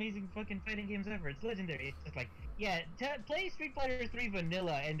best amazing fucking fighting games ever. It's legendary. It's just like, yeah, play Street Fighter 3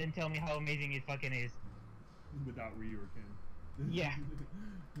 vanilla and then tell me how amazing it fucking is. Without Ryu or Ken. Yeah.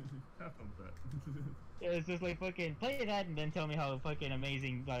 Have fun with that. It's just like fucking play that and then tell me how fucking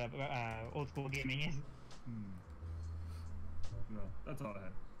amazing old school gaming is. No, that's all I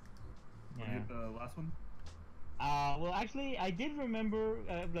had. Yeah. Want to get the last one? Well, actually, I did remember,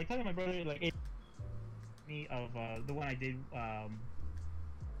 like, telling my brother, like, me of the one I did want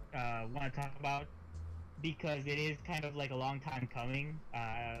to talk about, because it is kind of like a long time coming.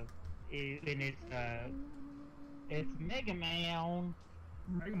 And it's Mega Man.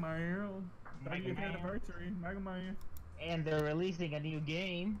 Mega Man. 30th anniversary. Mega Man. And they're releasing a new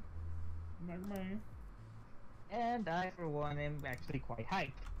game. Mega Man. And I, for one, am actually quite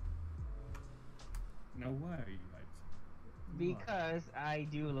hyped. Now, why are you hyped? Because I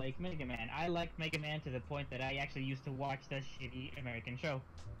do like Mega Man. I liked Mega Man to the point that I actually used to watch that shitty American show.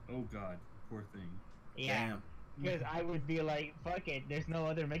 Oh god, poor thing. Yeah. Damn. Because I would be like, fuck it, there's no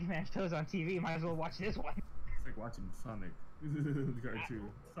other Mega Man shows on TV, might as well watch this one. It's like watching Sonic.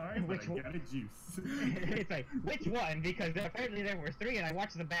 Cartoon. Sorry, but Which I one? got a juice. It's like, which one? Because apparently there were 3 and I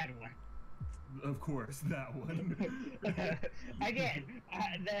watched the bad one. Of course, that one. Again,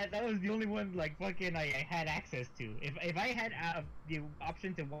 that was the only one, like, fucking I had access to. If I had the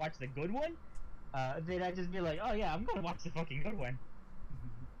option to watch the good one, then I'd just be like, oh yeah, I'm gonna watch the fucking good one.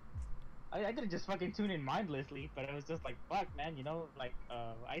 I didn't just fucking tune in mindlessly, but I was just like, fuck, man, you know, like,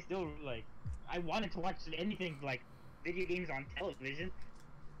 I still, like, I wanted to watch anything, like, video games on television.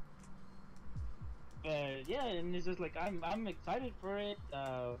 Yeah, and it's just like, I'm excited for it.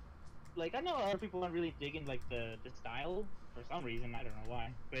 Like, I know a lot of people aren't really digging, like, the style, for some reason, I don't know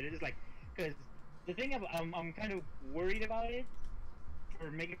why, but it is like, because the thing I'm kind of worried about it,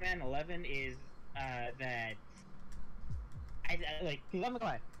 for Mega Man 11, is, that, I like, because I'm not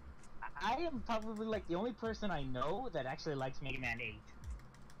gonna lie, I am probably, like, the only person I know that actually likes Mega Man 8,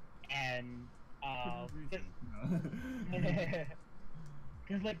 and,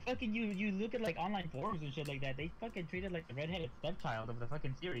 because, like, fucking, you look at, like, online forums and shit like that, they fucking treated like the redheaded stepchild of the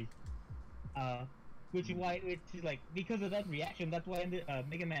fucking series. Which is why it's like, because of that reaction, that's why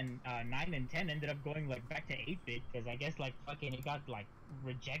Mega Man 9 and 10 ended up going like back to 8-bit, because I guess like fucking it got like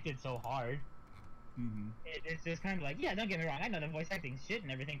rejected so hard. It's just kind of like, yeah, don't get me wrong, I know the voice acting shit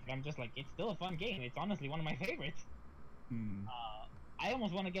and everything, but I'm just like, it's still a fun game. It's honestly one of my favorites. I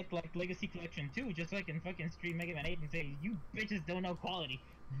almost want to get like Legacy Collection 2 just so I can fucking stream Mega Man 8 and say, you bitches don't know quality.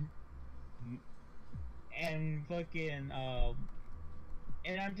 And fucking,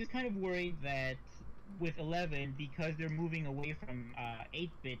 and I'm just kind of worried that with 11, because they're moving away from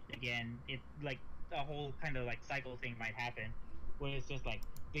 8-bit again, it's like a whole kind of like cycle thing might happen, where it's just like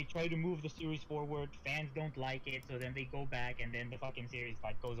they try to move the series forward, fans don't like it, so then they go back, and then the fucking series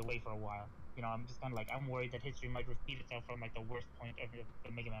like goes away for a while. You know, I'm just kind of like, I'm worried that history might repeat itself from like the worst point of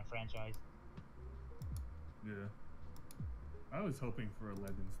the Mega Man franchise. Yeah. I was hoping for a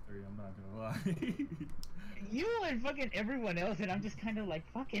Legends 3, I'm not gonna lie. You and fucking everyone else, and I'm just kind of like,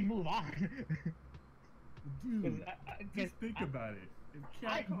 fucking move on. Dude, just think about it. If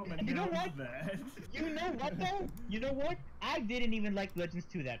Capcom you know what? That. You know what though? You know what? I didn't even like Legends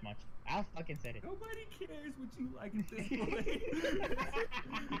 2 that much. I'll fucking say it. Nobody cares what you like at this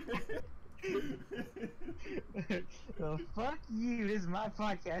point. Well, fuck you. This is my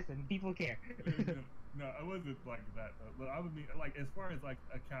podcast and people care. No, I wasn't like that though. But I would mean, like, as far as like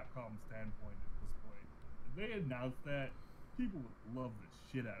a Capcom standpoint at this point, if they announced that, people would love the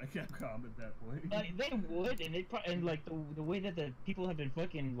shit out of Capcom at that point. Like, they would, and like the way that the people have been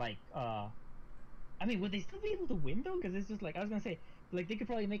fucking like, I mean, would they still be able to win though? Because it's just like, I was gonna say, like, they could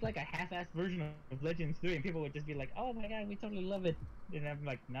probably make like a half-assed version of Legends 3, and people would just be like, oh my god, we totally love it. And I'm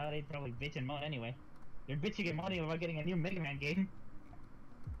like, no, they'd probably bitch and moan anyway. They're bitching and moaning about getting a new Mega Man game.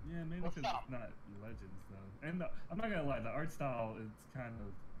 Yeah, maybe because it's not Legends though. And I'm not gonna lie, the art style is kind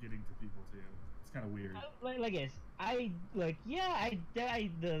of getting to people too. It's kind of weird. Like this,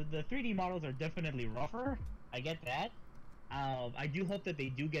 the 3D models are definitely rougher. I get that. I do hope that they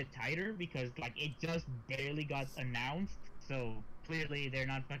do get tighter because like it just barely got announced, so clearly they're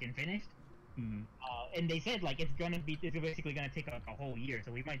not fucking finished. And they said like it's basically gonna take like a whole year,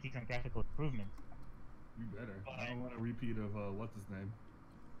 so we might see some graphical improvements. You better. I don't want a repeat of what's his name.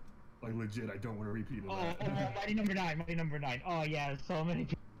 Like legit, I don't want a repeat of that. Mighty Number 9. Oh yeah, so many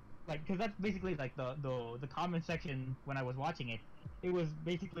people. Like, because that's basically like the comment section when I was watching it. It was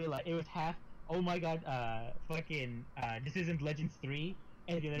basically like, it was half, oh my god, this isn't Legends 3,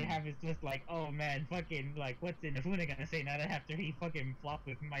 and the other half is just like, oh man, fucking, like, what's Inafune gonna say now that after he fucking flopped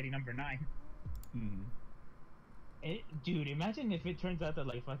with Mighty Number 9? Dude, imagine if it turns out that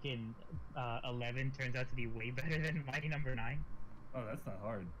like fucking 11 turns out to be way better than Mighty Number 9. Oh, that's not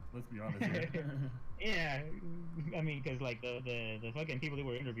hard. Let's be honest here. Yeah, I mean, because like the fucking people that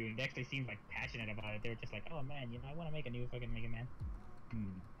were interviewing, they actually seemed like passionate about it. They were just like, oh man, you know, I want to make a new fucking Mega Man.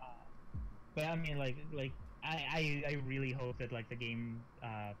 But I mean, like I really hope that like the game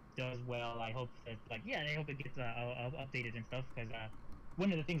does well. I hope that like, yeah, I hope it gets updated and stuff, because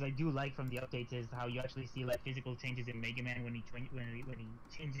one of the things I do like from the updates is how you actually see like physical changes in Mega Man when he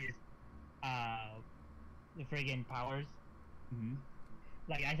changes the friggin' powers.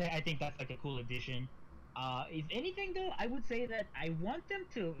 Like I think that's like a cool addition. If anything though, I would say that I want them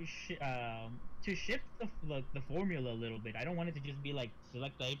to shift the formula a little bit. I don't want it to just be like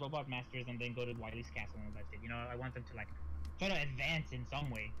select the 8 Robot Masters and then go to Wily's Castle and all that shit. You know, I want them to like try to advance in some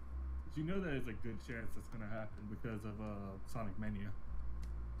way. But you know that there's a good chance that's gonna happen because of Sonic Mania.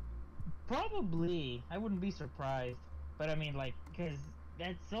 Probably, I wouldn't be surprised. But I mean, like, because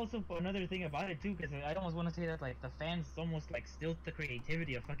that's also another thing about it too, because I almost want to say that like the fans almost like stilt the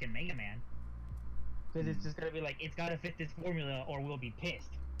creativity of fucking Mega Man, because it's just gonna be like, it's gotta fit this formula or we'll be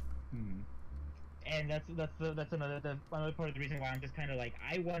pissed. And that's another part of the reason why I'm just kind of like,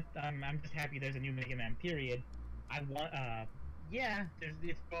 I'm just happy there's a new Mega Man period. I want yeah,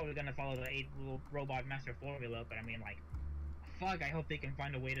 it's probably gonna follow the 8 Robot Master formula, but I mean, like, fuck, I hope they can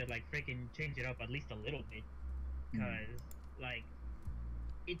find a way to like freaking change it up at least a little bit, because like,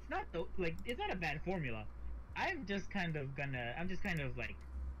 it's not a bad formula. I'm just kind of like,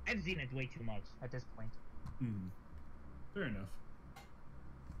 I've seen it way too much at this point. Fair enough.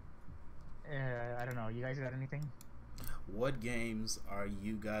 I don't know. You guys got anything? What games are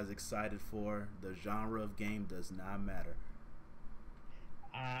you guys excited for? The genre of game does not matter.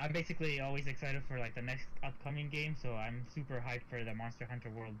 I'm basically always excited for like the next upcoming game, so I'm super hyped for the Monster Hunter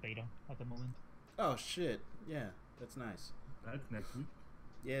World beta at the moment. Oh shit! Yeah, that's nice. That's next week.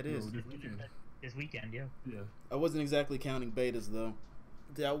 Yeah, it is. This weekend, yeah. Yeah. I wasn't exactly counting betas though.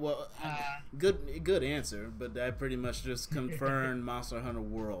 Yeah, well, good answer, but that pretty much just confirmed Monster Hunter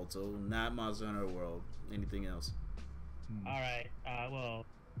World, so not Monster Hunter World. Anything else? All right. Well,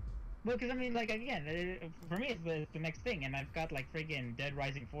 because I mean, like, again, for me, it's the next thing, and I've got like friggin' Dead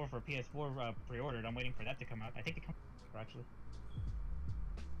Rising 4 for PS4 pre-ordered. I'm waiting for that to come out. I think it comes out actually.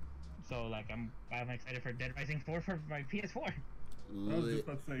 So like I'm excited for Dead Rising 4 for my PS4. I was just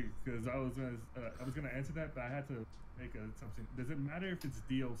about to say, because I was gonna answer that, but I had to make a assumption. Does it matter if it's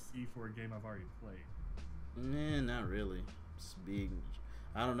DLC for a game I've already played? Nah, not really. It's big.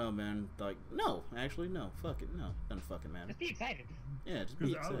 I don't know, man. Like, no, actually, no. Fuck it, no. Doesn't fucking matter. Just be excited. Yeah, just be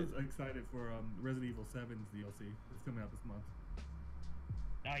Because I excited. was excited for Resident Evil 7's DLC. It's coming out this month.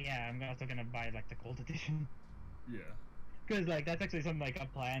 Oh yeah, I'm also gonna buy like the gold edition. Yeah. Cause like that's actually something like I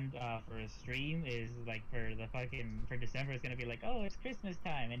planned for a stream is like for December it's gonna be like, oh, it's Christmas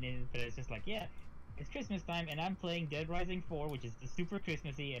time, and then but it's just like, yeah, it's Christmas time and I'm playing Dead Rising 4, which is super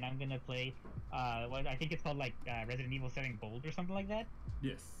Christmassy, and I'm gonna play what I think it's called like Resident Evil 7 Gold or something like that.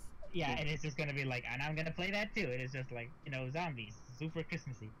 Yes. Yeah, and it's just gonna be like, and I'm gonna play that too. It is just like, you know, zombies, super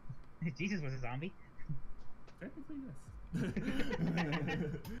Christmassy. Jesus was a zombie. Technically, yes.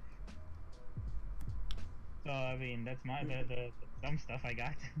 So I mean, that's the some stuff I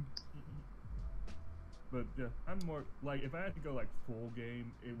got. But yeah, I'm more like, if I had to go like full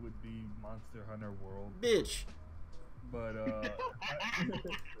game, it would be Monster Hunter World. Bitch. But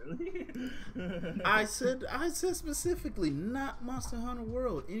really? I said specifically not Monster Hunter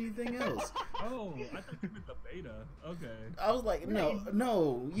World. Anything else? Oh, I thought you meant the beta. Okay. I was like,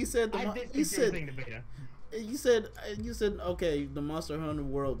 no. You said you said okay, the Monster Hunter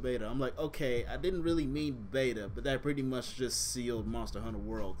World beta. I'm like, okay, I didn't really mean beta, but that pretty much just sealed Monster Hunter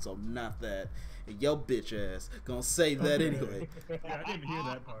World, so not that. And yo bitch ass gonna say that anyway. Yeah, I didn't hear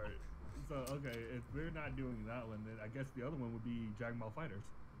that part. So okay, if we're not doing that one, then I guess the other one would be Dragon Ball Fighters.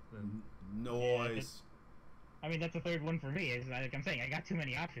 Then. Noise. I mean, that's the third one for me. Is like I'm saying, I got too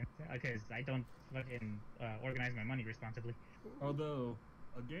many options because I don't fucking organize my money responsibly. Although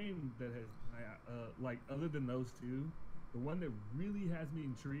a game that has like, other than those two, the one that really has me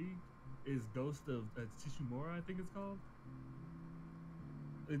intrigued is Ghost of Tsushimura, I think it's called.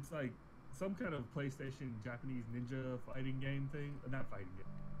 It's like some kind of PlayStation Japanese ninja fighting game thing. Not fighting game.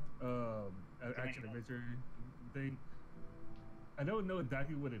 Action adventure thing. I don't know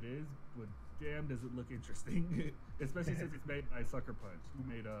exactly what it is, but damn, does it look interesting. Especially since it's made by Sucker Punch, who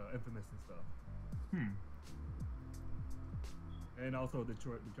made Infamous and stuff. And also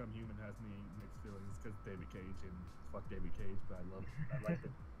Detroit Become Human has me mixed feelings because David Cage, and fuck David Cage, but I like the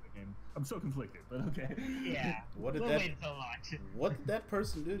game. I'm so conflicted, but okay. Yeah. What did What did that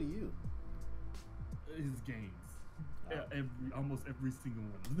person do to you? His games. Almost every single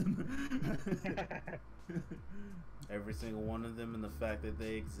one of them. Every single one of them, and the fact that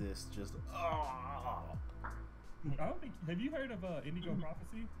they exist, just I don't think. Have you heard of Indigo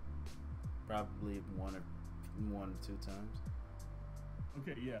Prophecy? Probably one or two times.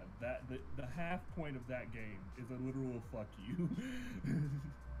 Okay, yeah, that the half point of that game is a literal fuck you.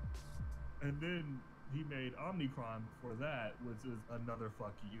 And then he made Omnicron for that, which is another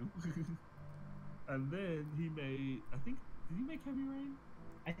fuck you. And then he made, I think, did he make Heavy Rain?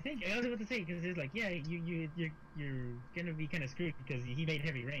 I think I was about to say, because it's like, yeah, you're gonna be kind of screwed because he made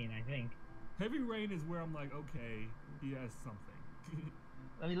Heavy Rain. I think Heavy Rain is where I'm like, okay, he has something.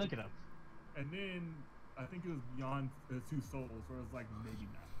 Let me look it up. And then I think it was Beyond Two Souls, where it was like, maybe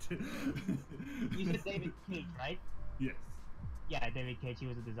not. You said David Cage, right? Yes. Yeah, David Cage. He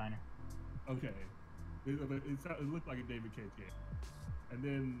was a designer. Okay. It looked like a David Cage game. And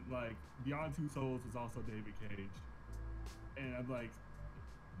then, like, Beyond Two Souls was also David Cage. And I'm like,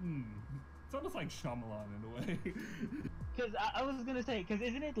 it's almost like Shyamalan in a way. Because I was gonna say, because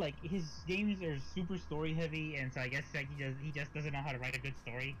isn't it like his games are super story heavy, and so I guess like he just doesn't know how to write a good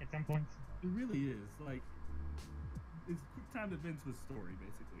story at some points. It really is. Like, it's quick time events with story,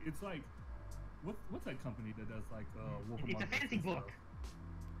 basically. It's like, what's that company that does like Wolf Among Us? It's a fancy book.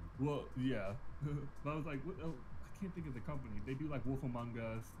 Well, yeah. But I was like, I can't think of the company. They do like Wolf Among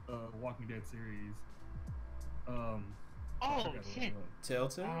Us, Walking Dead series. Oh shit.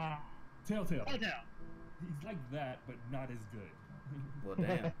 Telltale. Telltale. Telltale. He's like that, but not as good. Well,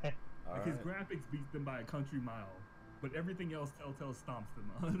 damn. Like his graphics beat them by a country mile, but everything else Telltale stomps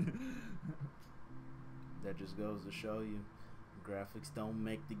them on. That just goes to show you, graphics don't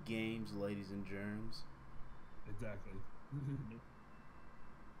make the games, ladies and germs. Exactly.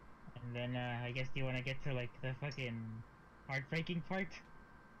 And then I guess you want to get to like the fucking heartbreaking part.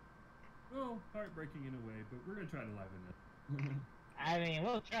 Well, heartbreaking in a way, but we're gonna try to liven it. I mean,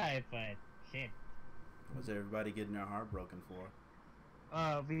 we'll try, but shit. What's everybody getting their heart broken for?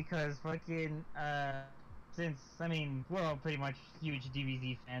 Because fucking since I mean we're all pretty much huge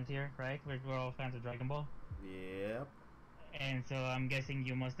DBZ fans here, right? We're all fans of Dragon Ball. Yep. And so I'm guessing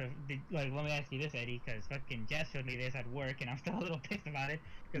you must have like. Let me ask you this, Eddie, because fucking Jess showed me this at work, and I'm still a little pissed about it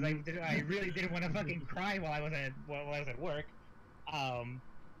because I really didn't want to fucking cry while I was at work.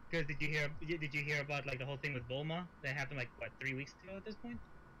 Because did you hear about like the whole thing with Bulma that happened like what 3 weeks ago at this point?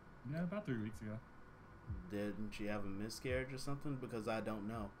 Yeah, about 3 weeks ago. Didn't she have a miscarriage or something? Because I don't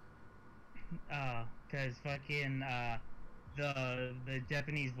know. Cause fucking the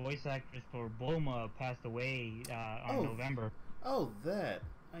Japanese voice actress for Bulma passed away on November. Oh, that.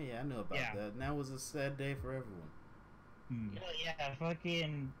 Oh yeah, I know about Yeah. that. And that was a sad day for everyone. Yeah,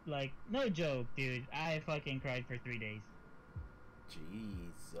 fucking like no joke, dude. I fucking cried for 3 days.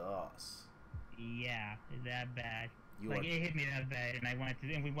 Jesus. Yeah, that bad. You Like are. it hit me that bad, and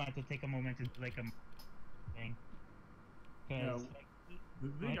we wanted to take a moment to like a thing. Now, Cause the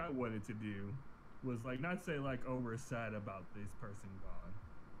thing I wanted to do was like not say like, oh, we're sad about this person gone.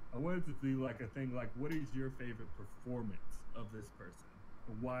 I wanted to do like a thing like, what is your favorite performance of this person?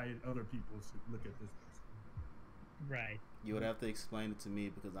 Or why other people should look at this person? right. You would have to explain it to me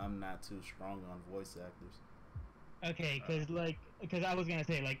because I'm not too strong on voice actors. Okay, cause I was gonna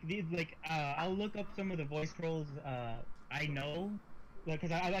say I'll look up some of the voice roles I know, like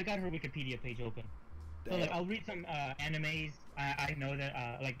cause I got her Wikipedia page open. So like I'll read some animes I know that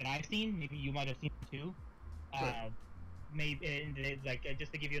that I've seen. Maybe you might have seen too. Maybe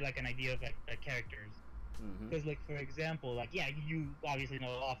just to give you like an idea of like the characters. Because like for example, like yeah, you obviously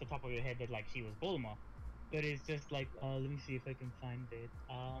know off the top of your head that like she was Bulma, but it's just like let me see if I can find it.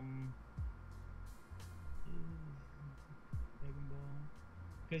 Dragon Ball.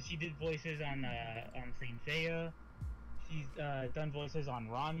 Because she did voices on Saint Seiya. She's done voices on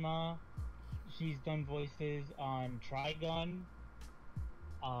Ranma. She's done voices on Trigun.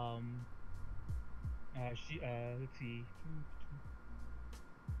 Let's see.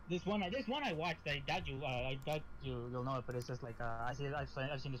 This one I watched. I doubt you'll know it, but it's just like I've seen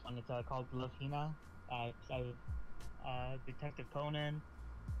this one. It's called Love Hina. Detective Conan.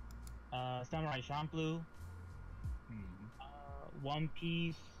 Samurai Champloo. One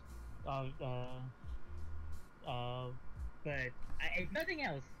Piece. But if nothing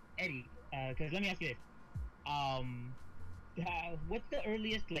else, Eddie. Because let me ask you this. What's the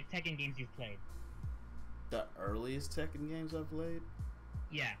earliest like Tekken games you've played? The earliest Tekken games I played?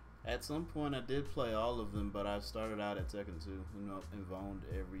 Yeah. At some point, I did play all of them, but I've started out at Tekken 2, and owned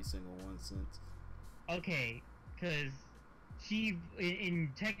every single one since. Okay, because she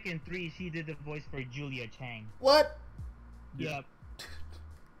in Tekken 3 she did the voice for Julia Chang. What? Yep.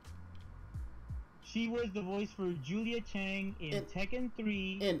 She was the voice for Julia Chang in Tekken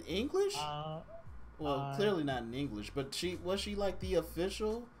 3. In English? Well, clearly not in English, but was she like the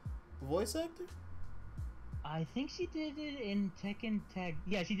official voice actor? I think she did it in Tekken Tag.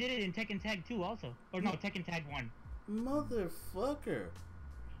 Yeah, she did it in Tekken Tag 2 also. Or no, Tekken Tag 1. Motherfucker.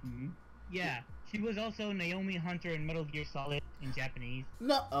 Yeah, she was also Naomi Hunter in Metal Gear Solid in Japanese.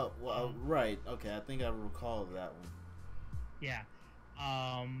 No, oh, well, right. Okay, I think I recall that one. Yeah.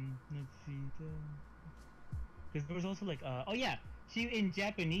 Let's see. Because there was also like, oh yeah, she in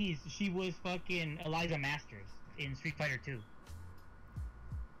Japanese she was fucking Eliza Masters in Street Fighter 2.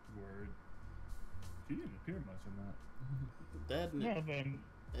 Word. She didn't appear much in that.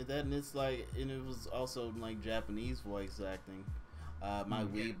 And it's like, and it was also like Japanese voice acting. My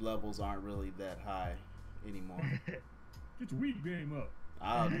weeb levels aren't really that high anymore. Get your weeb game up.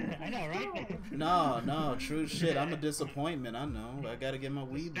 I know, right? No, true shit. I'm a disappointment. I know. I gotta get my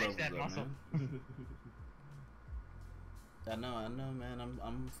weeb levels up, man. I know, man.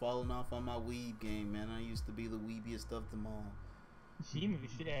 I'm falling off on my weeb game, man. I used to be the weebiest of them all. But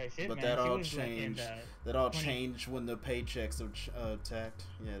man, that all changed. Like that all changed when the paychecks attacked.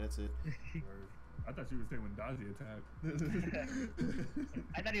 Yeah, that's it. I thought you were saying when Dazi attacked.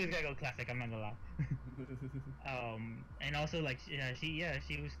 I thought he was gonna go classic. I'm not gonna lie. And also like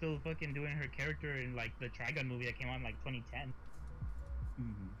she was still fucking doing her character in like the Trigun movie that came out in like 2010.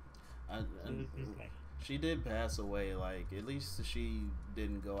 She did pass away. Like at least she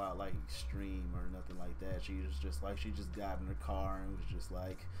didn't go out like extreme or nothing like that. She was just like she just got in her car and was just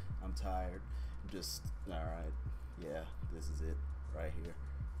like, I'm tired. Just all right. Yeah, this is it right here.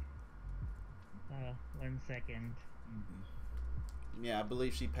 1 second. Yeah, I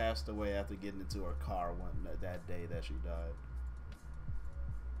believe she passed away after getting into her car that day that she died.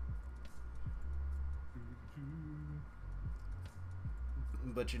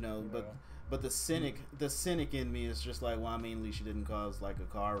 But but the cynic in me is just like, well, I mean, at least she didn't cause like a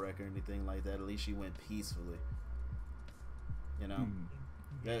car wreck or anything like that. At least she went peacefully.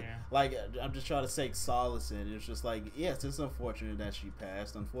 Yeah. Like I'm just trying to take solace in it. It's just like, yes, it's unfortunate that she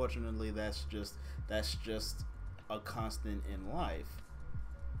passed. Unfortunately, that's just a constant in life.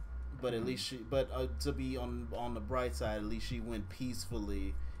 But at least to be on the bright side, at least she went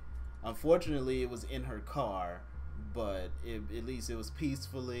peacefully. Unfortunately, it was in her car, but at least it was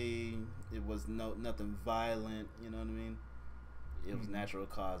peacefully. It was nothing violent. You know what I mean? It was natural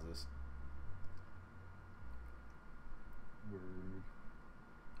causes. Word.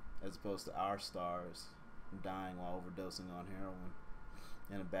 As opposed to our stars dying while overdosing on heroin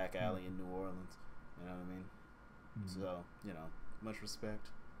in a back alley in New Orleans. You know what I mean? So, you know, much respect.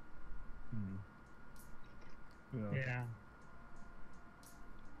 Yeah.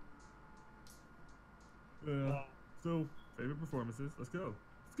 So, favorite performances. Let's go.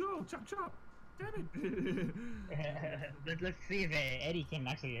 Let's go. Chop, chop. Damn it. Let's see if Eddie can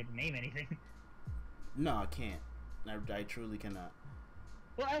actually name anything. No, I can't. I truly cannot.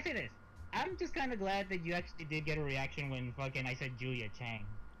 Well, I'll say this. I'm just kind of glad that you actually did get a reaction when fucking I said Julia Chang.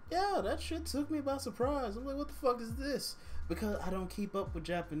 Yeah, that shit took me by surprise. I'm like, what the fuck is this? Because I don't keep up with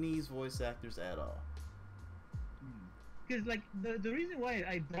Japanese voice actors at all. Because, like, the reason why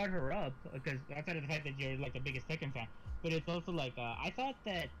I brought her up, because outside of the fact that you're, like, the biggest Tekken fan, but it's also, like, I thought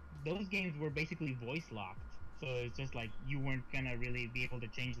that those games were basically voice locked. So it's just, like, you weren't gonna really be able to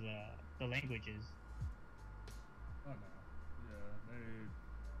change the languages. Oh, no. Yeah,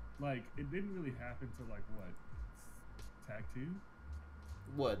 they... Like, it didn't really happen to, like, what? Tag 2?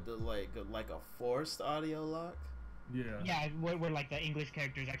 What, like a forced audio lock? Yeah. Yeah, where like the English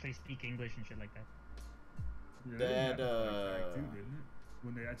characters actually speak English and shit like that. Yeah, That, Tag 2, didn't it?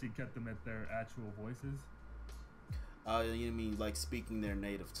 When they actually kept them at their actual voices? You mean like speaking their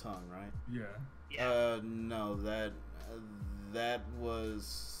native tongue, right? Yeah. No, that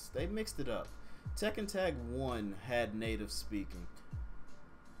was... They mixed it up. Tekken Tag 1 had native speaking.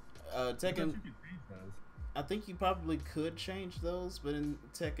 Tekken... I think you probably could change those, but in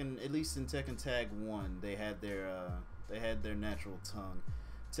Tekken, at least in Tekken Tag 1, they had their natural tongue.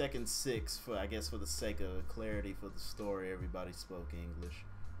 Tekken 6, for the sake of clarity for the story, everybody spoke English.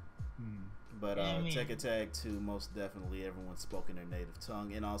 But Tekken Tag 2, most definitely everyone spoke in their native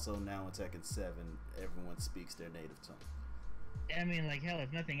tongue, and also now in Tekken 7, everyone speaks their native tongue. I mean, like, hell,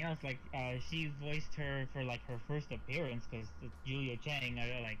 if nothing else, like, she voiced her for, like, her first appearance, because it's Julia Chang.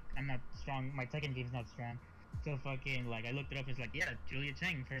 I'm not strong, my Tekken game's not strong. So fucking, like, I looked it up, it's like, yeah, Julia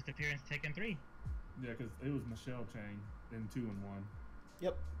Chang, first appearance, Tekken 3. Yeah, because it was Michelle Chang in 2 and 1.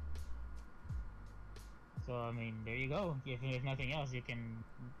 Yep. So, I mean, there you go. If nothing else, you can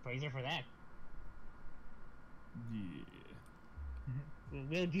praise her for that. Yeah.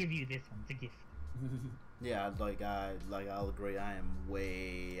 We'll give you this one, it's a gift. Yeah, I'll agree. I am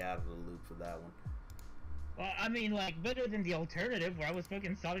way out of the loop for that one. Well, I mean, like, better than the alternative where I was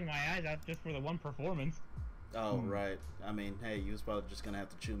fucking sobbing my eyes out just for the one performance. Oh, right. I mean, hey, you was probably just gonna have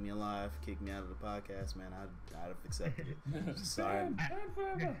to chew me alive, kick me out of the podcast, man. I'd have accepted it. Sorry.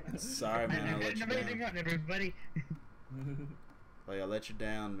 Sorry, man. I let you down. Everybody. Like, I let you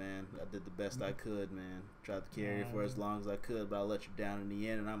down, man. I did the best I could, man. Tried to carry you for as long as I could, but I let you down in the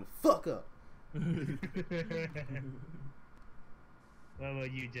end, and I'm a fuck up. What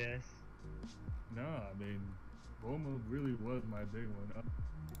about you, Jess? No, I mean, Bulma really was my big one.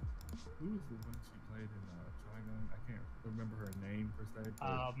 Who was the one she played in Trigun? I can't remember her name per se.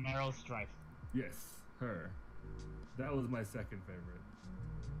 Meryl Streep. Yes, her. That was my second favorite.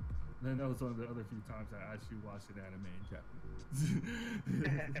 Then that was one of the other few times I actually watched an anime in Japanese.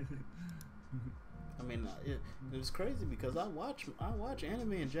 I mean, it was crazy because I watch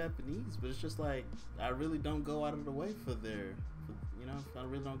anime in Japanese, but it's just like I really don't go out of the way I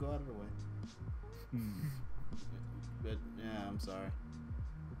really don't go out of the way. But yeah, I'm sorry.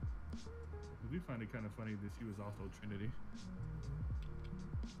 I do find it kind of funny that she was also Trinity.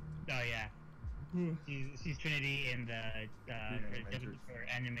 Oh yeah, she's Trinity in the for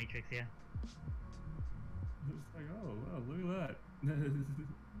Animatrix, yeah. It's like, oh wow, look at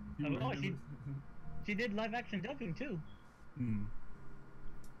that. She did live action dubbing too. No,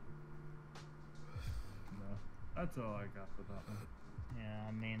 that's all I got for that one. Yeah,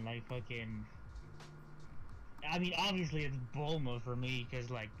 I mean, like, fucking... I mean, obviously it's Bulma for me, because,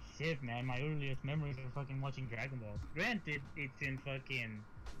 like, shit, man, my earliest memories are fucking watching Dragon Ball. Granted, it's in fucking...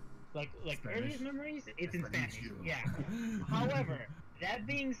 Like earliest memories, it's in Spanish. Yeah. However, that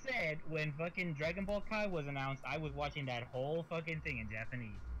being said, when fucking Dragon Ball Kai was announced, I was watching that whole fucking thing in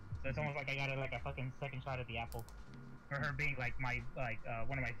Japanese. So it's almost like I got a fucking second shot at the apple. For her being, like, my,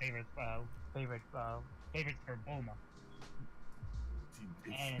 one of my favorites for Bulma.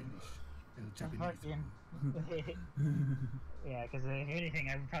 And fucking yeah, because if anything,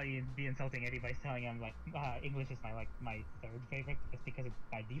 I would probably be insulting Eddie by telling him like English is my third favorite, just because it's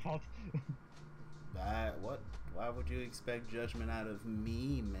by default. What? Why would you expect judgment out of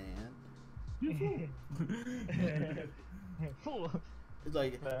me, man? You fool! Fool. It's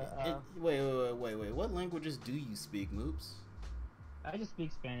like, But, wait. What languages do you speak, Moops? I just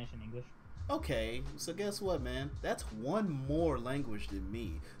speak Spanish and English. Okay, so guess what, man? That's one more language than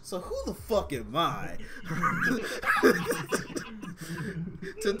me. So who the fuck am I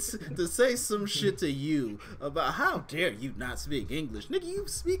to say some shit to you about how dare you not speak English? Nigga, you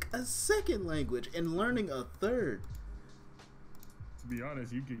speak a second language and learning a third. To be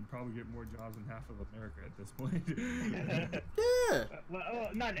honest, you could probably get more jobs than half of America at this point. Yeah.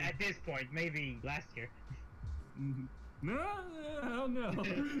 Well, not at this point. Maybe last year. No, hell no.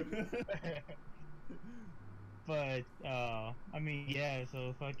 But I mean, yeah.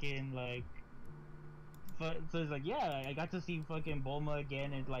 So fucking like, so it's like, yeah, I got to see fucking Bulma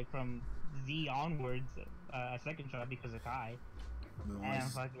again, and like from Z onwards, a second shot because of Kai. And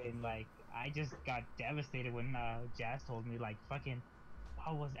fucking like, I just got devastated when Jas told me like fucking,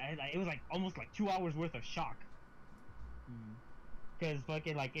 what was it was like almost like 2 hours worth of shock. Cause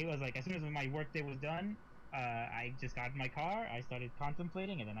fucking like it was like as soon as my work day was done, I just got in my car, I started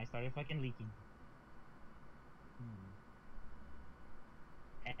contemplating, and then I started fucking leaking.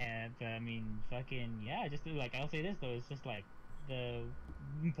 And I mean, fucking yeah, just like I'll say this though, it's just like the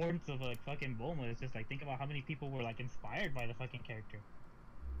importance of like fucking Bulma is just like think about how many people were like inspired by the fucking character.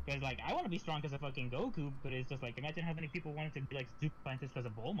 Because like I want to be strong because of fucking Goku, but it's just like imagine how many people wanted to be like super scientists because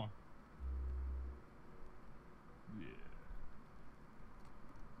of Bulma.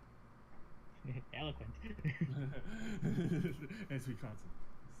 Yeah. Eloquent. As we concept.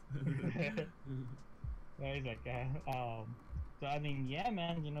 He's like, so I mean, yeah,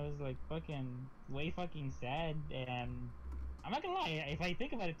 man, you know, it's like fucking way fucking sad, and I'm not gonna lie, if I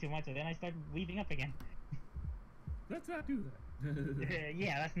think about it too much, then I start weeping up again. Let's not do that.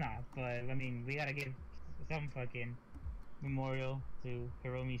 Yeah, that's not. But I mean, we gotta give some fucking memorial to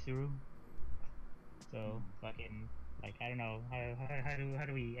Hiromi Suru. So fucking like I don't know how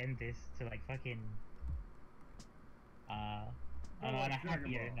do we end this to like fucking on a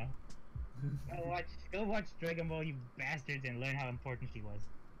happier note. Go watch Dragon Ball, you bastards, and learn how important she was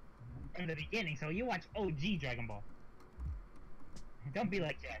from the beginning. So you watch OG Dragon Ball. Don't be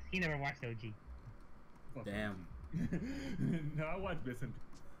like Jess. He never watched OG. Damn. No, I watched bits and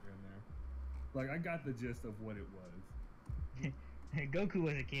here and there. Like I got the gist of what it was. Goku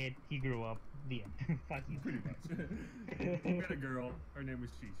was a kid. He grew up. The end. Fuck you. Pretty much. He met a girl. Her name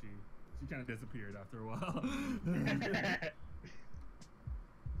was Chi-Chi. She kind of disappeared after a while.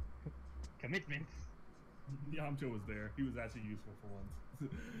 Commitments. Yamcha was there. He was actually useful for once.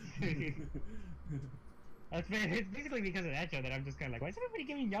 That's it's basically because of that show that I'm just kind of like, why is everybody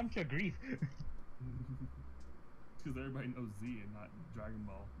giving Yamcha grief? Because everybody knows Z and not Dragon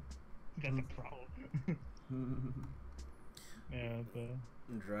Ball. That's a problem. Yeah, but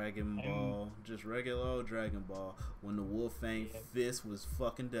Dragon Ball, just regular old Dragon Ball. When the Wolfang fist was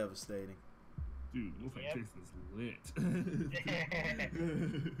fucking devastating. Dude, Wolfang fist was lit.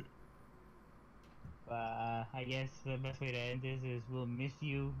 I guess the best way to end this is we'll miss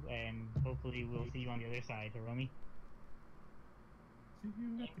you, and hopefully we'll see you on the other side, Hiromi.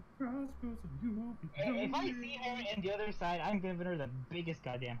 If I see her on the other side, I'm giving her the biggest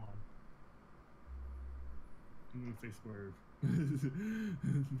goddamn hug. I'm gonna say swerve.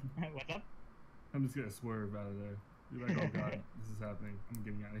 What's up? I'm just gonna swerve out of there. You're like, oh god, this is happening. I'm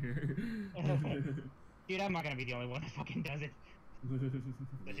getting out of here. Dude, I'm not gonna be the only one that fucking does it.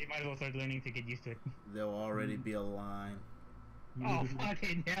 But you might as well start learning to get used to it. There'll already be a line. Oh,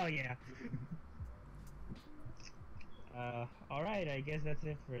 fucking hell yeah. Alright, I guess that's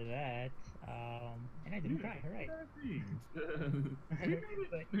it for that. And I didn't cry, alright.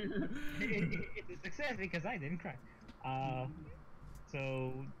 It's a success because I didn't cry.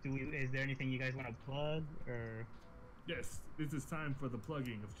 So, is there anything you guys want to plug, or? Yes, this is time for the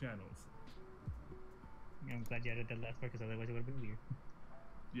plugging of channels. I'm glad you added that last part, because otherwise it would have been weird.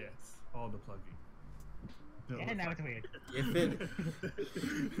 Yes, all the plugging. No, and now it's weird. If it...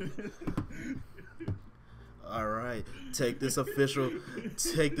 Alright, take this official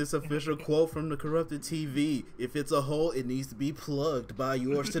quote from the Corrupted TV. If it's a hole, it needs to be plugged by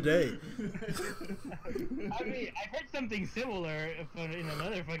yours today. I mean, I've heard something similar in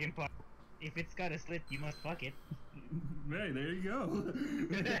another fucking part. If it's got a slit, you must fuck it. Hey, there you go.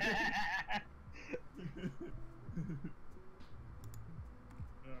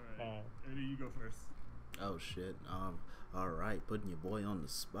 Alright, Eddie, you go first. Oh shit. Alright, putting your boy on the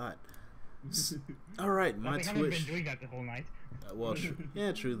spot. Alright, my Twitch. I haven't been doing that the whole night. Well,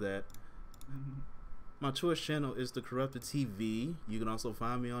 yeah, true that. My Twitch channel is The Corrupted TV. You can also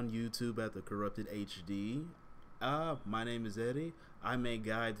find me on YouTube at The Corrupted HD. My name is Eddie. I make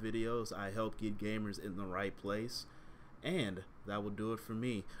guide videos. I help get gamers in the right place. And that will do it for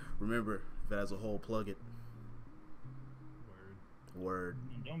me. Remember, if it has a hole, plug it. Word.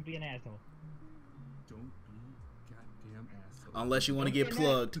 And don't be an asshole. Don't be a goddamn asshole. Unless you want to get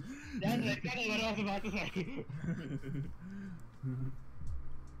plugged. That's exactly what I was about to say.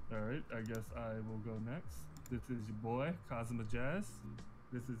 Alright, I guess I will go next. This is your boy, Kazama Jas.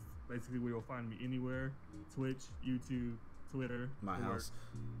 This is basically where you'll find me anywhere. Twitch, YouTube, Twitter. My house.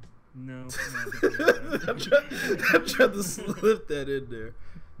 No. I'm trying to slip that in there.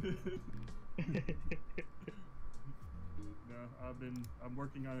 No, I'm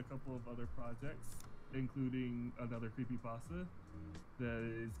working on a couple of other projects, including another creepypasta that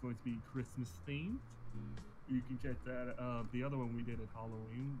is going to be Christmas themed. You can check that. The other one we did at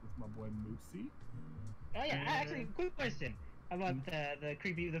Halloween with my boy Moopsy. Oh yeah, actually, quick question about the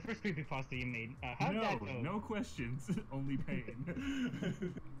first creepypasta you made. How did that go? No questions, only pain.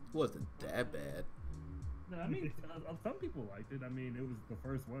 Wasn't that bad. No, I mean, some people liked it. I mean, it was the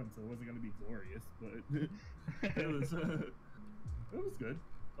first one, so it wasn't gonna be glorious, but it was good.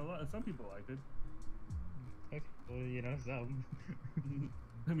 Some people liked it. Okay, well, you know, some.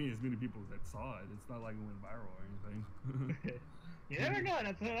 I mean, as many people that saw it, it's not like it went viral or anything. You never know.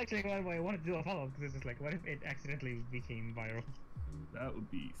 That's actually why I wanted to do a follow-up, because it's just like, what if it accidentally became viral? That would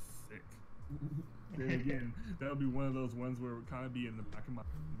be sick. Then again, that would be one of those ones where it would kind of be in the back of my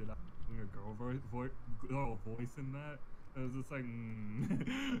mind that I'm doing a girl voice in that. I was just like,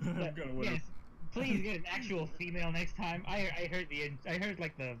 I'm gonna win. Yes, please get an actual female next time. I heard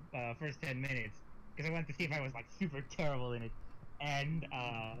like the first 10 minutes because I wanted to see if I was like super terrible in it, and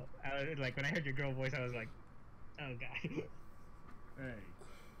like when I heard your girl voice, I was like, oh god. Hey,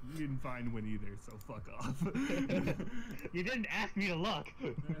 you didn't find one either, so fuck off. You didn't ask me to look.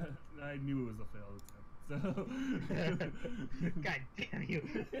 I knew it was a failed attempt, so... God damn you.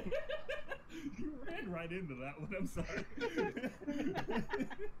 You ran right into that one, I'm sorry.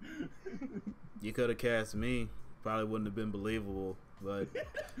 You could have cast me. Probably wouldn't have been believable, but...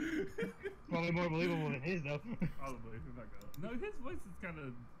 Probably more believable than his, though. Probably. I'm not gonna... No, his voice is kind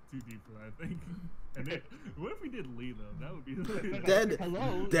of too deep for that, I think. And then, what if we did Lee, though? That would be...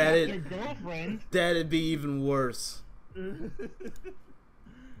 Hello, your girlfriend. That'd be even worse. That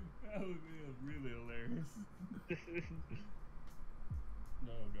would be really hilarious.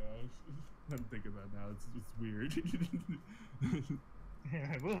 Oh, gosh. I'm thinking about it now. It's weird.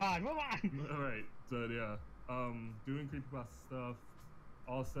 Move on. Alright, so yeah. Doing creepypasta stuff.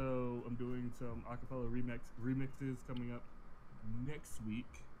 Also, I'm doing some acapella remixes coming up next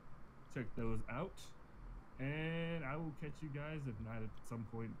week. Check those out. And I will catch you guys, if not at some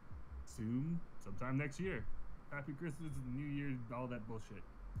point soon, sometime next year. Happy Christmas, New Year, all that bullshit.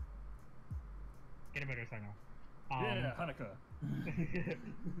 Get a better sign off. Yeah, Hanukkah.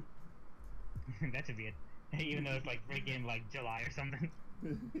 That should be it. Even though it's like freaking like July or something.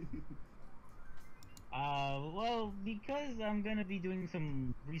 Well, because I'm gonna be doing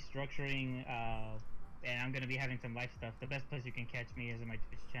some restructuring, and I'm gonna be having some live stuff. The best place you can catch me is on my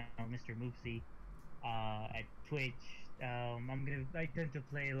Twitch channel, MrMoopsy, at Twitch. I tend to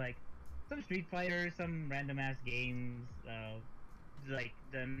play like some Street Fighter, some random ass games. Like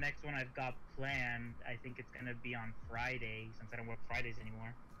the next one I've got planned, I think it's gonna be on Friday, since I don't work Fridays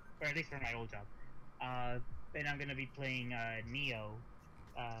anymore, or at least for my old job. And I'm gonna be playing Neo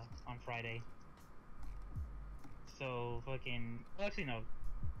on Friday. So fucking, well, actually no,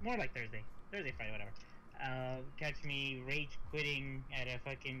 more like Thursday, Friday, whatever. Catch me rage quitting at a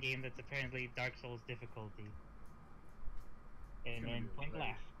fucking game that's apparently Dark Souls difficulty, and then point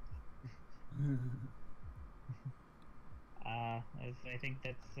laugh. I think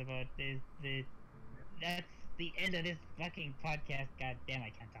that's about that's the end of this fucking podcast. God damn,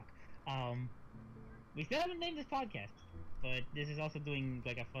 I can't talk. We still haven't named this podcast, but this is also doing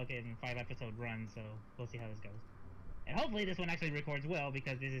like a fucking 5-episode run, so we'll see how this goes. And hopefully this one actually records well,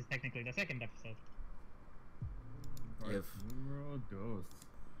 because this is technically the second episode. If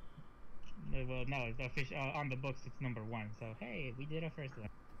Well, no, it's official on the books. It's number 1. So hey, we did our first one.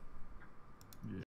 Yeah.